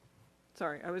 So,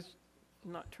 sorry, I was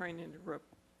not trying to interrupt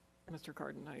Mr.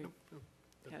 Cardin. I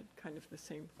had kind of the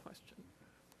same question.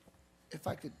 If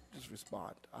I could just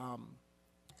respond.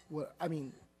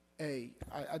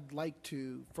 I'd like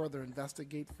to further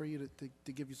investigate for you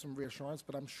to give you some reassurance,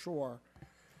 but I'm sure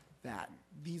that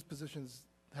these positions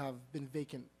have been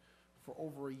vacant for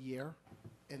over a year,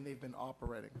 and they've been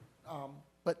operating.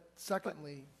 But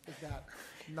secondly, is that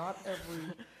not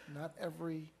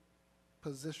every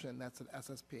position that's an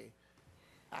SSP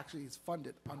actually is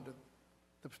funded under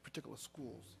the particular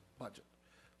school's budget.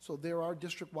 So there are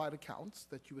district-wide accounts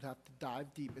that you would have to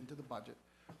dive deep into the budget,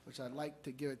 which I'd like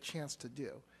to give a chance to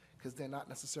do, because they're not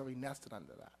necessarily nested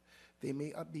under that. They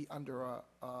may be under a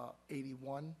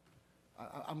 81.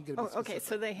 I'm going to be specific. Okay,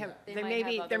 so they have, Yeah.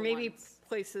 there may be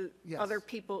places, Yes. other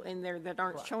people in there that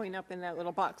aren't Correct. showing up in that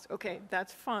little box. Okay,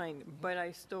 that's fine, but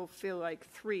I still feel like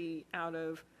 3 out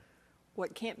of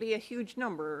what can't be a huge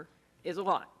number is a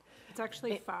lot. It's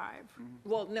actually 5.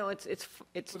 Well, no, it's For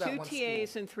that 2 one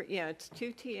TAs and 3, yeah, it's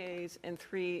 2 TAs and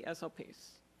 3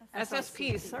 SLPs.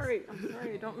 SSPs, sorry, I'm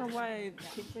sorry, I don't know why I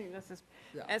keep saying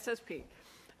SSP.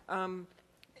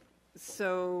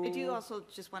 So. I do also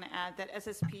just want to add that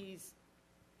SSPs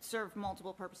serve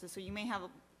multiple purposes. So you may have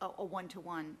a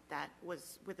one-to-one that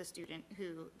was with a student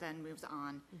who then moves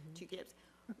on to Gibbs.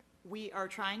 We are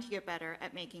trying to get better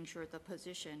at making sure the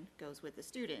position goes with the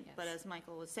student. But as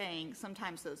Michael was saying,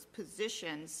 sometimes those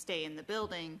positions stay in the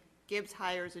building. Gibbs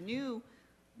hires a new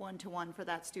one-to-one for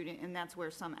that student, and that's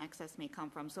where some excess may come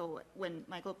from. So when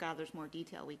Michael gathers more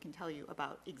detail, we can tell you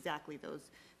about exactly those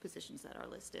positions that are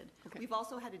listed. Okay. We've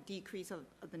also had a decrease of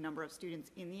the number of students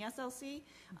in the SLC.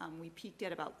 We peaked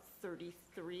at about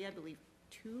 33, I believe,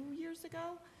 2 years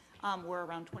ago. We're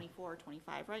around 24 or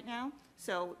 25 right now.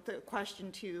 So the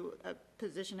question to a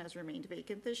position has remained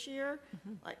vacant this year.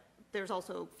 Like, there's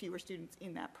also fewer students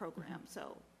in that program,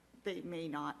 so they may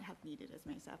not have needed as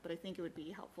many staff. But I think it would be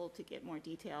helpful to get more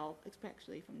detail,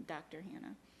 especially from Dr.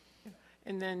 Hannah.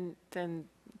 And then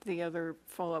the other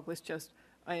follow-up was just,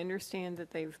 I understand that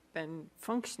they've been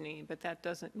functioning, but that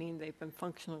doesn't mean they've been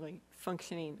functioning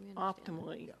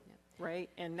optimally, right?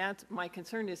 And that's, my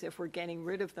concern is if we're getting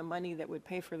rid of the money that would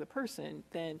pay for the person,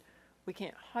 then we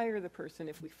can't hire the person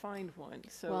if we find one,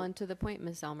 so. Well, and to the point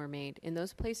Ms. Elmer made, in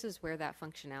those places where that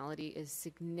functionality is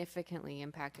significantly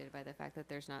impacted by the fact that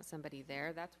there's not somebody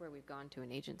there, that's where we've gone to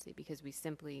an agency, because we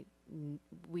simply,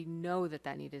 we know that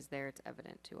that need is there, it's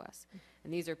evident to us.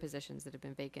 And these are positions that have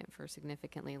been vacant for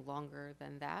significantly longer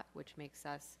than that, which makes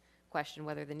us question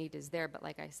whether the need is there. But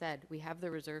like I said, we have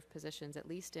the reserve positions, at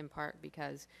least in part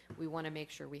because we want to make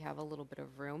sure we have a little bit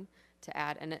of room to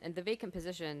add. And the vacant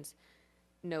positions,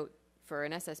 note, for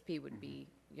an SSP would be,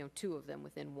 2 of them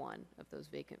within 1 of those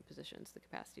vacant positions, the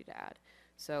capacity to add.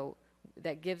 So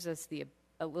that gives us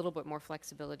a little bit more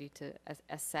flexibility to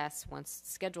assess once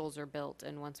schedules are built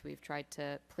and once we've tried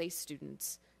to place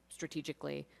students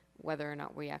strategically, whether or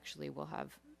not we actually will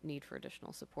have need for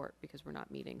additional support because we're not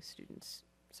meeting students'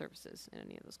 services in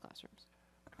any of those classrooms.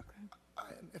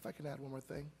 If I can add one more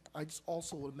thing, I just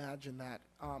also would imagine that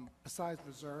besides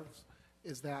reserves,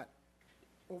 is that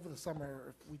over the summer,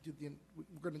 if we do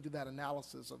we're going to do that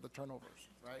analysis of the turnovers,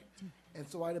 right? And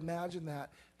so I'd imagine that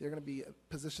there are going to be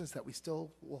positions that we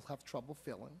still will have trouble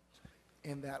filling,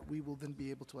 and that we will then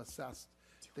be able to assess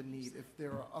the need. If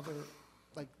there are other,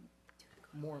 like,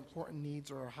 more important needs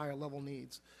or higher level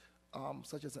needs,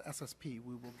 such as an SSP,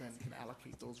 we will then can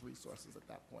allocate those resources at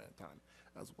that point in time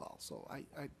as well. So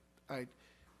I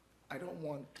don't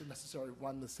want to necessarily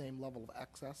run the same level of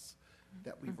excess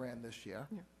that we ran this year.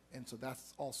 Yeah. And so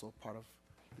that's also part of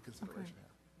the consideration here.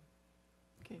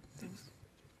 Okay, thanks.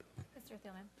 Mr.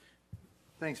 Thielman.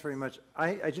 Thanks very much.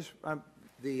 I just,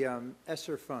 the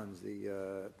ESSER funds,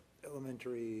 the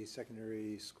elementary,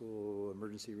 secondary school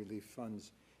emergency relief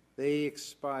funds, they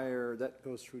expire, that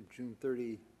goes through June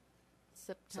 30.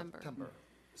 September.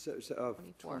 Of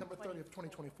 24. September 30th,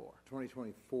 2024.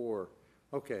 2024.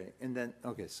 Okay, and then,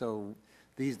 okay, so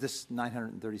this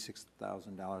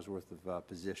 $936,000 worth of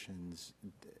positions,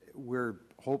 we're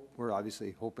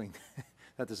obviously hoping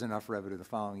that there's enough revenue the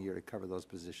following year to cover those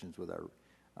positions with our,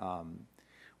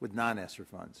 with non-ESSER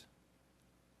funds.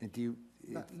 And do you?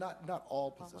 Not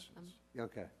all positions.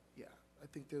 Okay. Yeah, I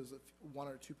think there's one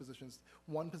or two positions,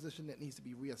 one position that needs to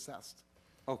be reassessed.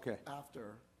 Okay.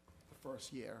 After the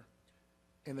first year,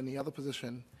 and then the other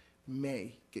position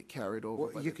may get carried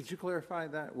over. Well, could you clarify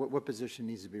that? What position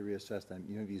needs to be reassessed?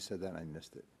 You said that and I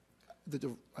missed it.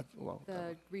 The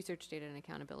research data and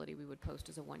accountability we would post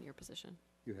as a one-year position.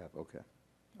 You have, okay.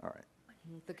 All right.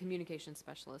 The communication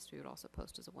specialist we would also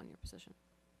post as a one-year position.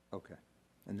 Okay.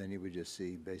 And then you would just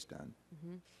see based on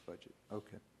budget.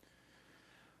 Okay.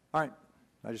 All right.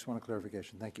 I just want a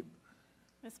clarification. Thank you.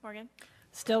 Ms. Morgan.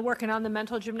 Still working on the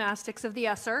mental gymnastics of the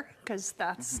ESSER, because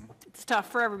it's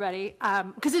tough for everybody.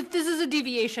 Because this is a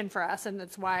deviation for us, and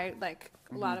that's why, like,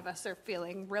 a lot of us are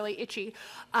feeling really itchy.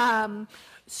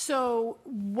 So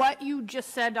what you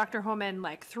just said, Dr. Homan,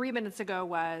 like 3 minutes ago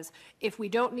was, if we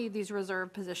don't need these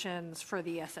reserve positions for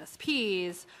the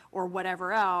SSPs or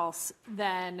whatever else,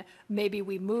 then maybe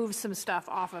we move some stuff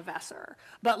off of ESSER.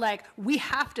 But, like, we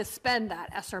have to spend that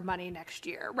ESSER money next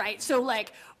year, right? So,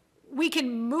 like, we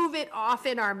can move it off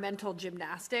in our mental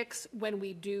gymnastics when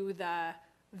we do the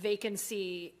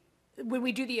vacancy, when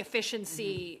we do the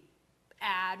efficiency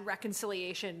add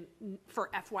reconciliation for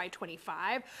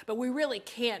FY25, but we really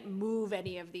can't move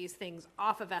any of these things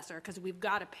off of ESSER because we've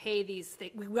got to pay these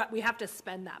things. We have to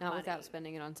spend that money. Not without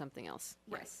spending it on something else.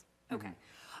 Yes. Okay.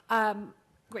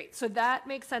 Great. So that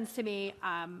makes sense to me.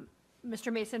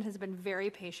 Mr. Mason has been very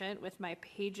patient with my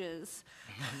pages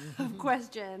of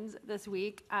questions this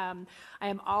week. I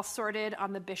am all sorted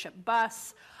on the Bishop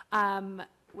bus,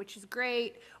 which is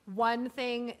great. One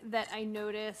thing that I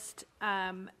noticed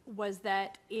was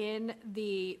that in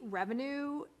the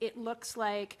revenue, it looks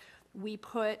like we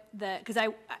put because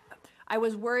I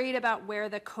was worried about where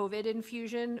the COVID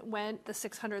infusion went, the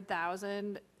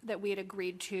 600,000 that we had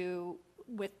agreed to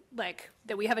with, like,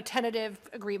 that we have a tentative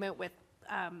agreement with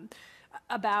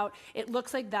about. It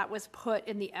looks like that was put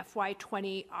in the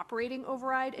FY20 operating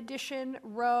override addition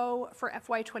row for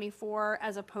FY24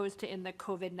 as opposed to in the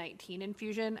COVID-19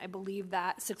 infusion. I believe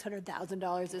that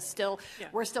 $600,000 is still,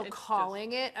 we're still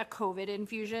calling it a COVID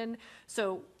infusion.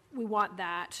 So we want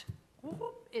that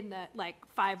in the, like,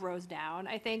 5 rows down,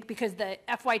 I think, because the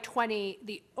FY20,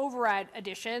 the override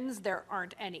additions, there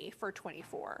aren't any for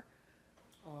 24.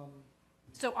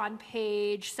 So on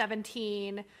page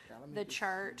 17, the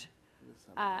chart,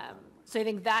 so I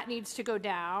think that needs to go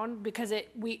down because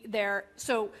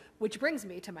which brings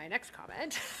me to my next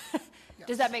comment.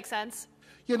 Does that make sense?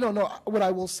 Yeah, no, what I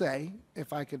will say,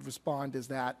 if I could respond, is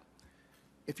that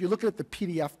if you're looking at the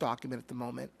PDF document at the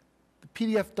moment, the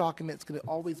PDF document is going to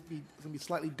always be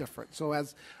slightly different. So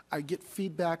as I get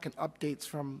feedback and updates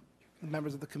from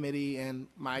members of the committee and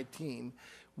my team,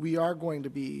 we are going to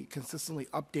be consistently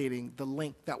updating the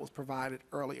link that was provided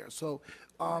earlier. So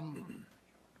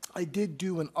I did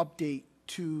do an update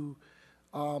to,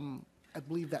 I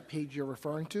believe, that page you're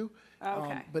referring to.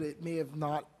 Okay. But it may have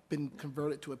not been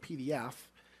converted to a PDF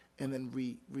and then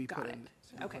re-put in.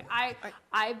 Okay,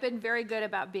 I've been very good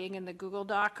about being in the Google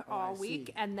Doc all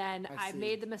week, and then I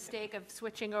made the mistake of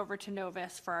switching over to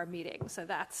Novus for our meeting, so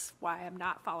that's why I'm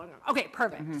not following. Okay,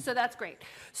 perfect. So that's great.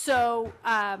 So,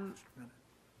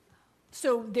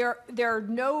 so there are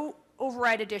no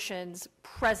override additions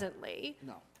presently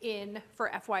in for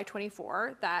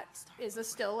FY24. That is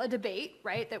still a debate,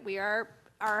 right? That we are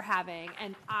having,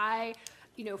 and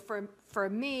for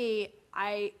me,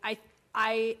 I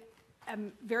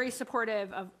am very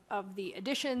supportive of the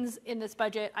additions in this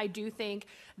budget. I do think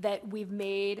that we've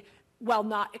made, while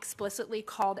not explicitly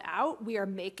called out, we are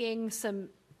making some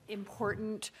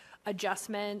important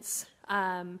adjustments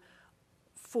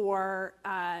For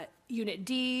Unit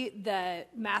D, the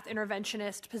math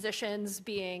interventionist positions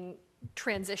being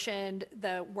transitioned,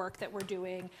 the work that we're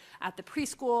doing at the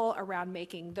preschool around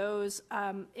making those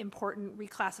important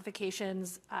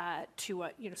reclassifications to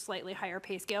a slightly higher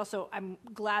pay scale. So I'm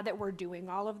glad that we're doing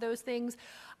all of those things.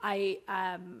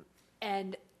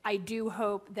 And I do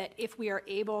hope that if we are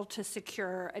able to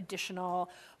secure additional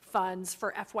funds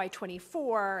for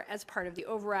FY24 as part of the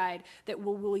override, that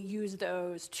we'll use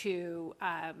those to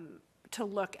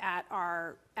look at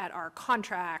our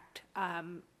contract.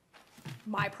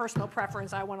 My personal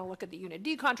preference, I want to look at the Unit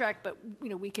D contract, but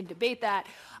we can debate that.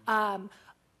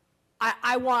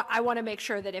 I want to make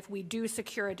sure that if we do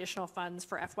secure additional funds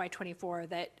for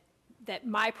FY24, that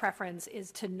my preference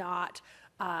is to not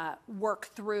work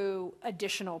through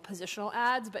additional positional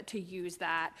adds, but to use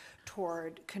that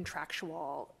toward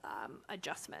contractual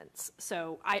adjustments.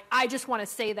 So I just want to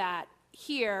say that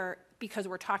here, because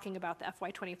we're talking about the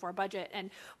FY24 budget,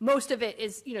 and most of it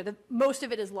is, most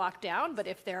of it is locked down, but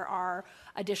if there are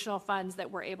additional funds that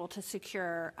we're able to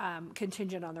secure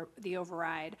contingent on the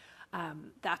override,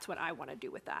 that's what I want to do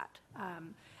with that.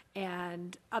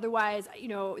 And otherwise,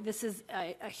 this is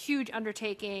a huge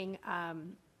undertaking,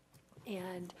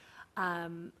 and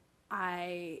I'm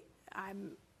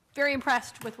very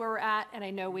impressed with where we're at, and I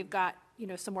know we've got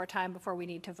some more time before we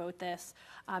need to vote this,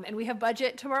 and we have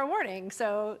budget tomorrow morning,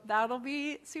 so that'll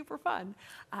be super fun.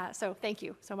 So thank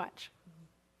you so much.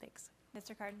 Thanks.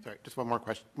 Mr. Cardin. Sorry, just one more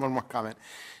question, one more comment.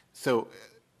 So,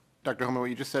 Dr. Holman, what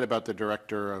you just said about the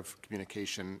director of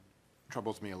communication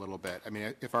troubles me a little bit. I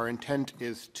mean, if our intent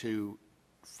is to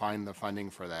find the funding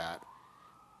for that,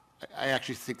 I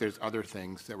actually think there's other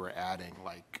things that we're adding,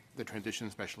 like the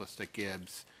transition specialist at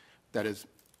Gibbs, that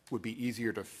would be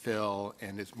easier to fill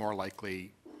and is more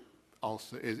likely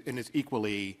also, and is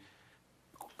equally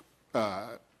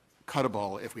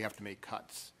cuttable if we have to make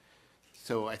cuts.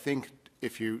 So I think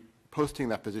if you're posting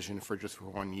that position for just for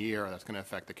 1 year, that's going to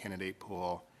affect the candidate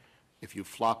pool. If you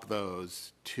flop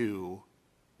those two,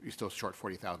 you're still short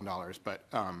 $40,000. But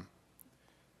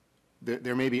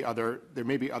there may be other.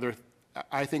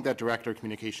 I think that director of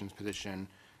communications position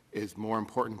is more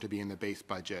important to be in the base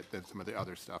budget than some of the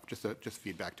other stuff. Just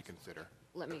feedback to consider.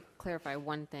 Let me clarify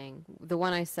one thing. The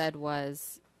one I said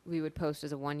was we would post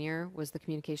as a 1 year was the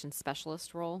communications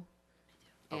specialist role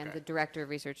and Okay. the director of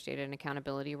research data and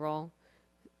accountability role.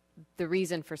 The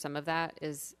reason for some of that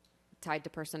is tied to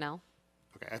personnel.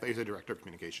 Okay, I thought you said director of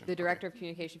communication. The director of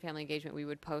communication family engagement we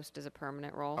would post as a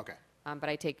permanent role. Okay. But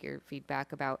I take your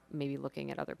feedback about maybe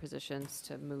looking at other positions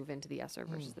to move into the ESSER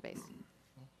versus the base.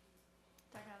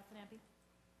 Dr.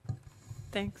 Allison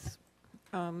Thanks.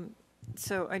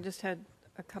 So I just had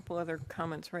a couple other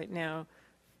comments right now,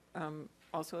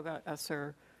 also about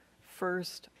ESSER.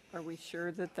 First, are we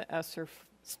sure that the ESSER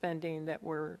spending that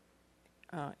we're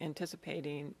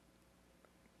anticipating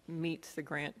meets the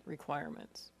grant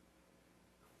requirements?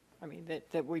 I mean,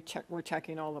 that we're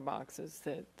checking all the boxes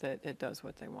that it does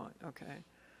what they want, okay.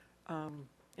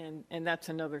 And that's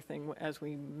another thing, as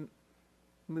we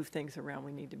move things around,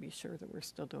 we need to be sure that we're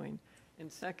still doing.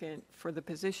 And second, for the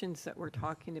positions that we're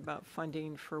talking about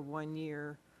funding for 1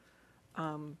 year,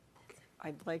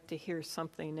 I'd like to hear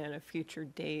something at a future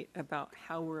date about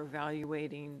how we're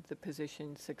evaluating the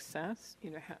position success.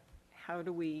 How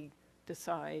do we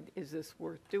decide, is this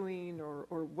worth doing, or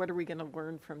what are we going to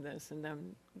learn from this, and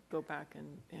then go back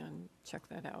and check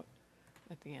that out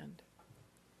at the end.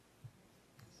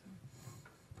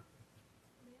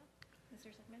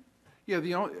 Mr. Sigmund? Yeah,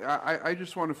 I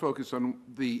just want to focus on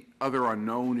the other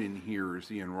unknown in here is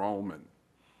the enrollment.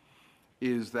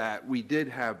 Is that we did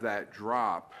have that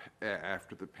drop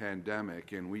after the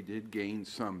pandemic, and we did gain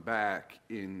some back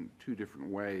in two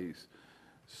different ways.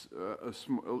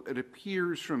 It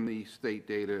appears from the state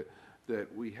data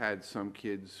that we had some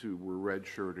kids who were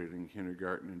redshirted in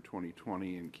kindergarten in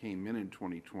 2020 and came in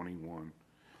 2021.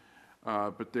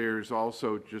 But there's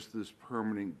also just this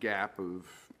permanent gap of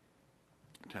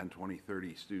 10, 20,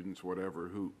 30 students, whatever,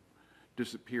 who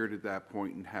disappeared at that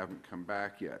point and haven't come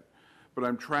back yet. But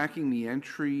I'm tracking the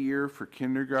entry year for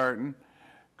kindergarten,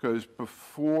 because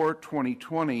before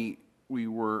 2020, we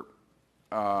were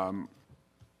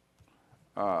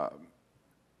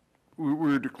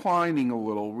declining a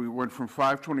little. We went from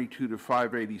 522 to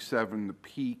 587, the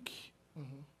peak,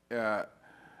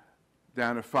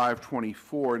 down to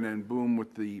 524, and then boom,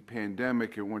 with the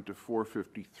pandemic, it went to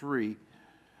 453.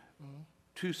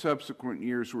 Two subsequent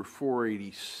years were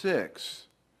 486.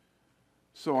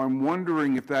 So I'm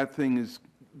wondering if that thing is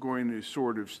going to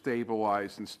sort of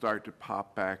stabilize and start to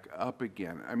pop back up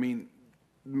again. I mean,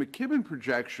 the McKibben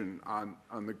projection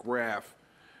on the graph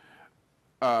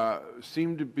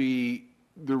seemed to be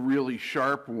the really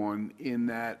sharp one, in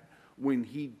that when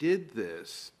he did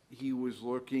this, he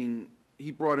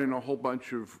brought in a whole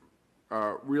bunch of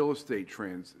real estate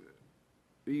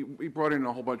he brought in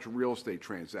a whole bunch of real estate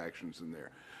transactions in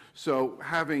there. So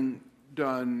having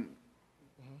done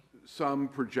some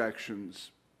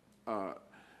projections, when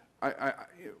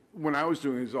I was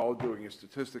doing it, I was all doing it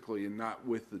statistically and not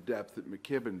with the depth that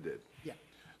McKibben did. Yeah.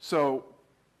 So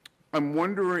I'm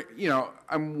wondering,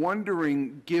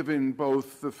 given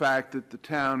both the fact that the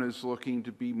town is looking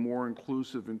to be more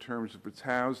inclusive in terms of its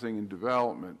housing and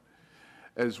development,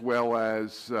 as well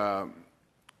as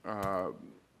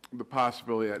the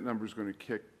possibility that number is going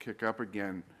to kick up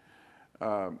again.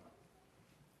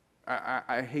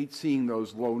 I hate seeing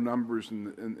those low numbers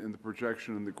in the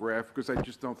projection in the graph, because I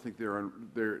just don't think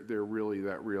they're really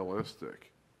that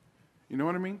realistic. You know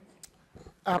what I mean?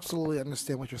 Absolutely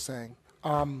understand what you're saying.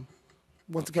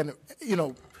 Once again,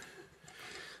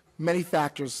 many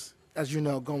factors, as you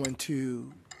know, go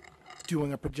into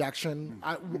doing a projection.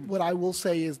 What I will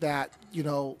say is that,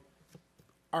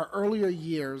 our earlier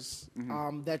years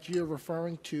that you're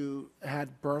referring to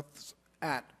had births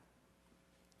at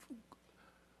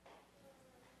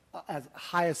as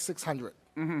high as 600.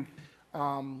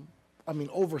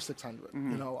 Over 600,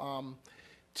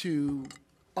 to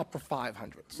upper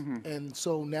 500s. And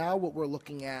so now what we're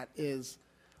looking at is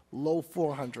low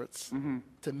 400s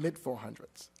to mid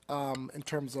 400s in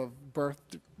terms of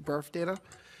birth data.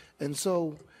 And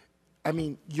so,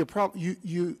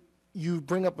 you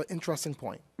bring up an interesting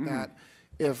point that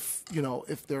if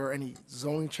there are any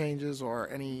zoning changes or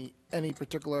any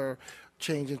particular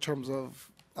change in terms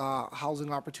of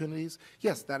housing opportunities,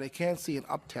 yes, that it can see an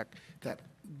uptick that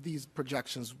these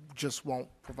projections just won't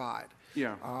provide.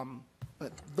 Yeah.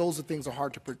 But those are things that are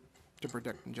hard to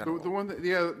predict in general.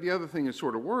 The other thing that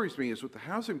sort of worries me is, with the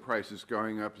housing prices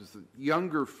going up, is that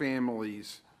younger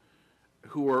families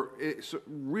who are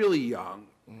really young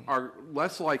are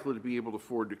less likely to be able to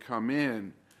afford to come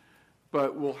in,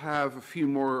 but will have a few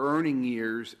more earning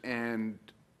years and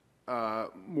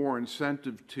more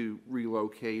incentive to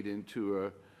relocate into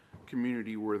a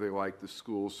community where they like the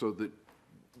school, so that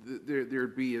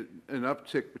there'd be an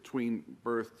uptick between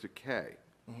birth decay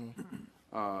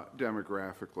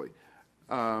demographically.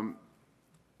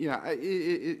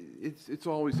 It's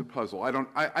always a puzzle.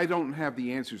 I don't have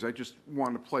the answers. I just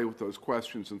want to play with those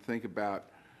questions and think about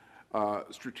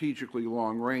strategically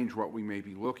long range what we may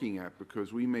be looking at,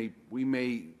 because we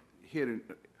may hit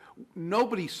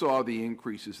nobody saw the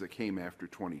increases that came after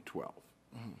 2012.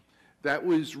 That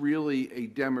was really a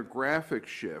demographic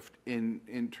shift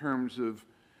in terms of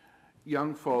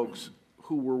young folks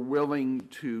who were willing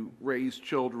to raise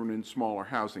children in smaller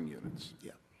housing units.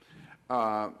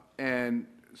 And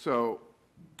so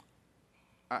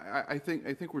I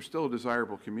think we're still a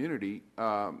desirable community,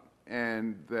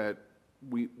 and that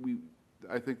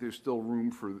I think there's still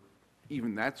room for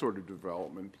even that sort of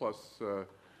development, plus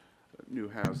new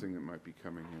housing that might be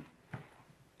coming in.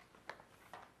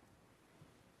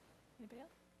 Anybody else?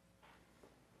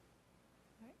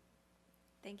 All right.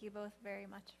 Thank you both very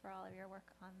much for all of your work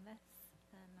on this,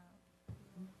 and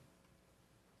we'll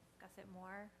discuss it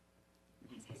more.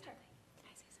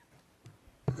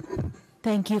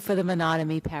 Thank you for the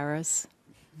monotony, Paris.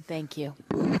 Thank you.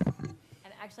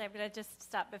 And actually, I'm going to just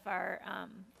stop if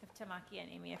Tamaki and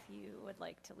Amy, if you would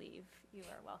like to leave, you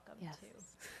are welcome to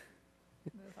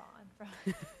move on.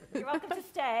 You're welcome to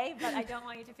stay, but I don't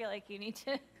want you to feel like you need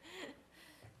to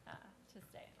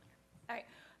stay. All right.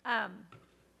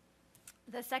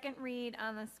 The second read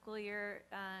on the school year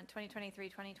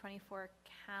 2023-2024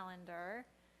 calendar.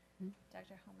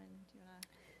 Dr. Holman, do you want to?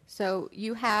 So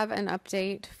you have an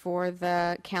update for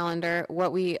the calendar.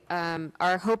 What we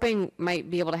are hoping might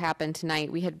be able to happen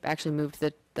tonight, we had actually moved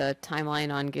the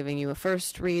timeline on giving you a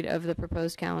first read of the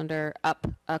proposed calendar up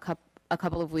a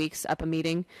couple of weeks, up a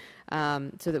meeting,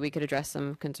 so that we could address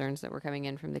some concerns that were coming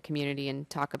in from the community and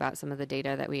talk about some of the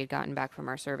data that we had gotten back from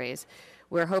our surveys.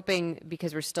 We're hoping,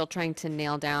 because we're still trying to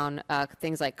nail down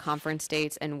things like conference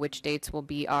dates and which dates will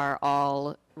be our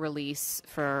all release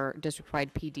for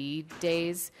district-wide PD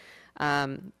days.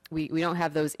 We don't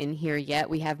have those in here yet.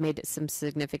 We have made some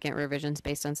significant revisions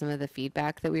based on some of the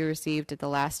feedback that we received at the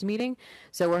last meeting.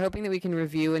 So we're hoping that we can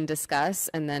review and discuss,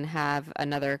 and then have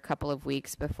another couple of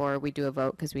weeks before we do a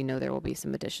vote, because we know there will be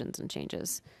some additions and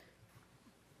changes.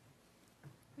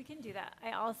 We can do that.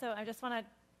 I just wanted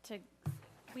to,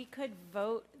 we could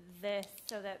vote this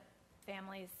so that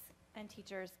families and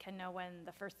teachers can know when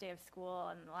the first day of school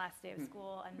and the last day of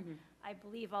school, and I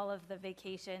believe all of the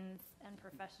vacations and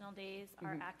professional days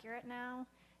are accurate now,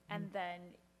 and then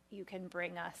you can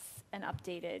bring us an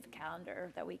updated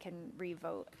calendar that we can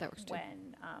revote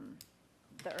when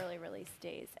the early release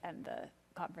days and the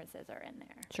conferences are in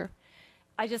there. Sure.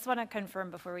 I just want to confirm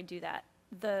before we do that,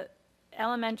 the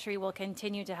elementary will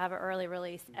continue to have an early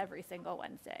release every single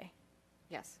Wednesday?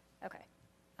 Yes. Okay.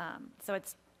 So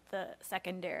it's the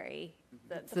secondary.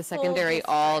 It's the secondary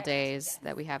all days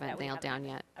that we haven't nailed down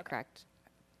yet. Correct.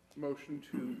 Motion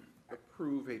to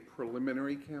approve a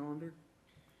preliminary calendar?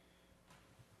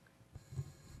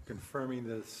 Confirming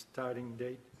the starting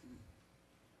date.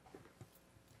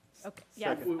 Okay,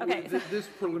 yes, Well, okay. This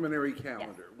preliminary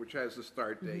calendar, which has the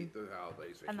start date, the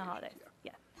holidays. And the vacations, holidays,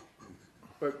 yeah. yeah.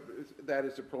 But that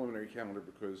is a preliminary calendar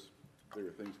because there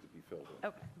are things to be filled in.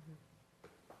 Okay.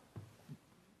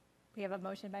 We have a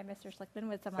motion by Mr. Schlickman.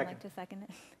 Would someone like to second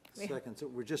it? Second, so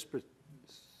we're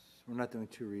not doing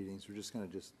two readings, we're just going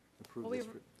to just approve Well, this.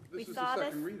 we This is saw the this,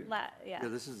 second reading. yeah. Yeah,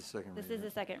 this is the second This reading. is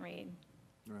the second read.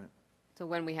 Right, So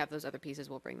when we have those other pieces,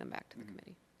 we'll bring them back to the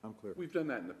committee. I'm clear. We've done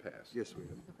that in the past. Yes, we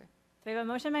have. Okay. So we have a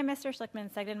motion by Mr.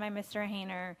 Schlickman, seconded by Mr.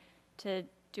 Hayner to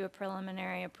do a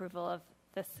preliminary approval of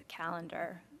this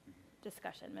calendar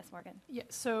discussion. Ms. Morgan? Yeah,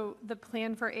 so the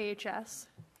plan for AHS,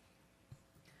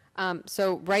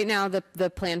 So right now, the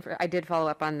plan for, I did follow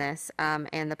up on this,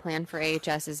 and the plan for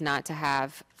AHS is not to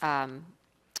have,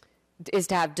 is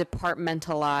to have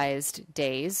departmentalized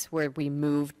days where we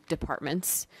move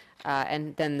departments,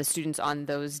 and then the students on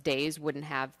those days wouldn't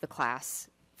have the class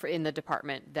in the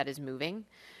department that is moving,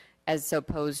 as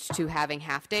opposed to having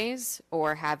half days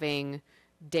or having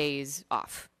days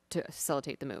off to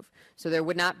facilitate the move. So there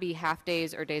would not be half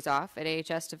days or days off at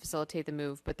AHS to facilitate the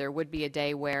move, but there would be a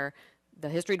day where the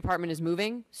history department is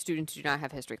moving, students do not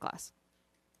have history class.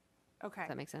 okay. Does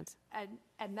that make sense?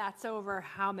 And that's over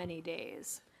how many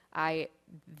days?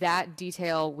 That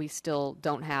detail, we still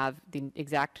don't have the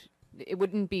exact, it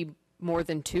wouldn't be more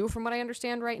than 2 from what I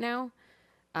understand right now.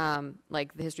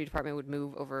 Like the history department would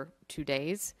move over 2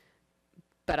 days,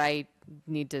 but I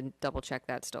need to double check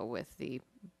that still with the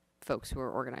folks who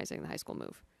are organizing the high school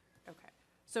move. Okay.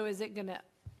 So is it gonna,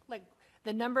 like,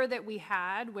 the number that we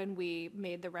had when we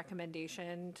made the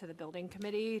recommendation to the building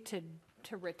committee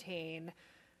to retain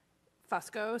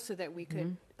Fusco so that we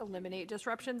could eliminate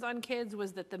disruptions on kids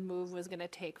was that the move was gonna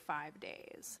take 5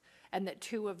 days and that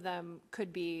 2 of them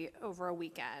could be over a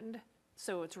weekend.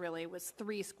 So it's really was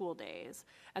 3 school days.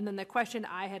 And then the question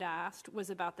I had asked was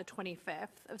about the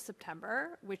 25th of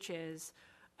September, which is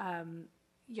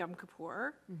Yom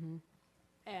Kippur.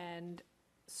 And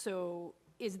so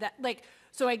is that like,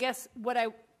 so I guess what I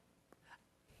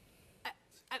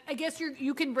guess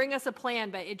you can bring us a plan,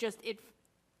 but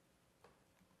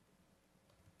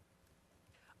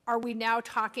are we now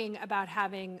talking about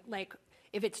having, like,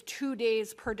 if it's 2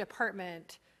 days per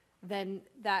department, then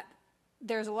that,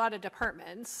 there's a lot of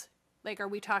departments. Like, are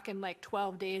we talking like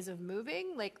 12 days of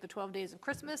moving, like the 12 days of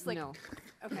Christmas? Like, No.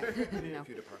 Okay. No. A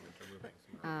few departments are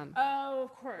moving. Oh,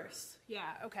 of course.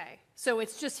 Yeah, okay. So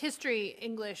it's just history,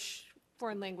 English,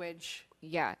 foreign language.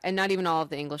 Yeah, and not even all of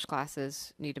the English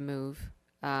classes need to move,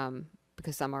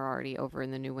 because some are already over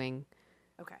in the new wing.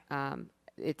 Okay.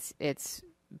 It's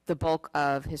the bulk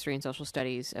of history and social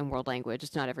studies and world language.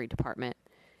 It's not every department.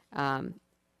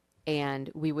 And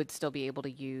we would still be able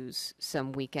to use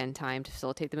some weekend time to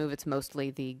facilitate the move. It's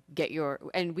mostly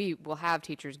and we will have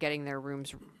teachers getting their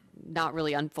rooms, not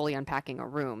really fully unpacking a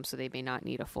room, so they may not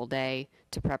need a full day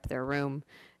to prep their room,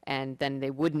 and then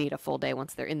they would need a full day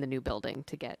once they're in the new building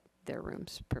to get their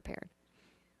rooms prepared.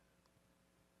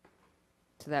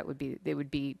 So they would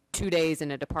be 2 days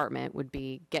in a department would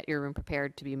be get your room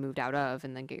prepared to be moved out of,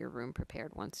 and then get your room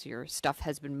prepared once your stuff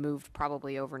has been moved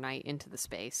probably overnight into the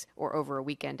space or over a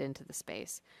weekend into the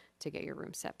space to get your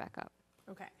room set back up.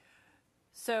 Okay.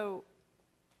 So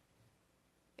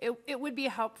it would be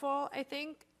helpful, I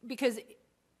think, because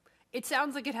it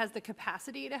sounds like it has the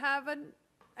capacity to have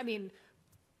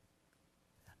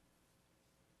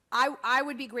I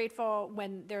would be grateful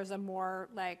when there's a more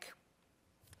like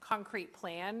concrete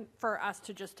plan for us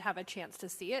to just have a chance to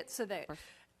see it so that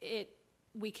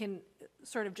we can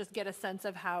sort of just get a sense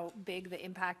of how big the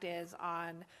impact is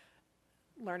on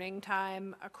learning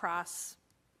time across,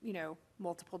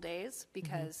 multiple days,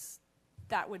 because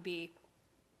that would be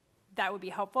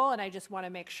helpful. And I just want to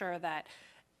make sure that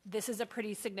this is a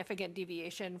pretty significant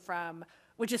deviation from,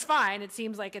 which is fine. It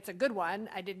seems like it's a good one.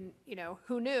 I didn't,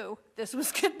 who knew this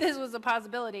was a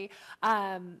possibility.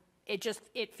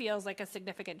 It feels like a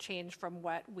significant change from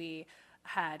what we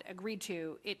had agreed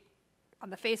to. It,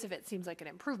 on the face of it, seems like an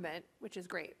improvement, which is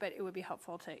great, but it would be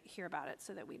helpful to hear about it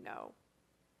so that we know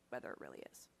whether it really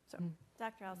is. So,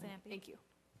 Dr. Alsampi. thank you.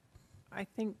 I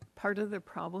think part of the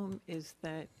problem is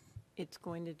that it's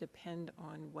going to depend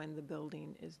on when the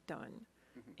building is done.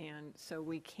 And so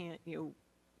we can't,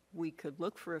 we could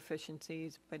look for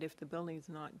efficiencies, but if the building's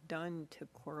not done to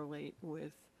correlate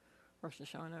with Rosh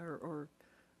Hashanah or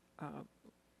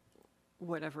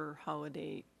whatever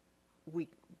holiday, we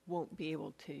won't be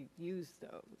able to use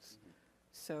those.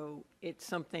 So it's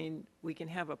something, we can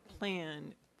have a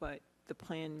plan, but the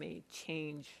plan may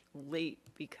change late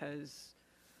because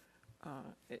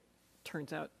it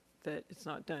turns out that it's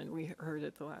not done. We heard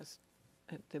at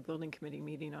the building committee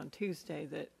meeting on Tuesday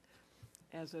that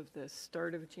as of the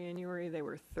start of January, they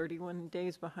were 31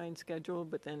 days behind schedule,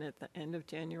 but then at the end of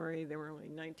January, they were only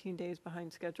 19 days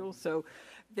behind schedule. So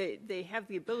they have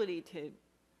the ability to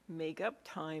make up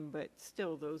time, but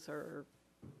still those are,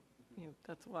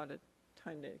 that's a lot of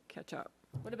time to catch up.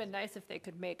 Would have been nice if they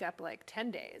could make up like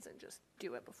 10 days and just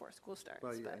do it before school starts.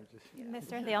 Well, but,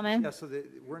 Mr. Thielman? Yeah, so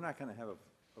we're not going to have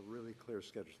a really clear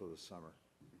schedule this summer.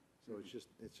 So it's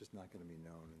just not going to be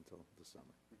known until the summer.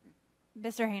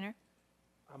 Mr. Hayner?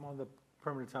 I'm on the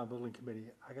Permanent Town Building Committee.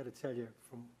 I got to tell you,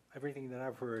 from everything that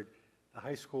I've heard, the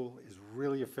high school is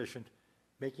really efficient,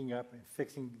 making up and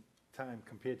fixing time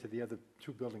compared to the other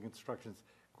two building constructions.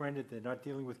 Granted, they're not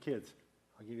dealing with kids,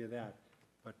 I'll give you that,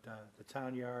 but the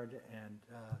town yard and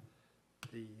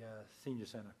the senior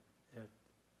center.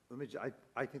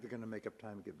 I think they're going to make up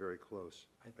time and get very close.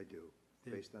 I do,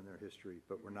 based on their history,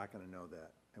 but we're not going to know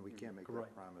that, and we can't make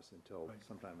that promise until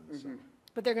sometime in the summer.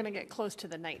 But they're going to get close to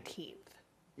the 19th.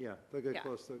 Yeah, they'll get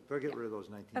close. They'll get rid of those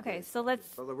 19 Okay, days. so let's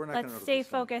stay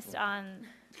focused on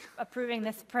approving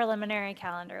this preliminary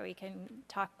calendar. We can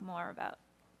talk more about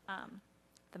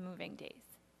the moving days.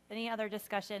 Any other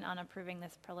discussion on approving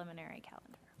this preliminary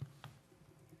calendar?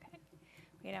 Okay.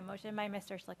 We had a motion by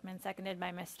Mr. Schlickman, seconded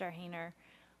by Mr. Hayner.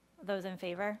 Those in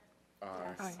favor?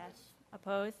 Yes.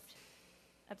 Opposed?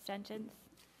 Abstentions?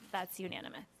 That's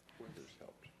unanimous. Winter's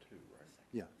helped too, right?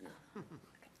 Yeah.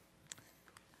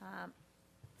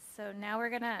 So now we're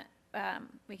gonna,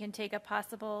 we can take a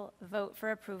possible vote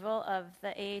for approval of the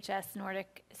AHS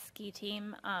Nordic ski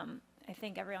team. I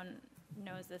think everyone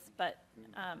knows this, but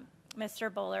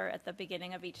Mr. Bowler at the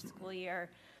beginning of each school year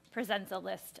presents a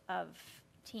list of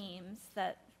teams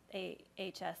that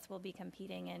AHS will be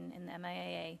competing in the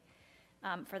MIAA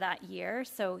for that year.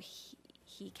 So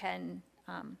he can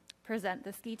present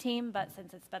the ski team, but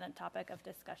since it's been a topic of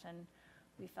discussion,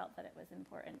 we felt that it was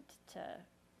important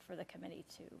for the committee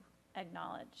to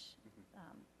acknowledge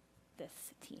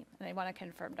this team. And I want to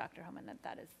confirm, Dr. Homan,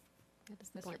 that is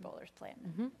Mr. Bowler's plan.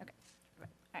 Okay. All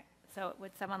right. So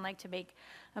would someone like to make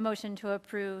a motion to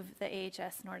approve the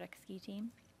AHS Nordic ski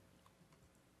team?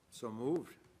 So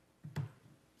moved.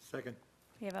 Second.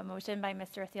 We have a motion by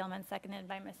Mr. Thielman, seconded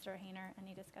by Mr. Hayner.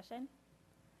 Any discussion?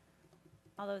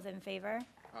 All those in favor?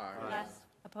 Aye. Yes.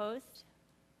 Opposed?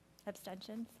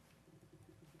 Abstentions?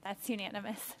 That's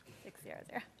unanimous.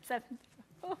 600. 7.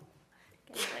 Oh,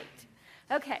 getting late.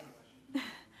 Okay.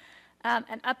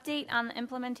 An update on the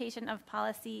implementation of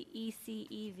policy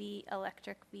ECEV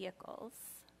electric vehicles.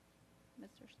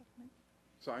 Mr. Schlickman.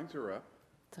 Signs are up.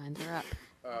 Signs are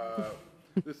up.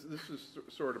 This is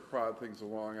sort of prod things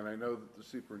along, and I know that the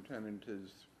superintendent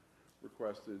has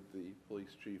requested the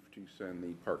police chief to send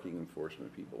the parking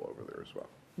enforcement people over there as well.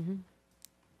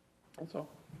 That's all.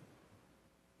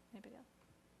 Anybody else?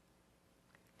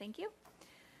 Thank you.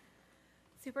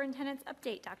 Superintendent's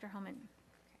update, Dr. Homan.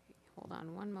 Okay, hold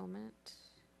on one moment.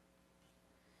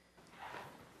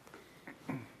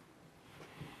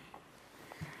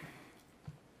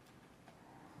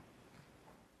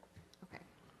 Okay.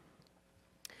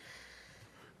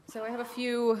 So I have a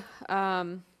few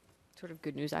sort of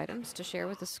good news items to share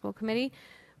with the school committee.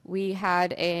 We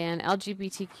had an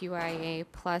LGBTQIA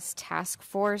plus task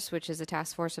force, which is a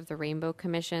task force of the Rainbow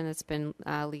Commission that's been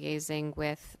liaising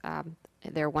with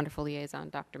their wonderful liaison,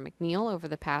 Dr. McNeil, over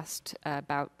the past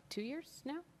about 2 years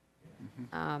now.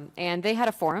 And they had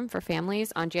a forum for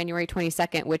families on January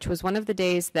 22nd, which was one of the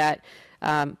days that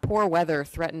poor weather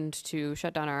threatened to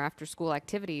shut down our after-school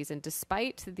activities. And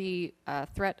despite the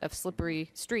threat of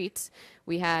slippery streets,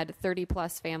 we had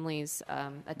 30-plus families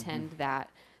attend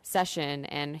that session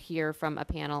and hear from a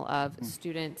panel of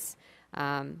students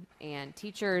and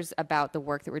teachers about the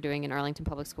work that we're doing in Arlington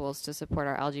Public Schools to support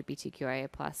our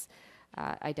LGBTQIA plus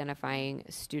identifying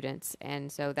students.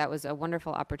 And so that was a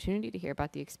wonderful opportunity to hear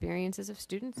about the experiences of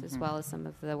students as well as some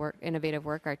of the innovative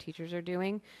work our teachers are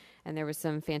doing. And there was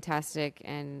some fantastic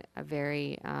and a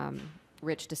very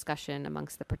rich discussion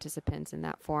amongst the participants in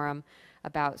that forum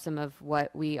about some of what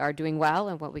we are doing well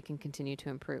and what we can continue to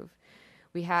improve.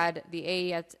 We had the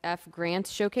AEF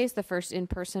Grants Showcase, the first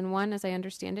in-person one, as I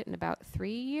understand it, in about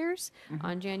 3 years.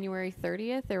 On January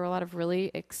 30th, there were a lot of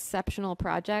really exceptional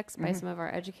projects by some of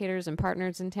our educators and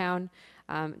partners in town,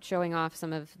 showing off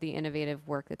some of the innovative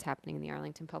work that's happening in the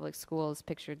Arlington Public Schools.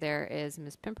 Pictured there is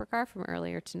Ms. Pimpercar from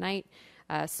earlier tonight,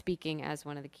 speaking as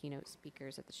one of the keynote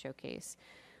speakers at the showcase.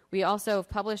 We also have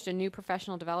published a new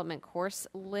professional development course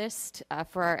list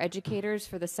for our educators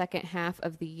for the second half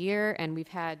of the year, and we've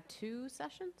had 2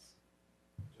 sessions?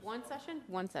 One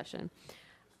session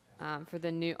for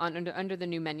the new under the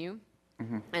new menu.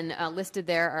 And listed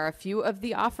there are a few of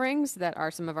the offerings that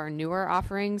are some of our newer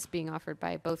offerings being offered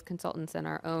by both consultants and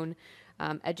our own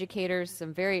educators.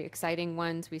 Some very exciting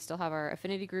ones. We still have our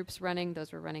affinity groups running.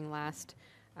 Those were running last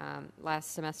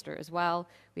semester as well.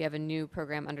 We have a new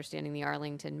program, Understanding the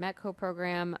Arlington METCO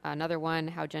program, another one,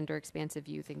 How Gender Expansive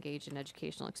Youth Engage in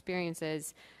Educational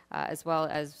Experiences, as well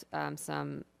as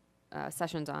some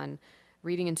sessions on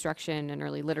reading instruction and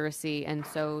early literacy, and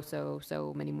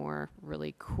so many more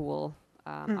really cool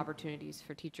opportunities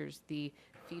for teachers. The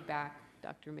feedback,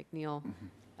 Dr. McNeil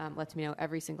lets me know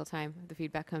every single time the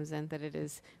feedback comes in that it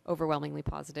is overwhelmingly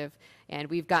positive. And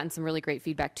we've gotten some really great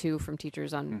feedback, too, from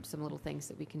teachers on some little things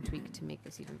that we can tweak to make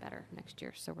this even better next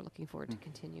year. So we're looking forward to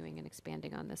continuing and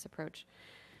expanding on this approach.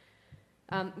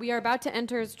 We are about to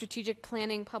enter strategic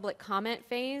planning public comment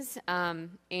phase,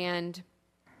 and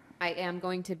I am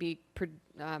going to be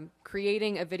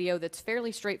creating a video that's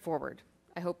fairly straightforward.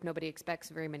 I hope nobody expects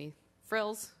very many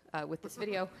frills with this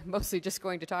video. I'm mostly just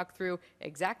going to talk through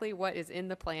exactly what is in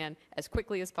the plan as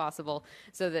quickly as possible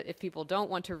so that if people don't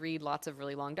want to read lots of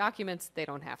really long documents, they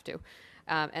don't have to.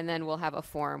 And then we'll have a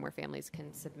forum where families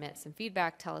can submit some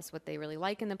feedback, tell us what they really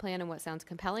like in the plan and what sounds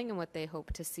compelling and what they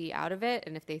hope to see out of it,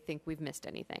 and if they think we've missed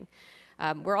anything.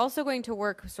 We're also going to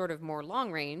work sort of more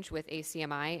long range with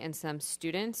ACMi and some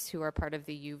students who are part of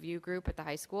the UView group at the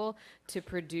high school to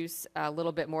produce a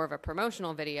little bit more of a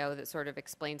promotional video that sort of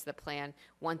explains the plan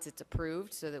once it's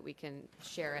approved so that we can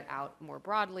share it out more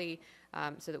broadly,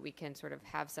 so that we can sort of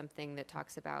have something that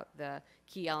talks about the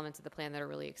key elements of the plan that are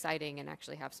really exciting and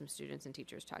actually have some students and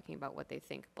teachers talking about what they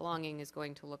think belonging is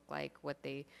going to look like, what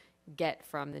they get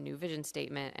from the new vision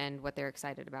statement, and what they're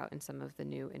excited about in some of the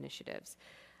new initiatives.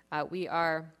 We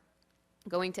are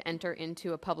going to enter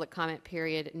into a public comment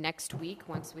period next week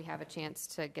once we have a chance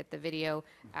to get the video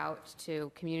out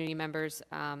to community members,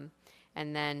 and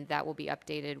then that will be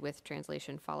updated with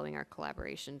translation following our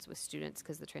collaborations with students,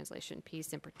 because the translation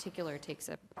piece in particular takes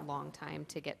a long time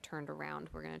to get turned around.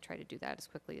 We're going to try to do that as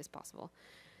quickly as possible.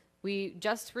 We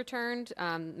just returned,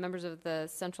 members of the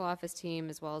central office team,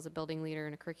 as well as a building leader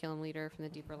and a curriculum leader from the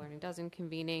Deeper Learning Dozen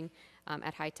convening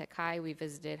at High Tech High. We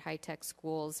visited high-tech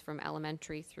schools from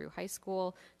elementary through high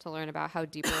school to learn about how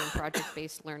deeper and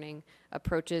project-based learning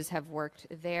approaches have worked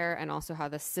there, and also how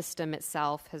the system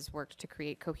itself has worked to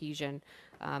create cohesion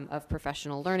of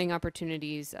professional learning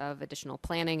opportunities, of additional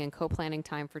planning and co-planning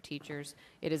time for teachers.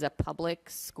 It is a public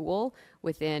school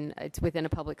it's within a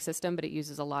public system, but it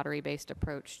uses a lottery-based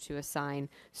approach to assign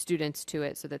students to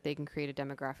it so that they can create a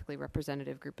demographically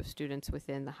representative group of students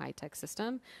within the high-tech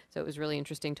system. So it was really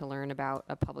interesting to learn about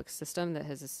a public system that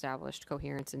has established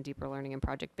coherence and deeper learning and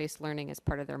project-based learning as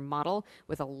part of their model,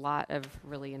 with a lot of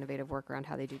really innovative work around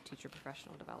how they do teacher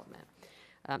professional development.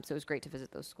 So it was great to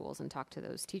visit those schools and talk to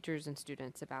those teachers and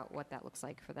students about what that looks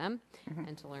like for them,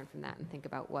 and to learn from that and think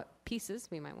about what pieces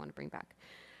we might want to bring back.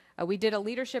 We did a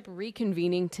leadership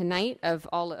reconvening tonight of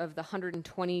all of the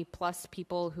 120 plus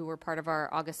people who were part of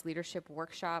our August leadership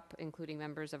workshop, including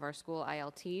members of our school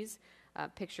ILTs.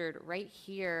 Pictured right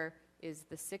here is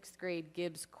the 6th grade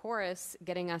Gibbs chorus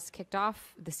getting us kicked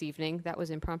off this evening. That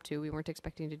was impromptu. We weren't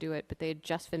expecting to do it, but they had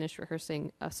just finished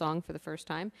rehearsing a song for the first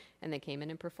time, and they came in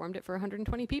and performed it for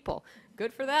 120 people.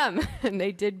 Good for them. And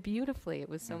they did beautifully. It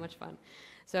was so much fun.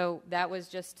 So that was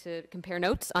just to compare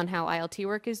notes on how ILT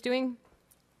work is doing,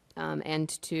 and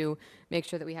to make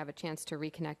sure that we have a chance to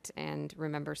reconnect and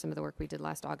remember some of the work we did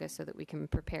last August so that we can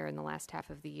prepare in the last half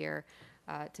of the year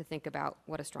to think about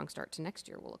what a strong start to next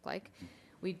year will look like.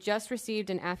 We just received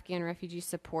an Afghan Refugee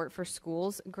Support for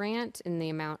Schools grant in the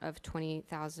amount of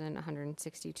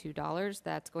 $28,162.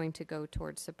 That's going to go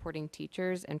towards supporting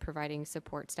teachers and providing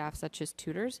support staff, such as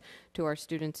tutors, to our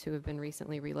students who have been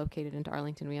recently relocated into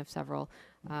Arlington. We have several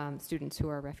students who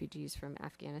are refugees from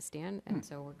Afghanistan, and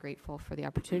so we're grateful for the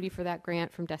opportunity for that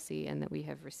grant from DESE, and that we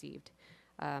have received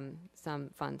some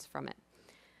funds from it.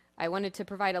 I wanted to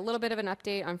provide a little bit of an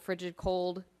update on frigid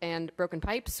cold and broken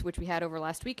pipes, which we had over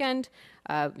last weekend.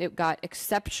 It got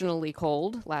exceptionally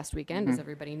cold last weekend, as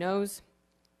everybody knows.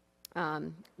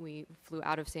 We flew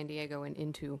out of San Diego and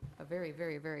into a very,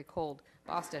 very, very cold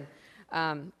Boston.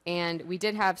 And we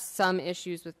did have some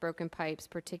issues with broken pipes,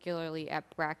 particularly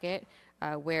at Brackett,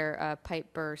 where a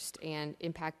pipe burst and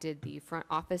impacted the front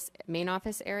office, main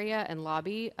office area and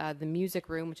lobby, the music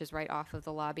room, which is right off of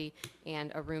the lobby,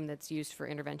 and a room that's used for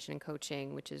intervention and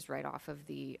coaching, which is right off of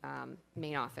the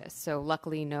main office. So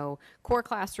luckily, no core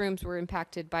classrooms were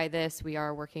impacted by this. We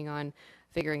are working on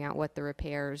figuring out what the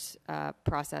repairs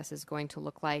process is going to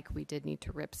look like. We did need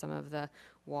to rip some of the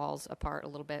walls apart a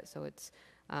little bit, so it's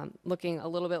looking a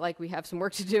little bit like we have some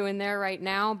work to do in there right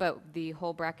now, but the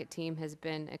whole Brackett team has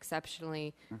been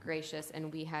exceptionally gracious,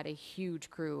 and we had a huge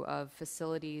crew of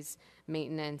facilities,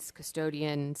 maintenance,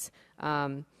 custodians,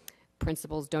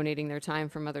 principals donating their time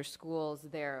from other schools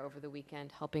there over the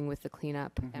weekend, helping with the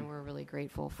cleanup, and we're really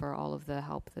grateful for all of the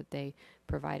help that they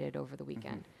provided over the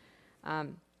weekend.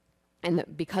 And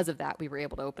because of that, we were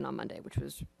able to open on Monday, which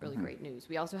was really great news.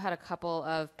 We also had a couple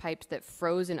of pipes that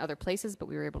froze in other places, but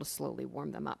we were able to slowly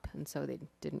warm them up, and so they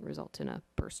didn't result in a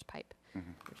burst pipe,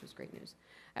 which was great news.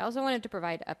 I also wanted to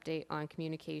provide an update on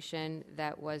communication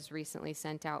that was recently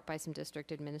sent out by some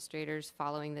district administrators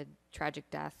following the tragic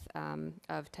death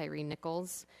of Tyree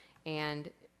Nichols. And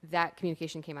that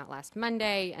communication came out last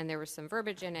Monday, and there was some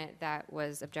verbiage in it that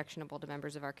was objectionable to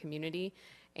members of our community.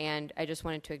 And I just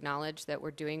wanted to acknowledge that we're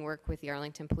doing work with the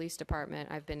Arlington Police Department.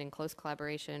 I've been in close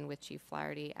collaboration with Chief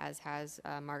Flaherty, as has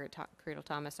Margaret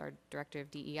Cradle-Thomas, our Director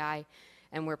of DEI,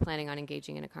 and we're planning on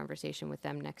engaging in a conversation with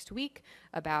them next week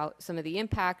about some of the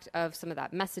impact of some of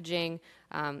that messaging,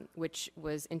 which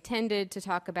was intended to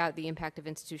talk about the impact of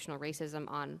institutional racism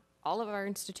on all of our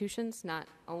institutions, not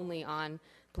only on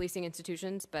policing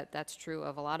institutions, but that's true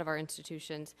of a lot of our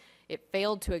institutions. It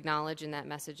failed to acknowledge in that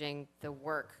messaging the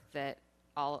work that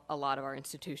a lot of our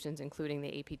institutions, including the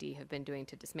APD, have been doing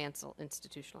to dismantle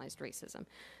institutionalized racism.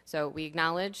 So we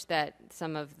acknowledge that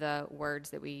some of the words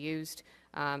that we used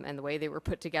and the way they were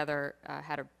put together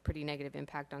had a pretty negative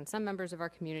impact on some members of our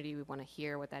community. We want to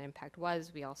hear what that impact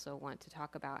was. We also want to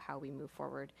talk about how we move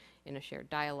forward in a shared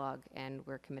dialogue, and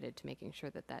we're committed to making sure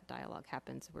that that dialogue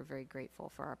happens. We're very grateful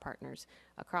for our partners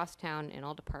across town in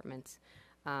all departments,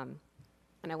 and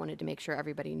I wanted to make sure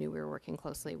everybody knew we were working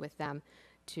closely with them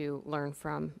to learn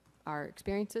from our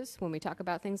experiences. When we talk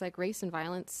about things like race and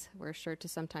violence, we're sure to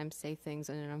sometimes say things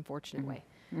in an unfortunate way,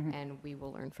 and we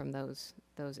will learn from those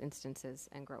instances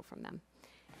and grow from them.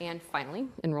 And finally,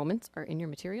 enrollments are in your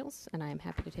materials, and I am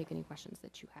happy to take any questions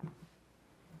that you have.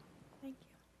 Thank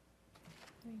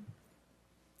you.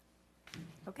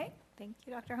 Okay, thank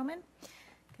you, Dr. Homan.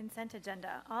 Consent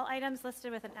agenda. All items listed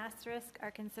with an asterisk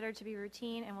are considered to be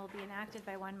routine and will be enacted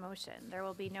by one motion. There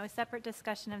will be no separate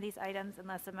discussion of these items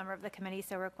unless a member of the committee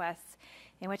so requests,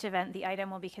 in which event the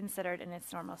item will be considered in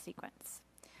its normal sequence.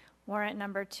 Warrant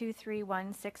number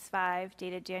 23165,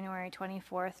 dated January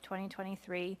 24th,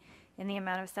 2023, in the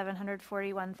amount of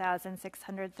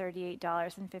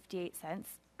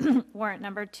 $741,638.58. Warrant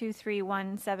number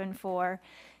 23174,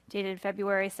 dated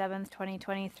February 7th,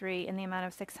 2023, in the amount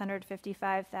of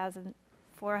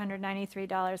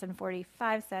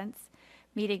 $655,493.45.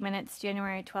 Meeting minutes,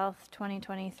 January 12th,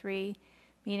 2023.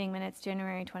 Meeting minutes,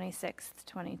 January 26th,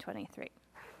 2023.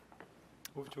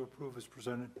 Move to approve as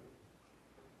presented.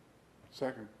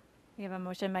 Second. We have a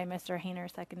motion by Mr.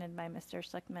 Hayner, seconded by Mr.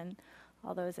 Schlickman.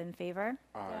 All those in favor?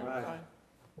 Aye.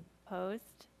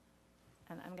 Opposed?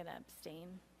 And I'm going to abstain.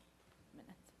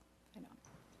 I know.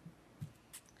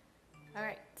 All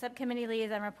right, subcommittee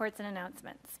liaison reports and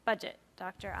announcements. Budget,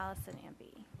 Dr. Allison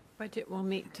Amby. Budget will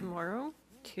meet tomorrow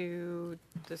to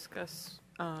discuss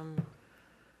the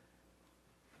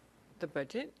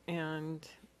budget and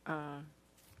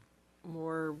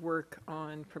more work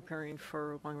on preparing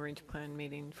for long-range plan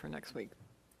meeting for next week.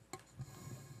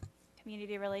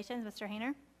 Community relations, Mr.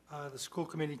 Hayner. The school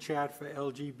committee chat for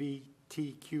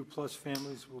LGBTQ plus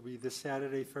families will be this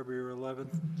Saturday, February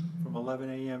 11th, from 11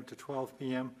 a.m. to 12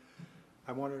 p.m.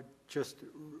 I want to just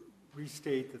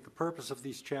restate that the purpose of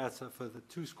these chats are for the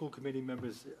two school committee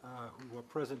members who are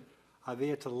present are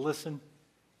there to listen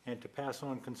and to pass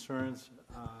on concerns.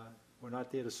 We're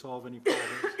not there to solve any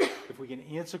problems. If we can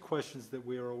answer questions that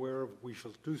we are aware of, we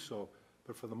shall do so.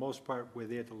 But for the most part, we're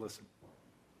there to listen.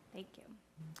 Thank you.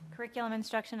 Curriculum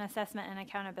instruction, assessment, and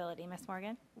accountability. Ms.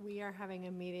 Morgan? We are having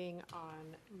a meeting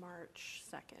on March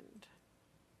 2nd.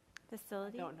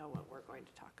 Facility? I don't know what we're going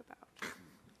to talk about.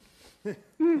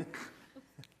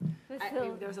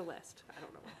 There's a list. I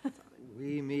don't know what's on it.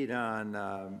 We meet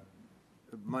on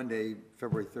Monday,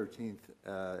 February 13th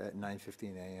at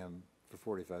 9:15 a.m. for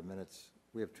 45 minutes.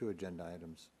 We have two agenda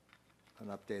items, an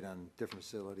update on different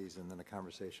facilities and then a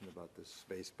conversation about this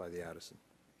space by the Addison.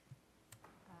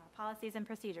 Policies and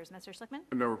procedures. Mr. Schlickman?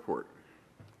 No report.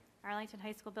 Arlington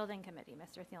High School Building Committee,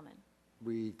 Mr. Thielman.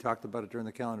 We talked about it during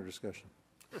the calendar discussion.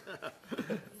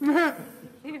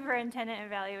 Superintendent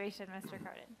Evaluation, Mr.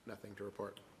 Cardin. Nothing to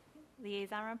report.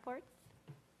 Liaison reports.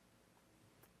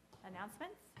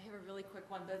 Announcements. I have a really quick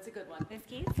one, but it's a good one. Ms.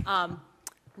 Keys?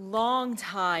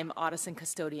 Long-time Audison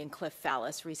custodian Cliff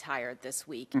Fallis retired this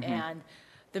week, and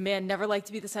the man never liked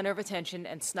to be the center of attention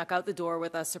and snuck out the door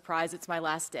with a surprise, it's my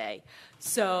last day.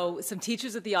 So some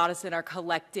teachers at the Audison are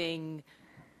collecting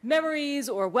memories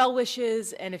or well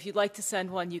wishes, and if you'd like to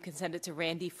send one, you can send it to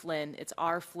Randy Flynn. It's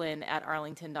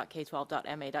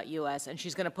rflynn@arlington.k12.ma.us, and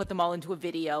she's going to put them all into a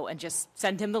video and just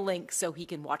send him the link so he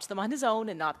can watch them on his own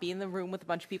and not be in the room with a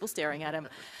bunch of people staring at him.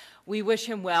 We wish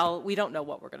him well. We don't know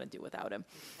what we're going to do without him,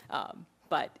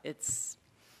 but it's,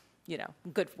 you know,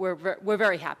 good. We're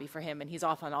very happy for him, and he's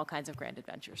off on all kinds of grand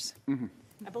adventures.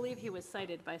 I believe he was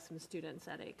cited by some students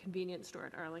at a convenience store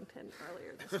at Arlington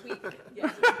earlier this week.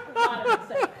 Yes. A lot of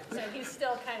excitement. So he's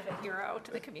still kind of a hero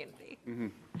to the community.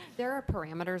 There are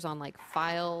parameters on like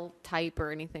file type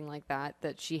or anything like that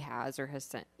that she has or has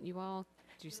sent you all?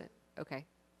 Did you send? Okay.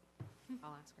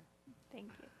 I'll ask her. Thank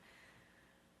you.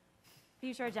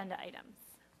 Future agenda items.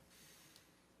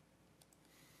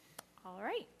 All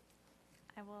right.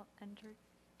 I will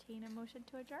entertain a motion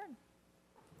to adjourn.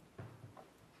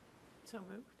 So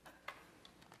moved.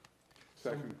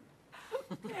 Second.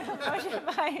 Motion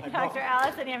by Dr.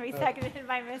 Allison Amby, seconded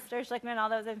by Mr. Schlickman. All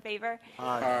those in favor?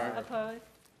 Aye. Opposed?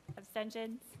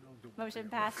 Abstentions? Motion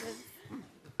passes.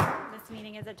 This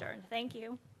meeting is adjourned. Thank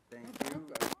you. Thank you.